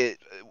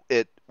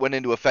it went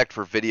into effect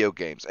for video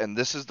games. And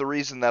this is the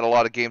reason that a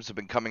lot of games have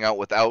been coming out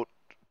without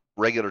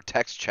regular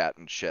text chat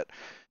and shit.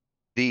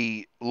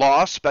 The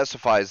law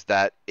specifies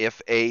that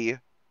if a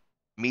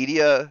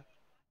media,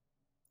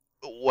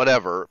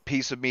 whatever,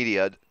 piece of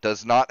media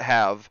does not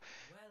have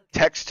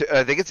text to,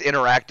 I think it's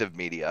interactive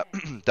media,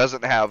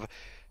 doesn't have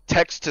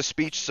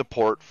text-to-speech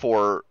support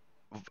for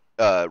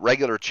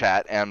regular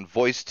chat and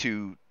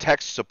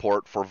voice-to-text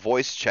support for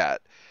voice chat,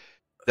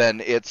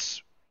 then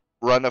it's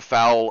run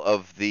afoul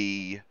of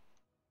the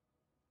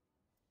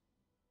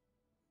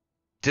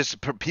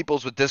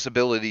Peoples with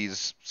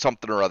Disabilities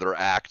something or other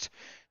act,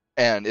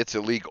 and it's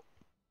illegal.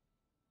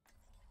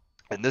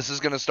 And this is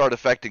going to start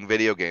affecting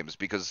video games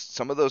because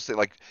some of those things,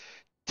 like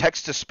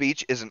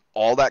text-to-speech isn't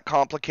all that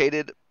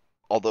complicated,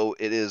 although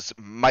it is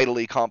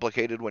mightily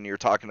complicated when you're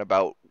talking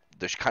about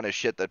the kind of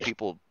shit that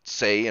people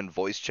say in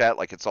voice chat,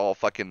 like it's all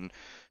fucking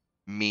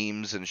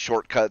memes and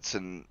shortcuts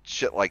and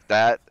shit like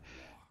that.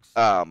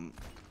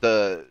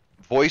 The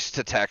voice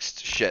to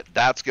text shit,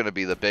 that's gonna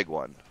be the big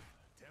one.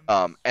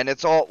 And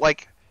it's all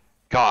like,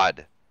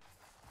 God,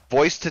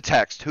 voice to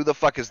text, who the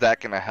fuck is that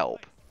gonna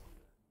help?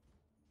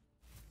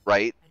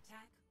 Right?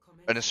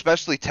 And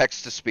especially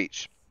text to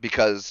speech,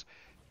 because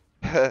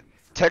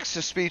text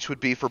to speech would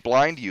be for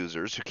blind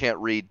users who can't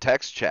read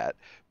text chat.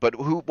 But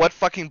what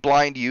fucking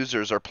blind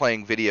users are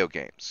playing video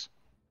games?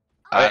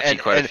 Actually,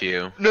 quite a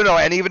few. No,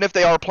 and even if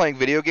they are playing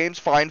video games,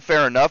 fine,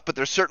 fair enough, but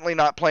they're certainly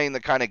not playing the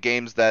kind of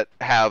games that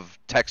have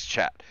text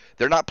chat.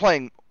 They're not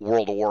playing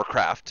World of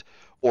Warcraft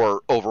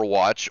or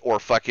Overwatch or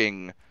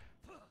fucking,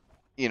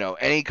 you know,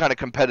 any kind of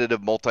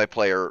competitive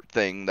multiplayer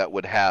thing that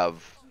would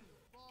have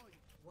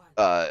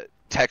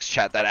text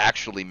chat that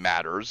actually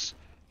matters.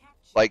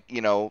 Like,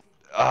 you know,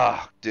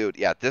 dude,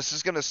 yeah, this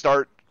is gonna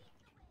start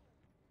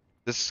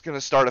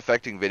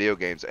affecting video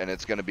games, and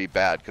it's gonna be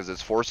bad because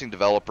it's forcing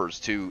developers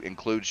to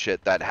include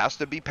shit that has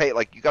to be paid.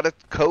 Like, you gotta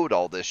code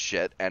all this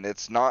shit, and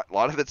it's not, a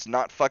lot of it's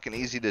not fucking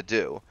easy to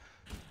do.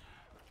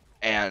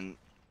 And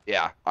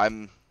yeah,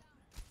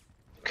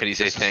 Could he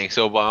say thanks,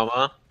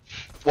 Obama?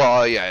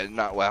 Well, yeah,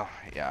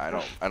 I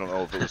don't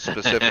know if it was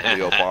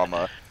specifically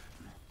Obama,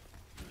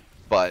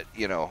 but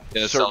you know,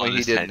 certainly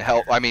he didn't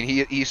help. I mean,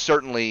 he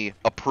certainly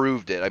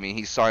approved it. I mean,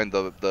 he signed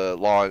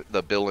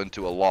the bill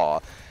into a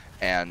law,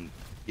 and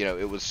you know,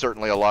 it was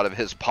certainly a lot of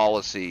his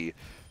policy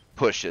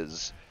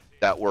pushes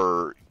that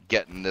were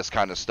getting this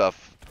kind of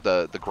stuff,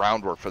 the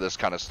groundwork for this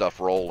kind of stuff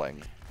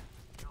rolling.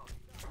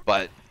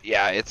 But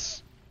yeah,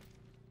 it's,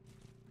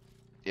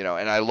 you know,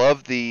 and I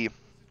love the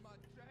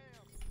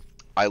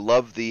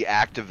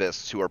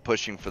activists who are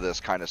pushing for this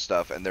kind of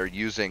stuff, and they're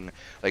using,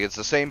 like, it's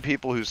the same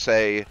people who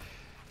say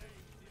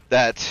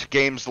that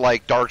games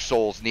like Dark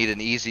Souls need an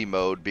easy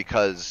mode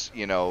because,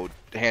 you know,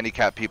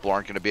 handicapped people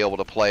aren't going to be able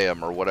to play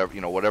them or whatever,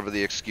 you know, whatever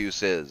the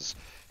excuse is.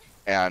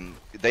 And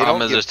they don't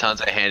there's tons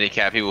of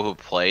handicapped people who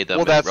play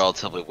them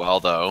relatively well,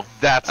 though.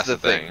 That's the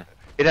thing.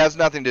 It has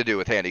nothing to do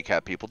with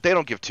handicapped people. They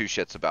don't give two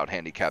shits about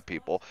handicapped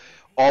people.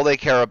 All they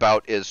care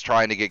about is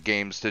trying to get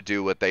games to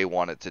do what they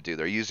want it to do.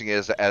 They're using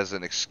it as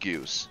an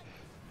excuse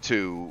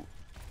to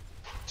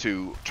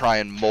try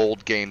and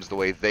mold games the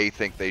way they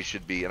think they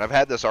should be. And I've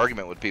had this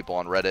argument with people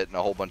on Reddit and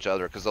a whole bunch of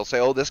other, because they'll say,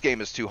 oh, this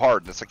game is too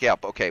hard. And it's like, yeah,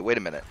 okay, wait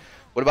a minute.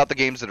 What about the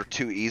games that are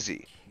too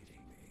easy?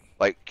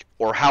 Like,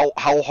 or how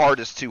hard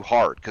is too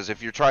hard? Because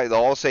if you're trying, they'll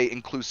all say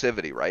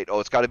inclusivity, right? Oh,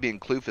 it's got to be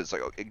inclusive. It's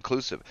like,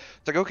 inclusive.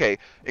 It's like, okay,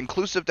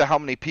 inclusive to how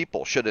many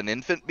people? Should an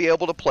infant be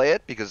able to play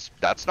it? Because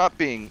that's not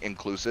being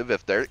inclusive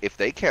if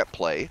they can't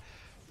play.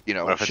 You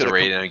know, what if it's a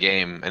rated in a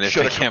game and if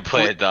they can't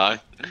play it, dog?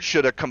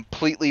 Should a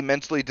completely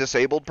mentally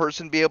disabled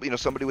person be able, you know,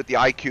 somebody with the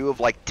IQ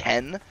of like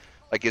 10?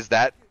 Like, is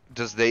that,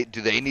 do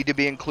they need to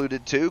be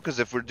included too? Because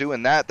if we're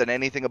doing that, then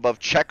anything above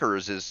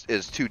checkers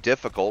is too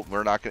difficult.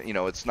 We're not gonna, you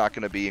know, it's not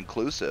going to be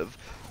inclusive.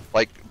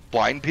 Like,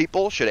 blind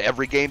people, should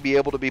every game be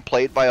able to be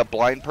played by a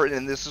blind person?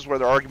 And this is where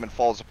their argument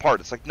falls apart.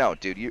 It's like, no,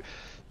 dude,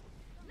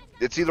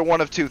 it's either one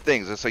of two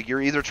things. It's like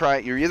you're either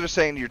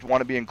saying you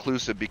want to be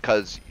inclusive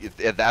because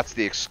that's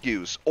the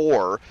excuse,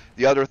 or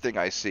the other thing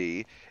I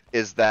see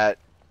is that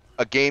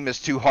a game is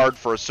too hard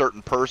for a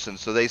certain person,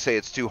 so they say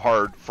it's too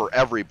hard for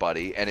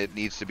everybody and it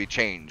needs to be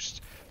changed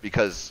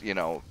because, you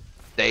know,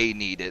 they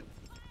need it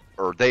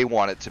or they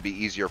want it to be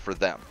easier for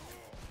them.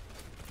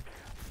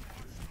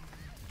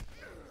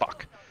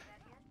 Fuck.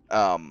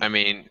 I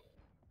mean,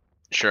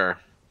 sure.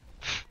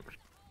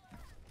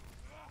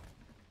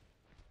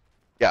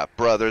 Yeah,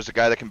 bro, there's a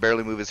guy that can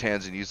barely move his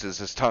hands and uses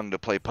his tongue to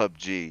play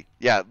PUBG.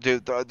 Yeah,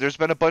 dude, there's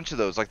been a bunch of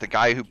those. Like the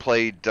guy who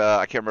played,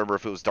 I can't remember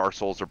if it was Dark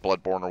Souls or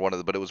Bloodborne or one of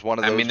them, but it was one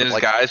of those. I mean, there's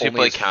like, guys who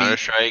play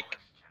Counter-Strike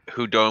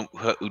who don't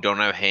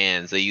have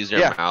hands. They use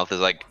their mouth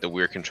as like the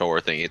weird controller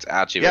thing. It's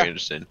actually very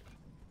interesting.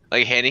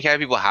 Like, handicapped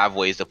people have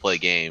ways to play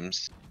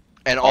games.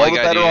 And all the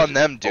better on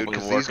them, dude,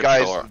 because these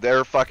guys,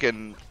 they're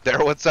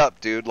what's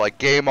up, dude. Like,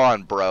 game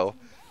on, bro.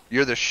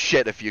 You're the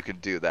shit if you can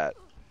do that.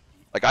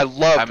 Like, I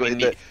loved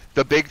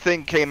the big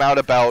thing came out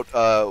about,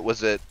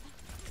 was it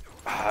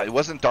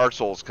wasn't Dark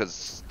Souls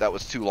because that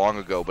was too long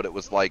ago, but it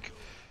was like,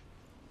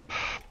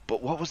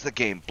 but what was the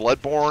game?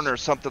 Bloodborne or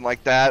something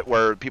like that,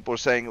 where people were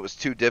saying it was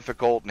too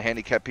difficult and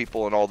handicapped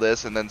people and all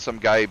this, and then some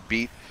guy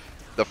beat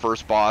the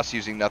first boss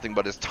using nothing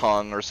but his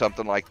tongue or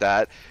something like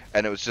that,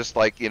 and it was just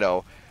like, you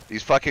know,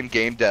 these fucking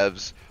game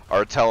devs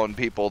are telling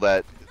people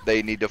that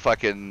they need to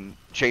fucking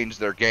change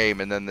their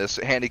game, and then this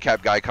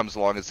handicapped guy comes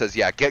along and says,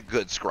 yeah, get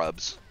good,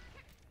 scrubs.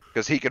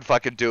 Because he can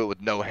fucking do it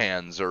with no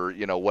hands or,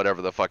 you know,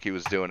 whatever the fuck he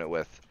was doing it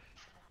with.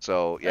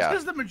 So, yeah. That's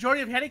because the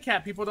majority of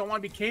handicapped people don't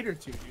want to be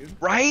catered to, dude.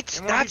 Right?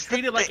 They want to be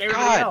treated like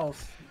everybody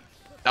else.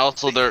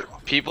 Also, they're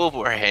people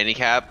who are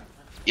handicapped.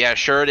 Yeah,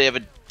 sure, they have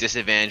a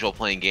disadvantage while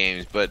playing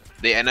games, but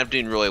they end up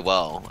doing really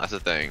well. That's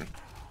the thing.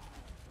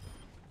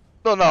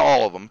 No, not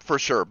all of them, for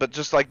sure. But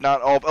just like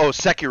not all. Oh,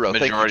 Sekiro.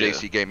 Thank you,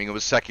 JC Gaming. It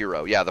was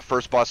Sekiro. Yeah, the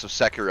first boss of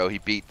Sekiro, he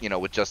beat, you know,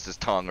 with just his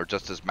tongue or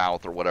just his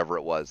mouth or whatever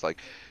it was. Like,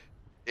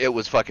 it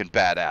was fucking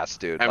badass,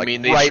 dude. I like,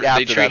 mean, right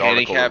after that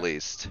article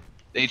released.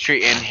 They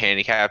treat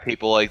handicapped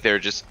people like they're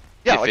just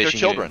like they're efficient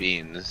children.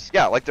 human beings.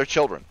 Yeah, like they're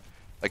children.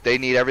 Like they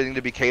need everything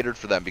to be catered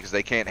for them because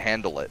they can't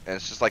handle it. And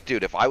it's just like,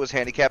 dude, if I was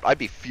handicapped, I'd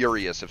be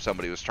furious if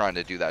somebody was trying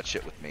to do that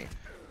shit with me.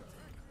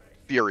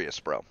 Furious,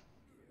 bro.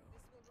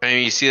 I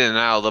mean, you see that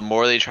now. The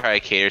more they try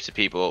to cater to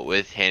people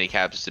with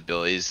handicap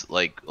disabilities,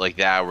 like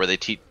that, where they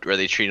treat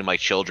them like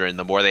children,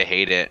 the more they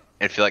hate it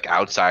and feel like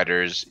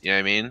outsiders. You know what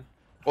I mean?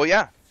 Well,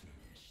 yeah.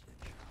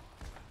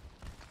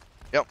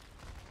 Yep.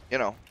 You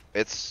know,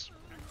 it's,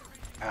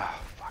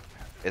 fuck,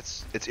 man.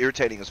 It's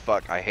irritating as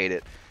fuck. I hate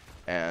it,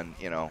 and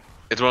you know.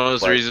 It's one of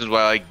those reasons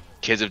why like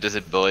kids with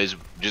disabilities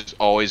just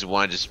always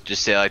want to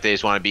just say like they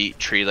just want to be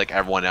treated like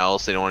everyone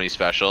else. They don't want to be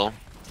special.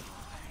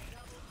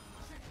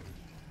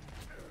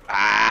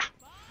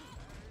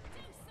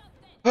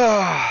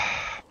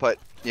 But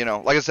you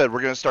know, like I said,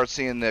 we're gonna start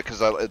seeing that because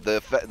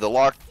the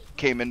law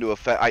came into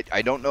effect.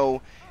 I don't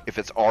know if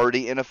it's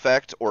already in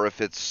effect or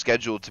if it's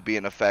scheduled to be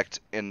in effect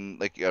in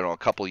like a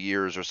couple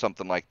years or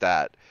something like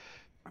that.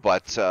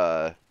 But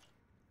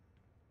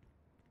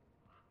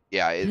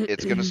yeah,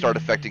 it's gonna start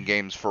affecting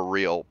games for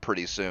real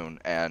pretty soon.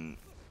 And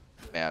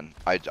man,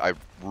 I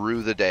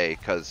rue the day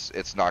because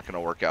it's not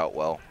gonna work out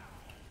well.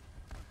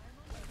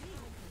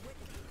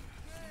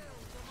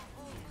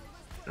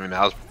 I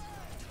mean,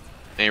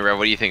 hey, Rev,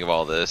 what do you think of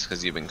all this?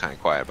 Because you've been kind of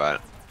quiet about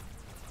it.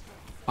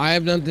 I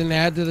have nothing to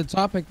add to the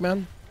topic,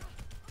 man.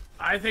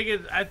 I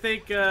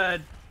think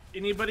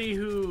anybody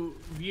who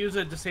views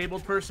a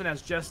disabled person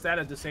as just that,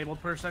 a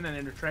disabled person,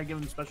 and they're trying to give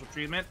them special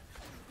treatment,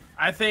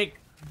 I think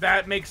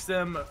that makes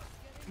them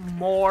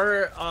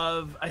more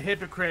of a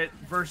hypocrite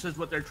versus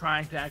what they're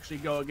trying to actually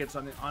go against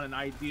on an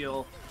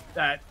ideal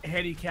that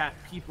handicapped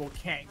people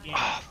can't gain.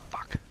 Oh,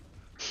 fuck.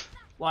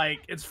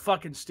 Like, it's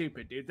fucking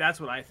stupid, dude. That's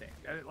what I think.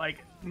 Like,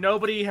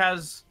 nobody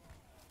has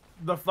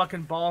the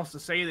fucking balls to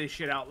say this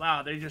shit out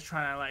loud. They're just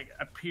trying to, like,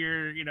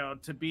 appear,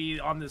 to be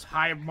on this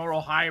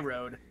moral high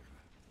road.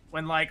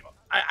 When, like,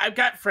 I've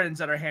got friends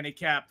that are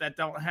handicapped that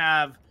don't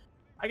have...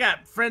 I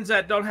got friends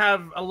that don't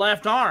have a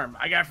left arm.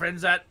 I got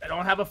friends that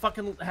don't have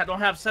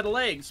a set of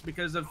legs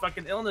because of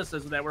fucking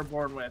illnesses that we're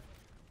born with.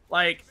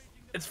 Like,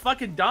 it's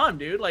fucking dumb,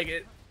 dude.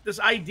 Like, this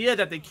idea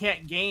that they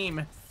can't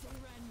game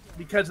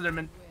because of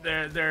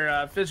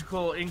their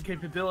physical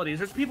incapabilities.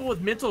 There's people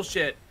with mental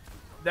shit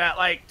that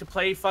like to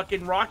play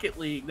fucking Rocket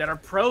League that are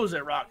pros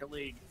at Rocket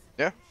League.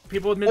 Yeah.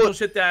 People with mental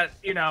shit that,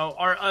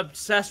 are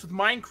obsessed with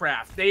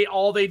Minecraft.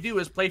 All they do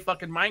is play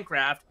fucking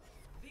Minecraft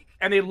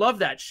and they love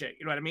that shit.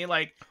 You know what I mean?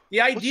 Like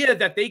the idea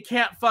that they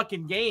can't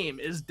fucking game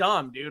is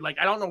dumb, dude. Like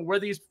I don't know where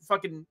these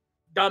fucking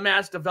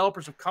dumbass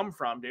developers have come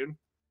from, dude.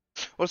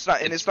 Well,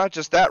 it's not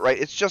just that, right?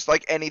 It's just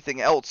like anything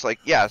else. Like,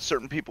 yeah,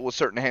 certain people with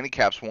certain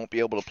handicaps won't be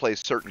able to play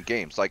certain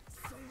games. Like,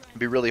 it'd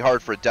be really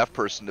hard for a deaf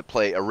person to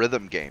play a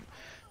rhythm game.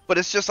 But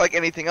it's just like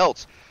anything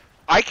else.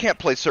 I can't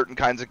play certain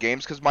kinds of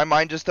games because my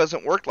mind just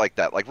doesn't work like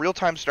that. Like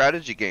real-time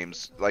strategy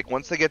games, like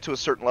once they get to a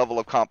certain level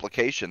of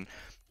complication,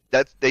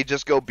 that they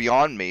just go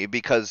beyond me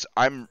because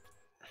I'm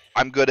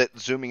good at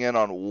zooming in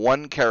on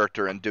one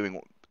character and doing,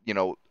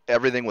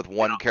 everything with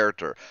one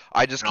character.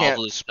 I just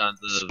can't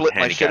split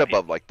my shit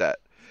above like that.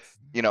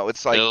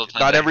 It's like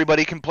not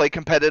everybody can play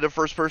competitive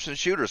first-person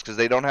shooters because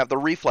they don't have the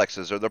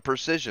reflexes or the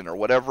precision or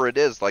whatever it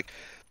is. Like,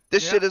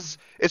 this shit it's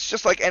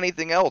just like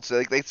anything else.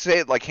 Like, they say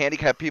it like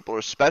handicapped people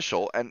are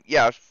special, and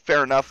yeah,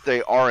 fair enough,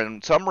 they are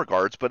in some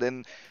regards, but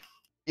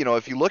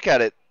if you look at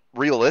it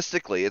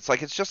realistically, it's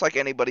just like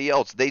anybody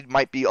else. They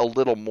might be a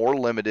little more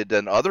limited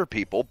than other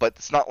people, but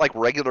it's not like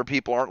regular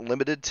people aren't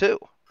limited too.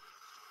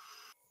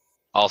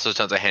 Also,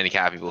 tons of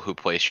handicapped people who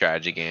play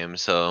strategy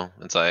games, so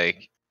it's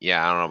like,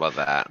 yeah, I don't know about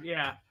that.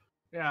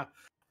 Yeah.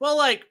 Well,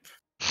 like,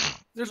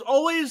 there's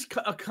always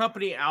a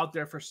company out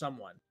there for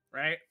someone,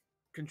 right?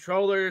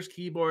 Controllers,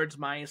 keyboards,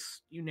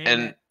 mice, you name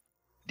it.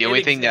 The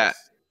only thing that,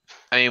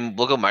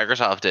 look what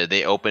Microsoft did.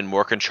 They opened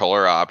more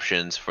controller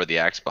options for the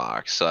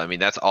Xbox. So,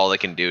 that's all they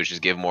can do is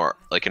just give more,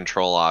 like,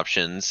 control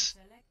options.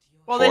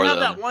 Well, they have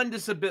that one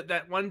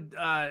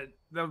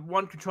the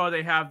one controller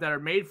they have that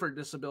are made for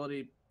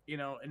disability,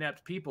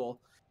 inept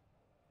people.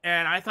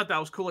 And I thought that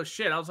was cool as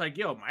shit. I was like,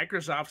 yo,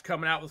 Microsoft's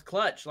coming out with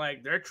clutch.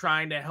 Like, they're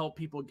trying to help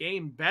people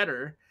game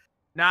better,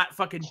 not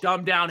fucking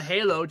dumb down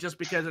Halo just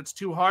because it's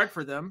too hard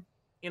for them.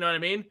 You know what I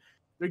mean?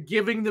 They're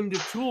giving them the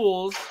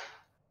tools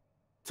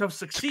to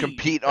succeed. To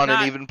compete on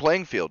an even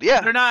playing field. Yeah.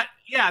 They're not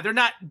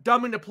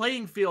dumbing the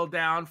playing field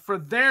down for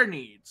their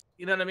needs.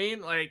 You know what I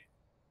mean? Like,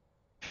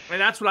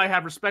 that's what I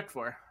have respect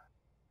for.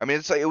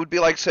 It's like, it would be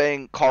like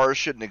saying cars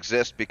shouldn't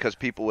exist because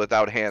people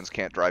without hands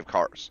can't drive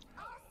cars.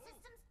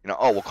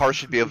 Cars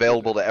should be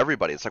available to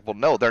everybody. It's like, well,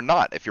 no, they're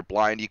not. If you're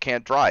blind, you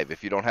can't drive.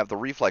 If you don't have the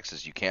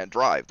reflexes, you can't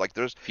drive. Like,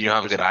 if you don't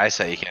have a good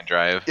eyesight, you can't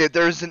drive.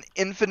 There's an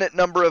infinite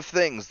number of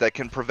things that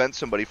can prevent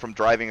somebody from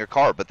driving a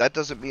car, but that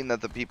doesn't mean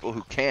that the people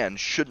who can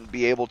shouldn't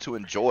be able to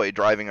enjoy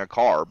driving a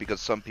car because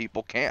some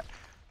people can't.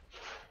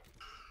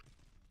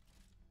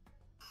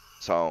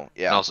 So,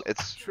 yeah,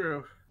 it's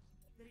true.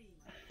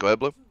 Go ahead,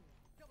 Blue.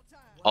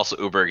 Also,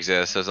 Uber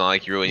exists, so it's not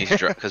like you really need to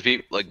drive because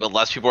but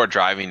less people are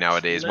driving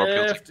nowadays. More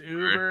people Lyft,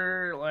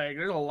 Uber, like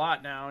there's a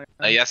lot now.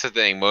 that's the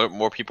thing.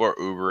 More people are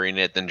Ubering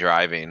it than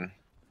driving.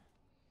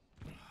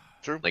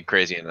 True. Like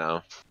crazy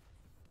enough.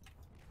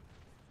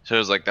 So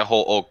it's like the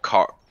whole old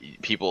car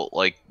people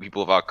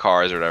without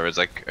cars or whatever. It's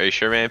like, are you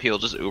sure, man? People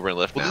just Uber and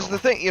Lyft now. Well, this is the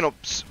thing. You know,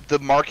 the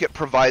market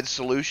provides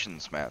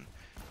solutions, man.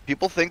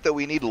 People think that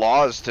we need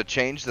laws to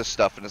change this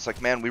stuff, and it's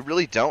like, man, we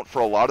really don't for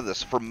a lot of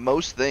this. For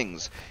most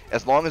things,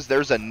 as long as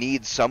there's a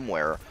need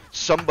somewhere,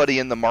 somebody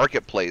in the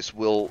marketplace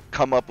will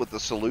come up with a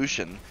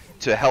solution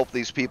to help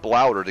these people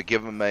out or to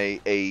give them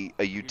a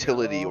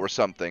utility or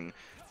something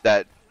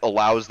that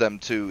allows them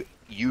to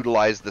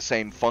utilize the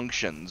same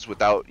functions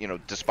without, you know,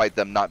 despite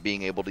them not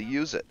being able to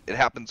use it. It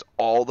happens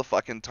all the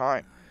fucking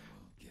time.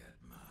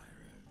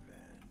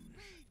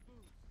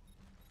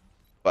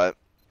 But,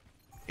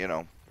 you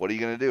know, what are you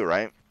going to do,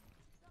 right?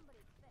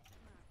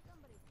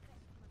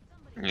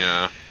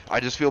 Yeah. I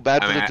just feel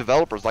bad for the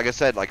developers. Like I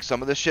said, like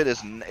some of this shit is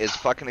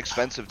fucking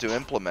expensive to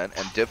implement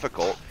and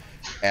difficult,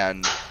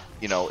 and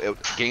you know,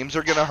 games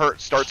are gonna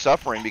start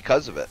suffering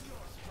because of it.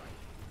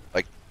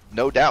 Like,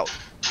 no doubt.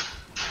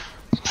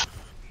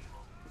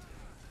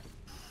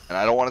 And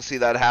I don't want to see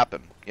that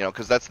happen. You know,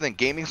 because that's the thing.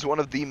 Gaming is one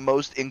of the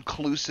most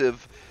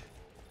inclusive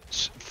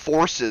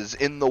forces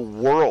in the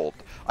world.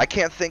 I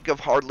can't think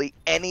of hardly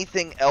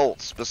anything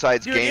else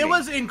besides gaming. Dude, it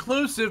was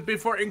inclusive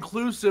before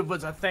inclusive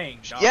was a thing,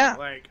 dog. Yeah.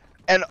 Like,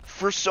 and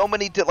for so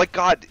many, like,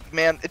 God,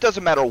 man, it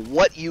doesn't matter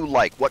what you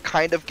like, what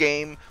kind of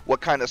game, what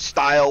kind of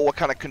style, what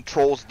kind of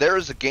controls, there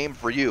is a game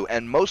for you.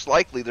 And most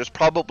likely, there's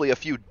probably a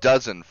few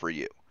dozen for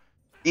you.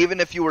 Even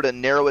if you were to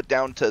narrow it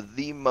down to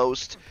the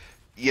most,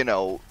 you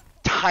know,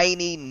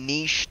 tiny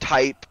niche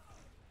type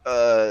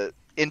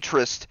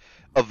interest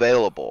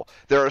available,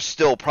 there are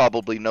still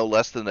probably no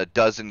less than a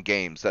dozen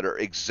games that are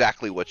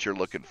exactly what you're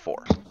looking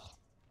for.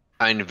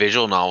 I mean,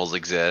 visual novels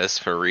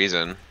exist for a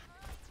reason.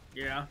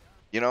 yeah.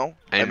 You know,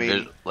 And I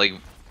mean, like,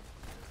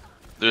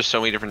 there's so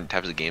many different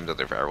types of games out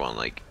there for everyone.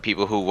 Like,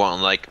 people who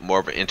want like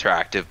more of an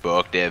interactive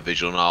book, they have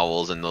visual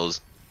novels and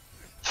those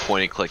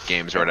point-and-click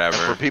games or whatever.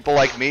 And for people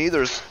like me,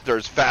 there's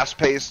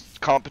fast-paced,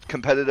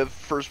 competitive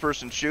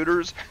first-person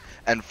shooters,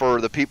 and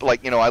for the people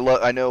like, you know,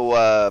 I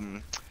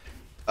know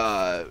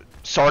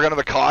Sargon of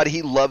Akkad,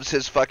 he loves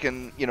his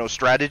fucking, you know,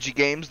 strategy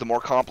games. The more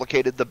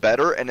complicated, the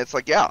better. And it's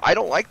like, yeah, I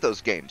don't like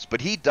those games,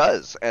 but he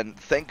does. And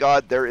thank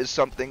God there is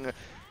something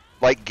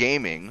like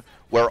gaming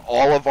where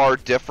all of our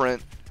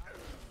different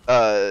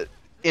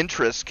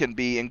interests can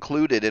be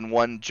included in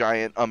one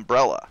giant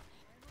umbrella.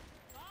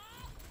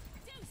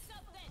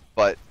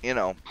 But, you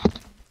know.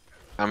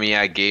 I mean,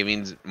 yeah,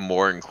 gaming's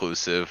more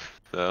inclusive,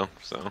 though,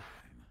 so.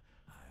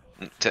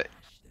 To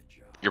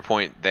your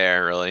point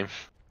there, really.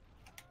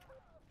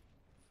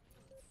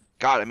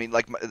 God, I mean,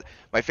 like,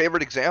 my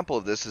favorite example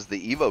of this is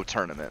the Evo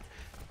tournament.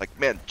 Like,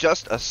 man,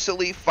 just a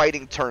silly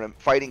fighting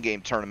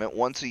game tournament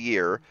once a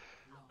year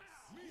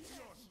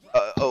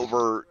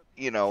over,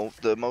 you know,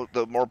 the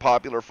more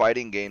popular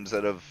fighting games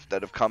that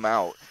have come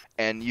out,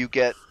 and you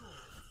get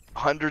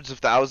hundreds of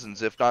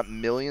thousands, if not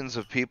millions,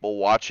 of people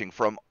watching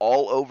from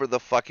all over the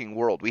fucking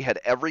world. We had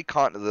every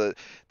continent.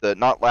 The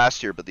not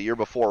last year, but the year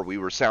before, we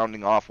were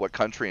sounding off what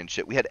country and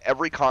shit. We had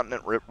every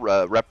continent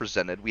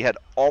represented. We had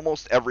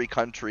almost every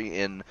country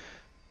in.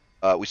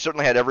 We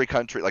certainly had every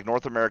country, like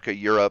North America,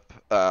 Europe,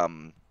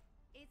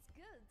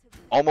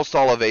 almost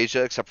all of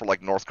Asia except for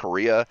like North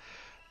Korea,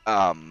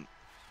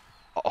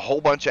 a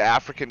whole bunch of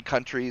African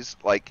countries.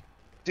 Like,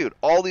 dude,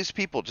 all these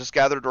people just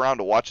gathered around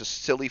to watch a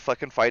silly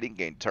fucking fighting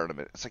game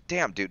tournament. It's like,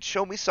 damn, dude,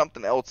 show me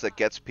something else that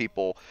gets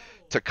people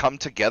to come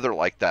together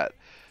like that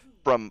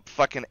from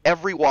fucking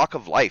every walk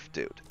of life,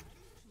 dude.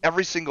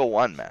 Every single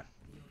one, man.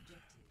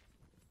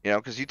 You know,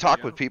 because you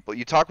talk with people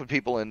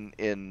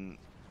in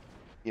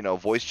you know,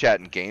 voice chat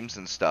and games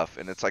and stuff,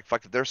 and it's like,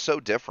 fuck, they're so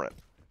different.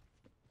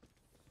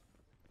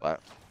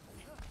 But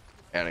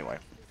anyway.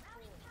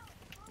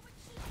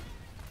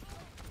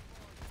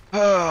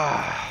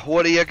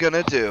 What are you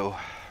gonna do?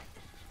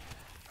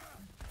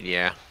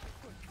 Yeah.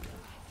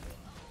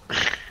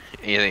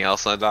 Anything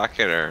else on the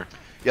docket, or?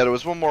 Yeah, there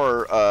was one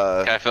more.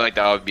 I feel like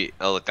that would be.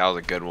 Oh, that was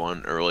a good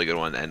one, a really good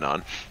one to end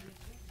on.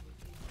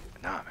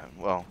 Nah, man.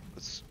 Well,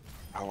 it's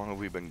how long have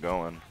we been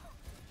going?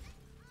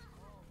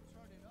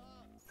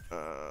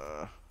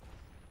 Oh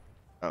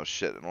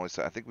shit!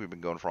 I think we've been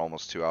going for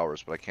almost 2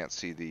 hours, but I can't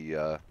see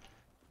the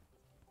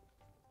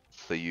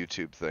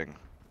YouTube thing.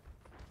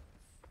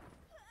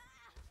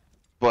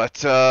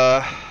 But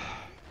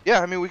yeah,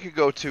 I mean, we could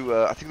go to.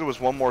 I think there was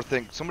one more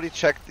thing. Somebody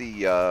check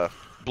the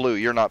Blue.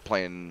 You're not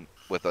playing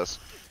with us.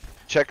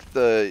 Check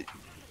the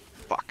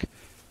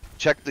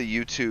Check the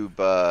YouTube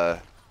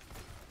because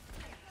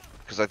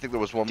I think there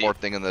was one more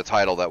thing in the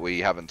title that we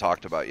haven't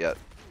talked about yet.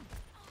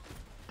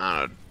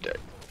 I don't know.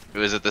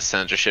 Was it the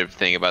censorship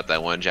thing about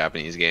that one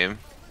Japanese game?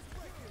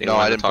 No,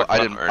 I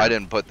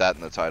didn't put that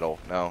in the title.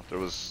 No, there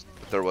was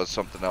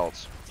something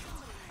else.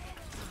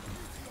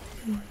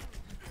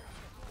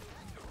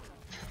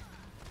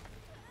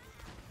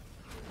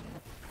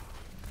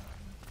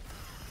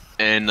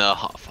 And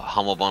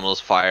Humble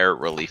Bundle's Fire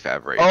Relief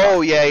Every.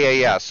 Oh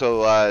yeah.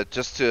 So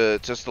just to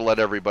let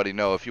everybody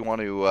know, if you want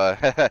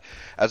to,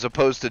 as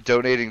opposed to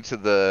donating to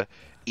the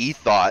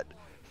e-thought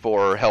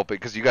for helping,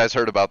 because you guys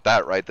heard about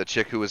that, right? The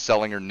chick who was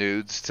selling her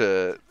nudes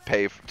to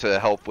pay to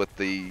help with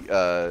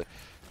the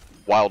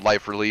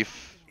wildlife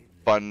relief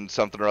fund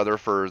something or other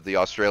for the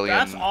Australian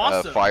That's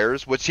awesome.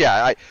 fires. Which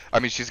I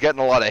mean, she's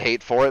getting a lot of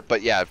hate for it,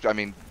 but yeah, I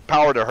mean,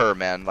 power to her,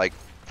 man. Like,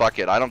 fuck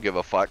it, I don't give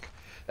a fuck.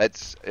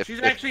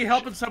 She's actually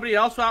helping somebody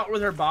else out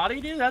with her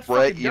body, dude. That's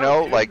right. fucking You dope,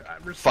 know, dude.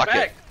 like, Respect. fuck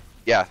it.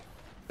 Yeah,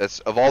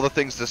 that's, of all the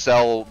things to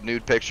sell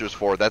nude pictures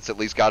for, that's at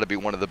least got to be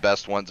one of the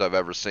best ones I've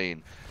ever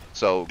seen.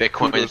 So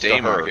Bitcoin day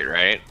market,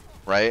 right?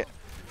 Right.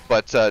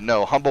 But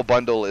no, Humble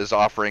Bundle is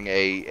offering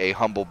a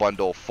Humble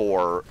Bundle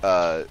for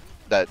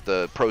that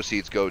the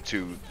proceeds go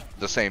to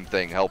the same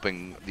thing,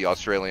 helping the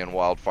Australian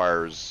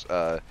wildfires,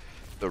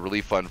 the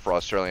relief fund for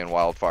Australian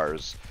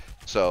wildfires.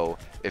 So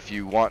if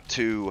you want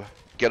to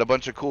get a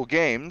bunch of cool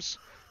games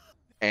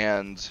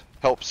and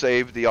help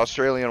save the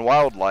Australian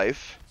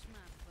wildlife,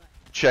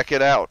 check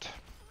it out.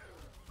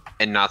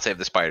 And not save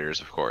the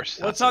spiders, of course.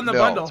 What's on the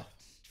bundle?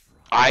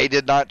 I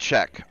did not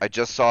check. I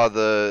just saw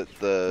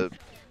the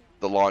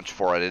launch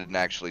for it. I didn't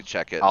actually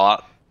check it.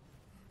 I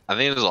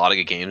think there's a lot of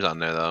good games on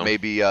there, though.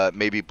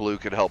 Maybe Blue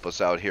could help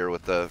us out here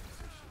with the.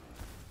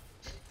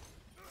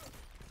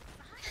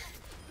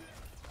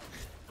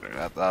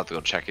 I'll have to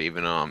go check it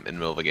even in the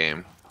middle of the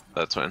game.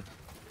 That's when.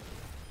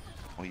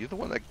 Well, you're the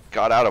one that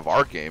got out of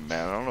our game,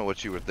 man. I don't know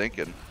what you were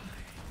thinking.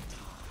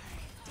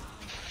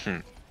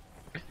 No,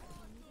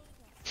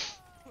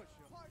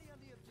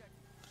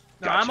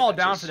 I'm all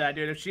down for that,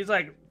 dude. If she's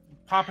like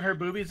popping her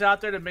boobies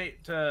out there to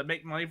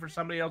make money for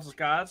somebody else's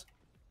cause,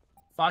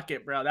 fuck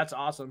it, bro. That's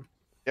awesome.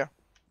 Yeah.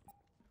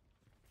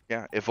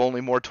 Yeah. If only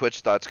more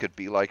Twitch thoughts could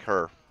be like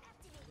her.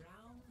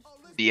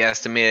 The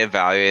estimated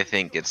value, I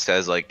think it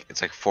says like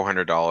it's like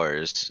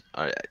 $400.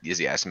 Is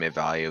the estimated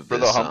value of for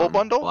this, the Humble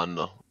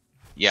Bundle?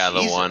 Yeah,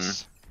 Jesus. the one.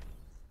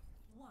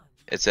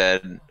 It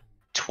said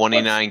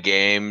 29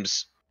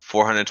 games,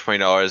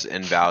 $420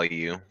 in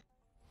value.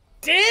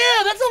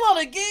 Damn, that's a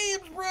lot of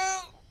games, bro.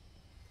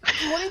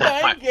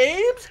 29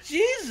 games?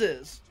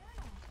 Jesus.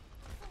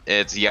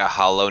 It's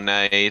Hollow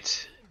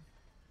Knight.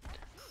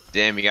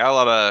 Damn, you got a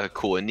lot of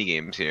cool indie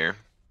games here.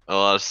 A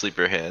lot of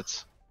sleeper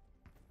hits.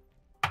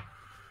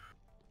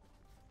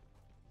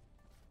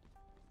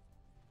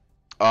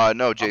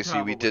 No,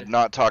 JC, we did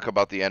not talk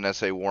about the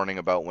NSA warning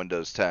about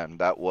Windows 10.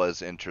 That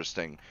was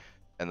interesting.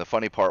 And the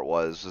funny part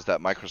was that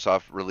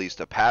Microsoft released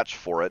a patch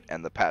for it,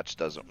 and the patch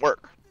doesn't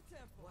work.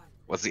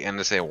 What's the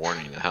NSA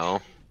warning? The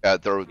hell?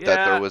 That there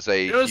was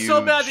a It was huge,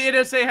 so bad the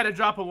NSA had to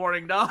drop a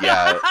warning, dog.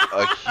 yeah,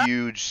 a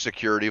huge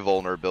security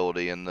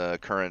vulnerability in the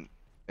current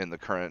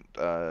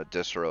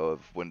distro of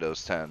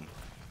Windows 10.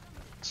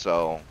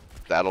 So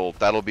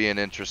that'll be an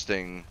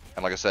interesting,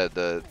 and like I said,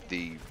 the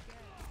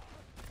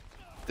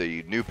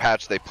new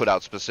patch they put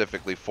out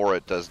specifically for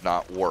it does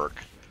not work.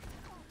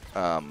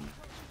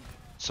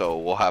 So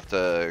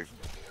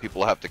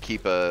people will have to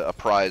keep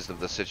apprised of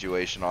the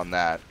situation on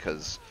that,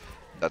 because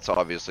that's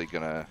obviously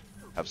gonna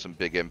have some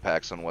big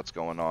impacts on what's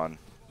going on.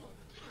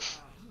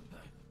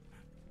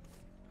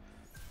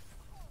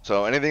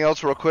 So anything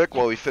else real quick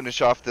while we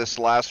finish off this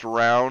last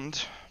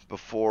round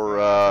before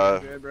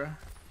Good, bro.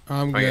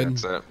 I'm Okay, good.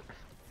 that's it.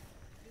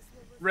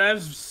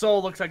 Rev's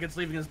soul looks like it's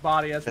leaving his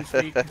body as we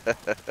speak.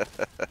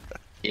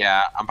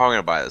 Yeah, I'm probably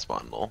gonna buy this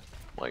bundle.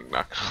 Like,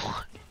 not gonna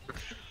lie.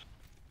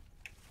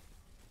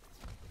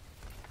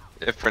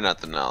 If for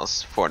nothing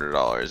else,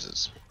 $400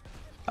 is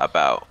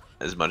about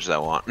as much as I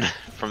want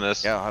from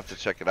this. Yeah, I'll have to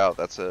check it out.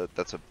 That's a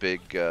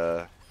big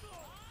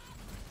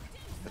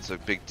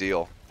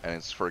deal, and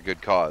it's for a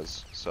good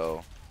cause.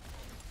 So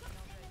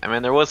I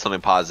mean, there was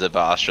something positive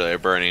about Australia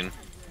burning.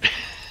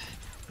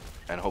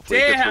 and hopefully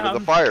it gets rid of the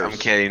Damn. fires. I'm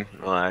kidding.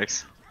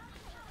 Relax.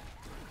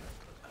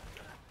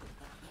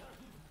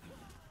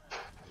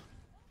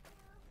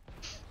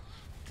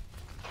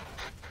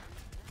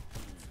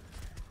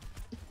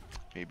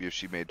 Maybe if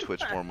she made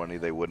Twitch more money,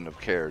 they wouldn't have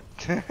cared.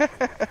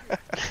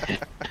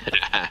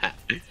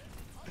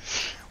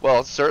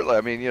 Well, certainly.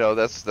 I mean, you know,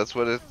 that's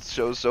what it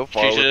shows so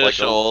far. She With should have like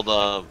sold.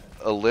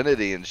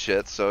 Alinity and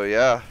shit. So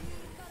yeah.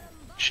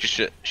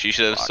 She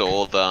should have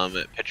sold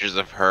pictures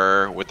of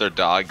her with her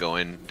dog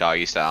going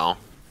doggy style.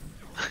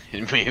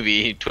 And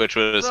maybe Twitch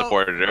would have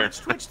supported her. Which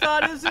Twitch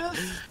thought is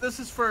this? This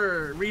is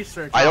for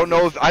research. I don't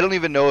know if I don't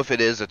even know if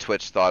it is a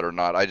Twitch thought or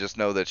not. I just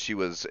know that she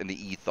was an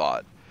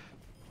e-thought.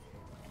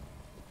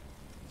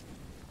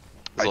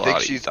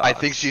 I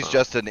think she's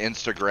just an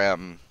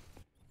Instagram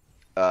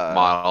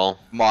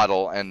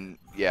model, and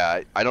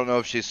yeah, I don't know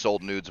if she's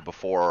sold nudes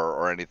before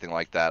or anything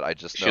like that. I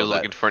just know she was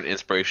looking for an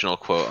inspirational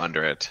quote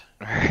under it.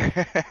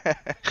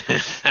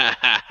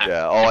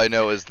 Yeah, all I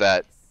know is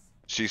that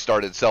she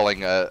started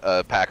selling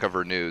a pack of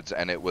her nudes,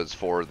 and it was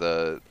for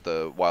the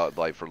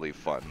Wildlife Relief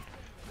Fund.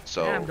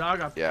 So Damn, dog,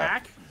 a yeah,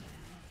 pack?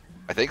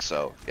 I think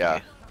so.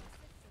 Yeah.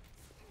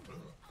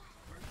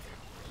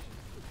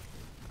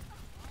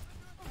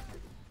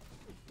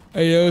 Okay.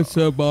 I know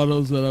some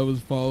models that I was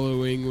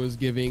following was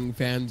giving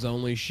fans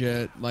only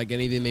shit. Like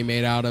anything they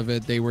made out of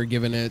it, they were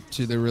giving it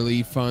to the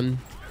relief fund.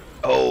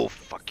 Oh,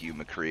 fuck you,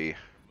 McCree.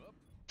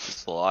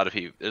 There's a lot of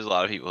people. There's a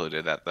lot of people who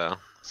did that though.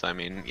 So I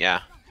mean,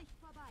 yeah,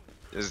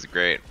 this is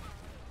great.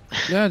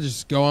 Yeah,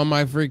 just go on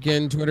my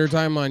freaking Twitter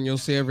timeline. You'll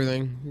see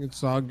everything.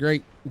 It's all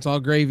great. It's all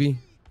gravy.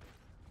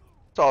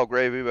 It's all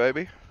gravy,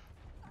 baby.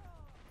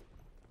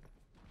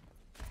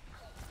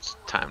 It's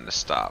time to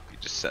stop. You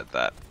just said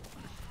that.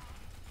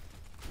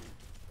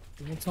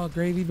 It's all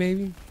gravy,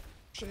 baby.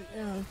 Shit,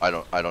 yeah. I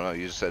don't know.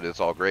 You just said it's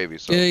all gravy,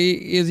 so. Yeah,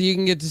 you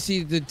can get to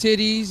see the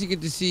titties. You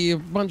get to see a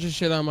bunch of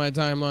shit on my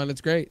timeline.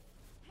 It's great.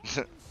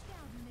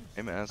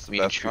 Hey man, that's the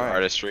Mean best true kind.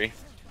 artistry.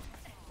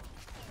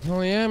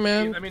 Oh yeah,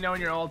 man. Let me know when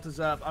your ult is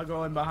up. I'll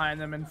go in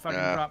behind them and fucking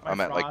drop my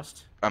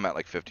frost. I'm at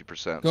like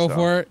 50%. Go so.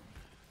 for it.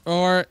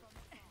 Or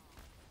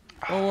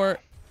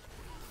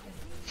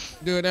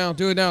do it now.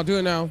 Do it now. Do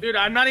it now. Dude,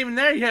 I'm not even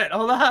there yet.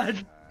 Hold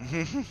on.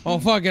 Oh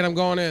fuck it, I'm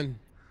going in.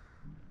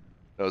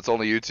 No, it's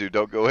only you two.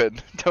 Don't go in.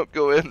 Don't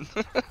go in.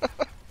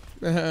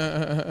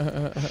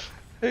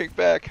 Hang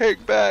back. Hang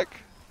back.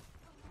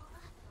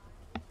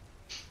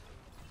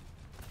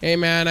 Hey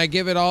man, I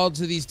give it all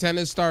to these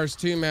tennis stars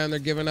too, man. They're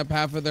giving up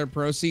half of their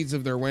proceeds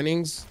of their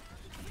winnings.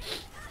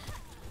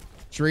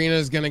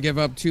 Trina's gonna give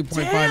up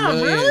 2.5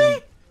 million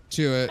really?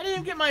 to it. I didn't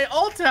even get my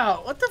ult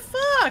out. What the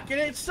fuck? And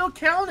it still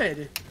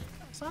counted.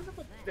 Son of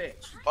a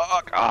bitch.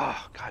 Fuck.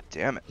 Ah, god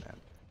damn it, man.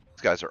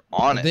 These guys are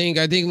on it.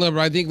 I think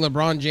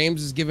LeBron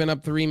James is giving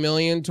up 3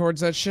 million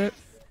towards that shit.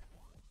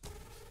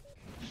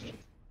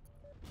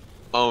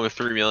 Oh,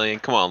 3 million.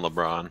 Come on,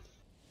 LeBron.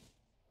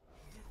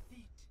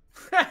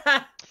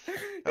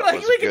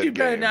 Like, we can do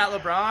better than that,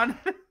 LeBron.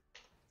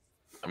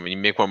 I mean, you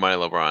make more money,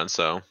 LeBron.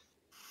 So.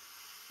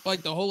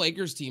 Like the whole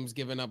Lakers team's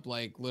giving up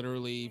like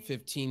literally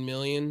 15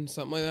 million,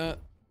 something like that,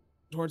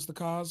 towards the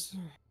cause.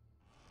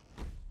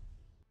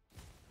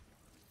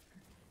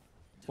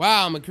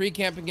 Wow, McCree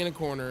camping in a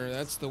corner.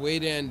 That's the way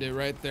to end it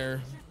right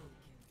there.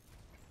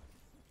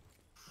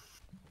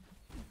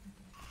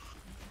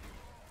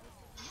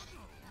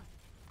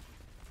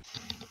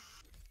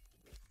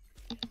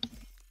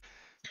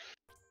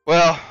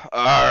 Well,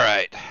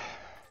 alright.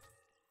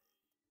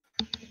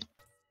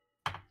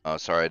 Oh,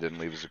 sorry, I didn't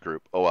leave as a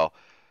group. Oh, well.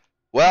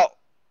 Well,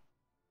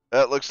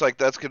 that looks like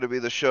that's going to be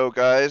the show,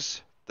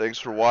 guys. Thanks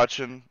for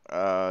watching.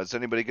 Is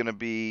anybody going to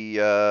be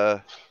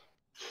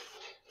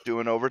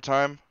doing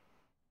overtime?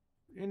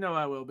 You know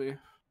I will be.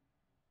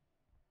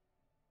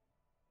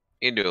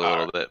 You can do a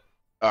little bit.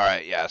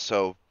 Alright, yeah,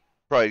 so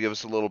probably give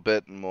us a little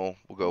bit and we'll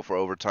go for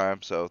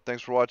overtime. So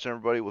thanks for watching,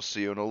 everybody. We'll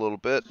see you in a little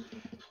bit.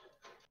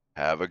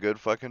 Have a good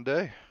fucking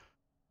day.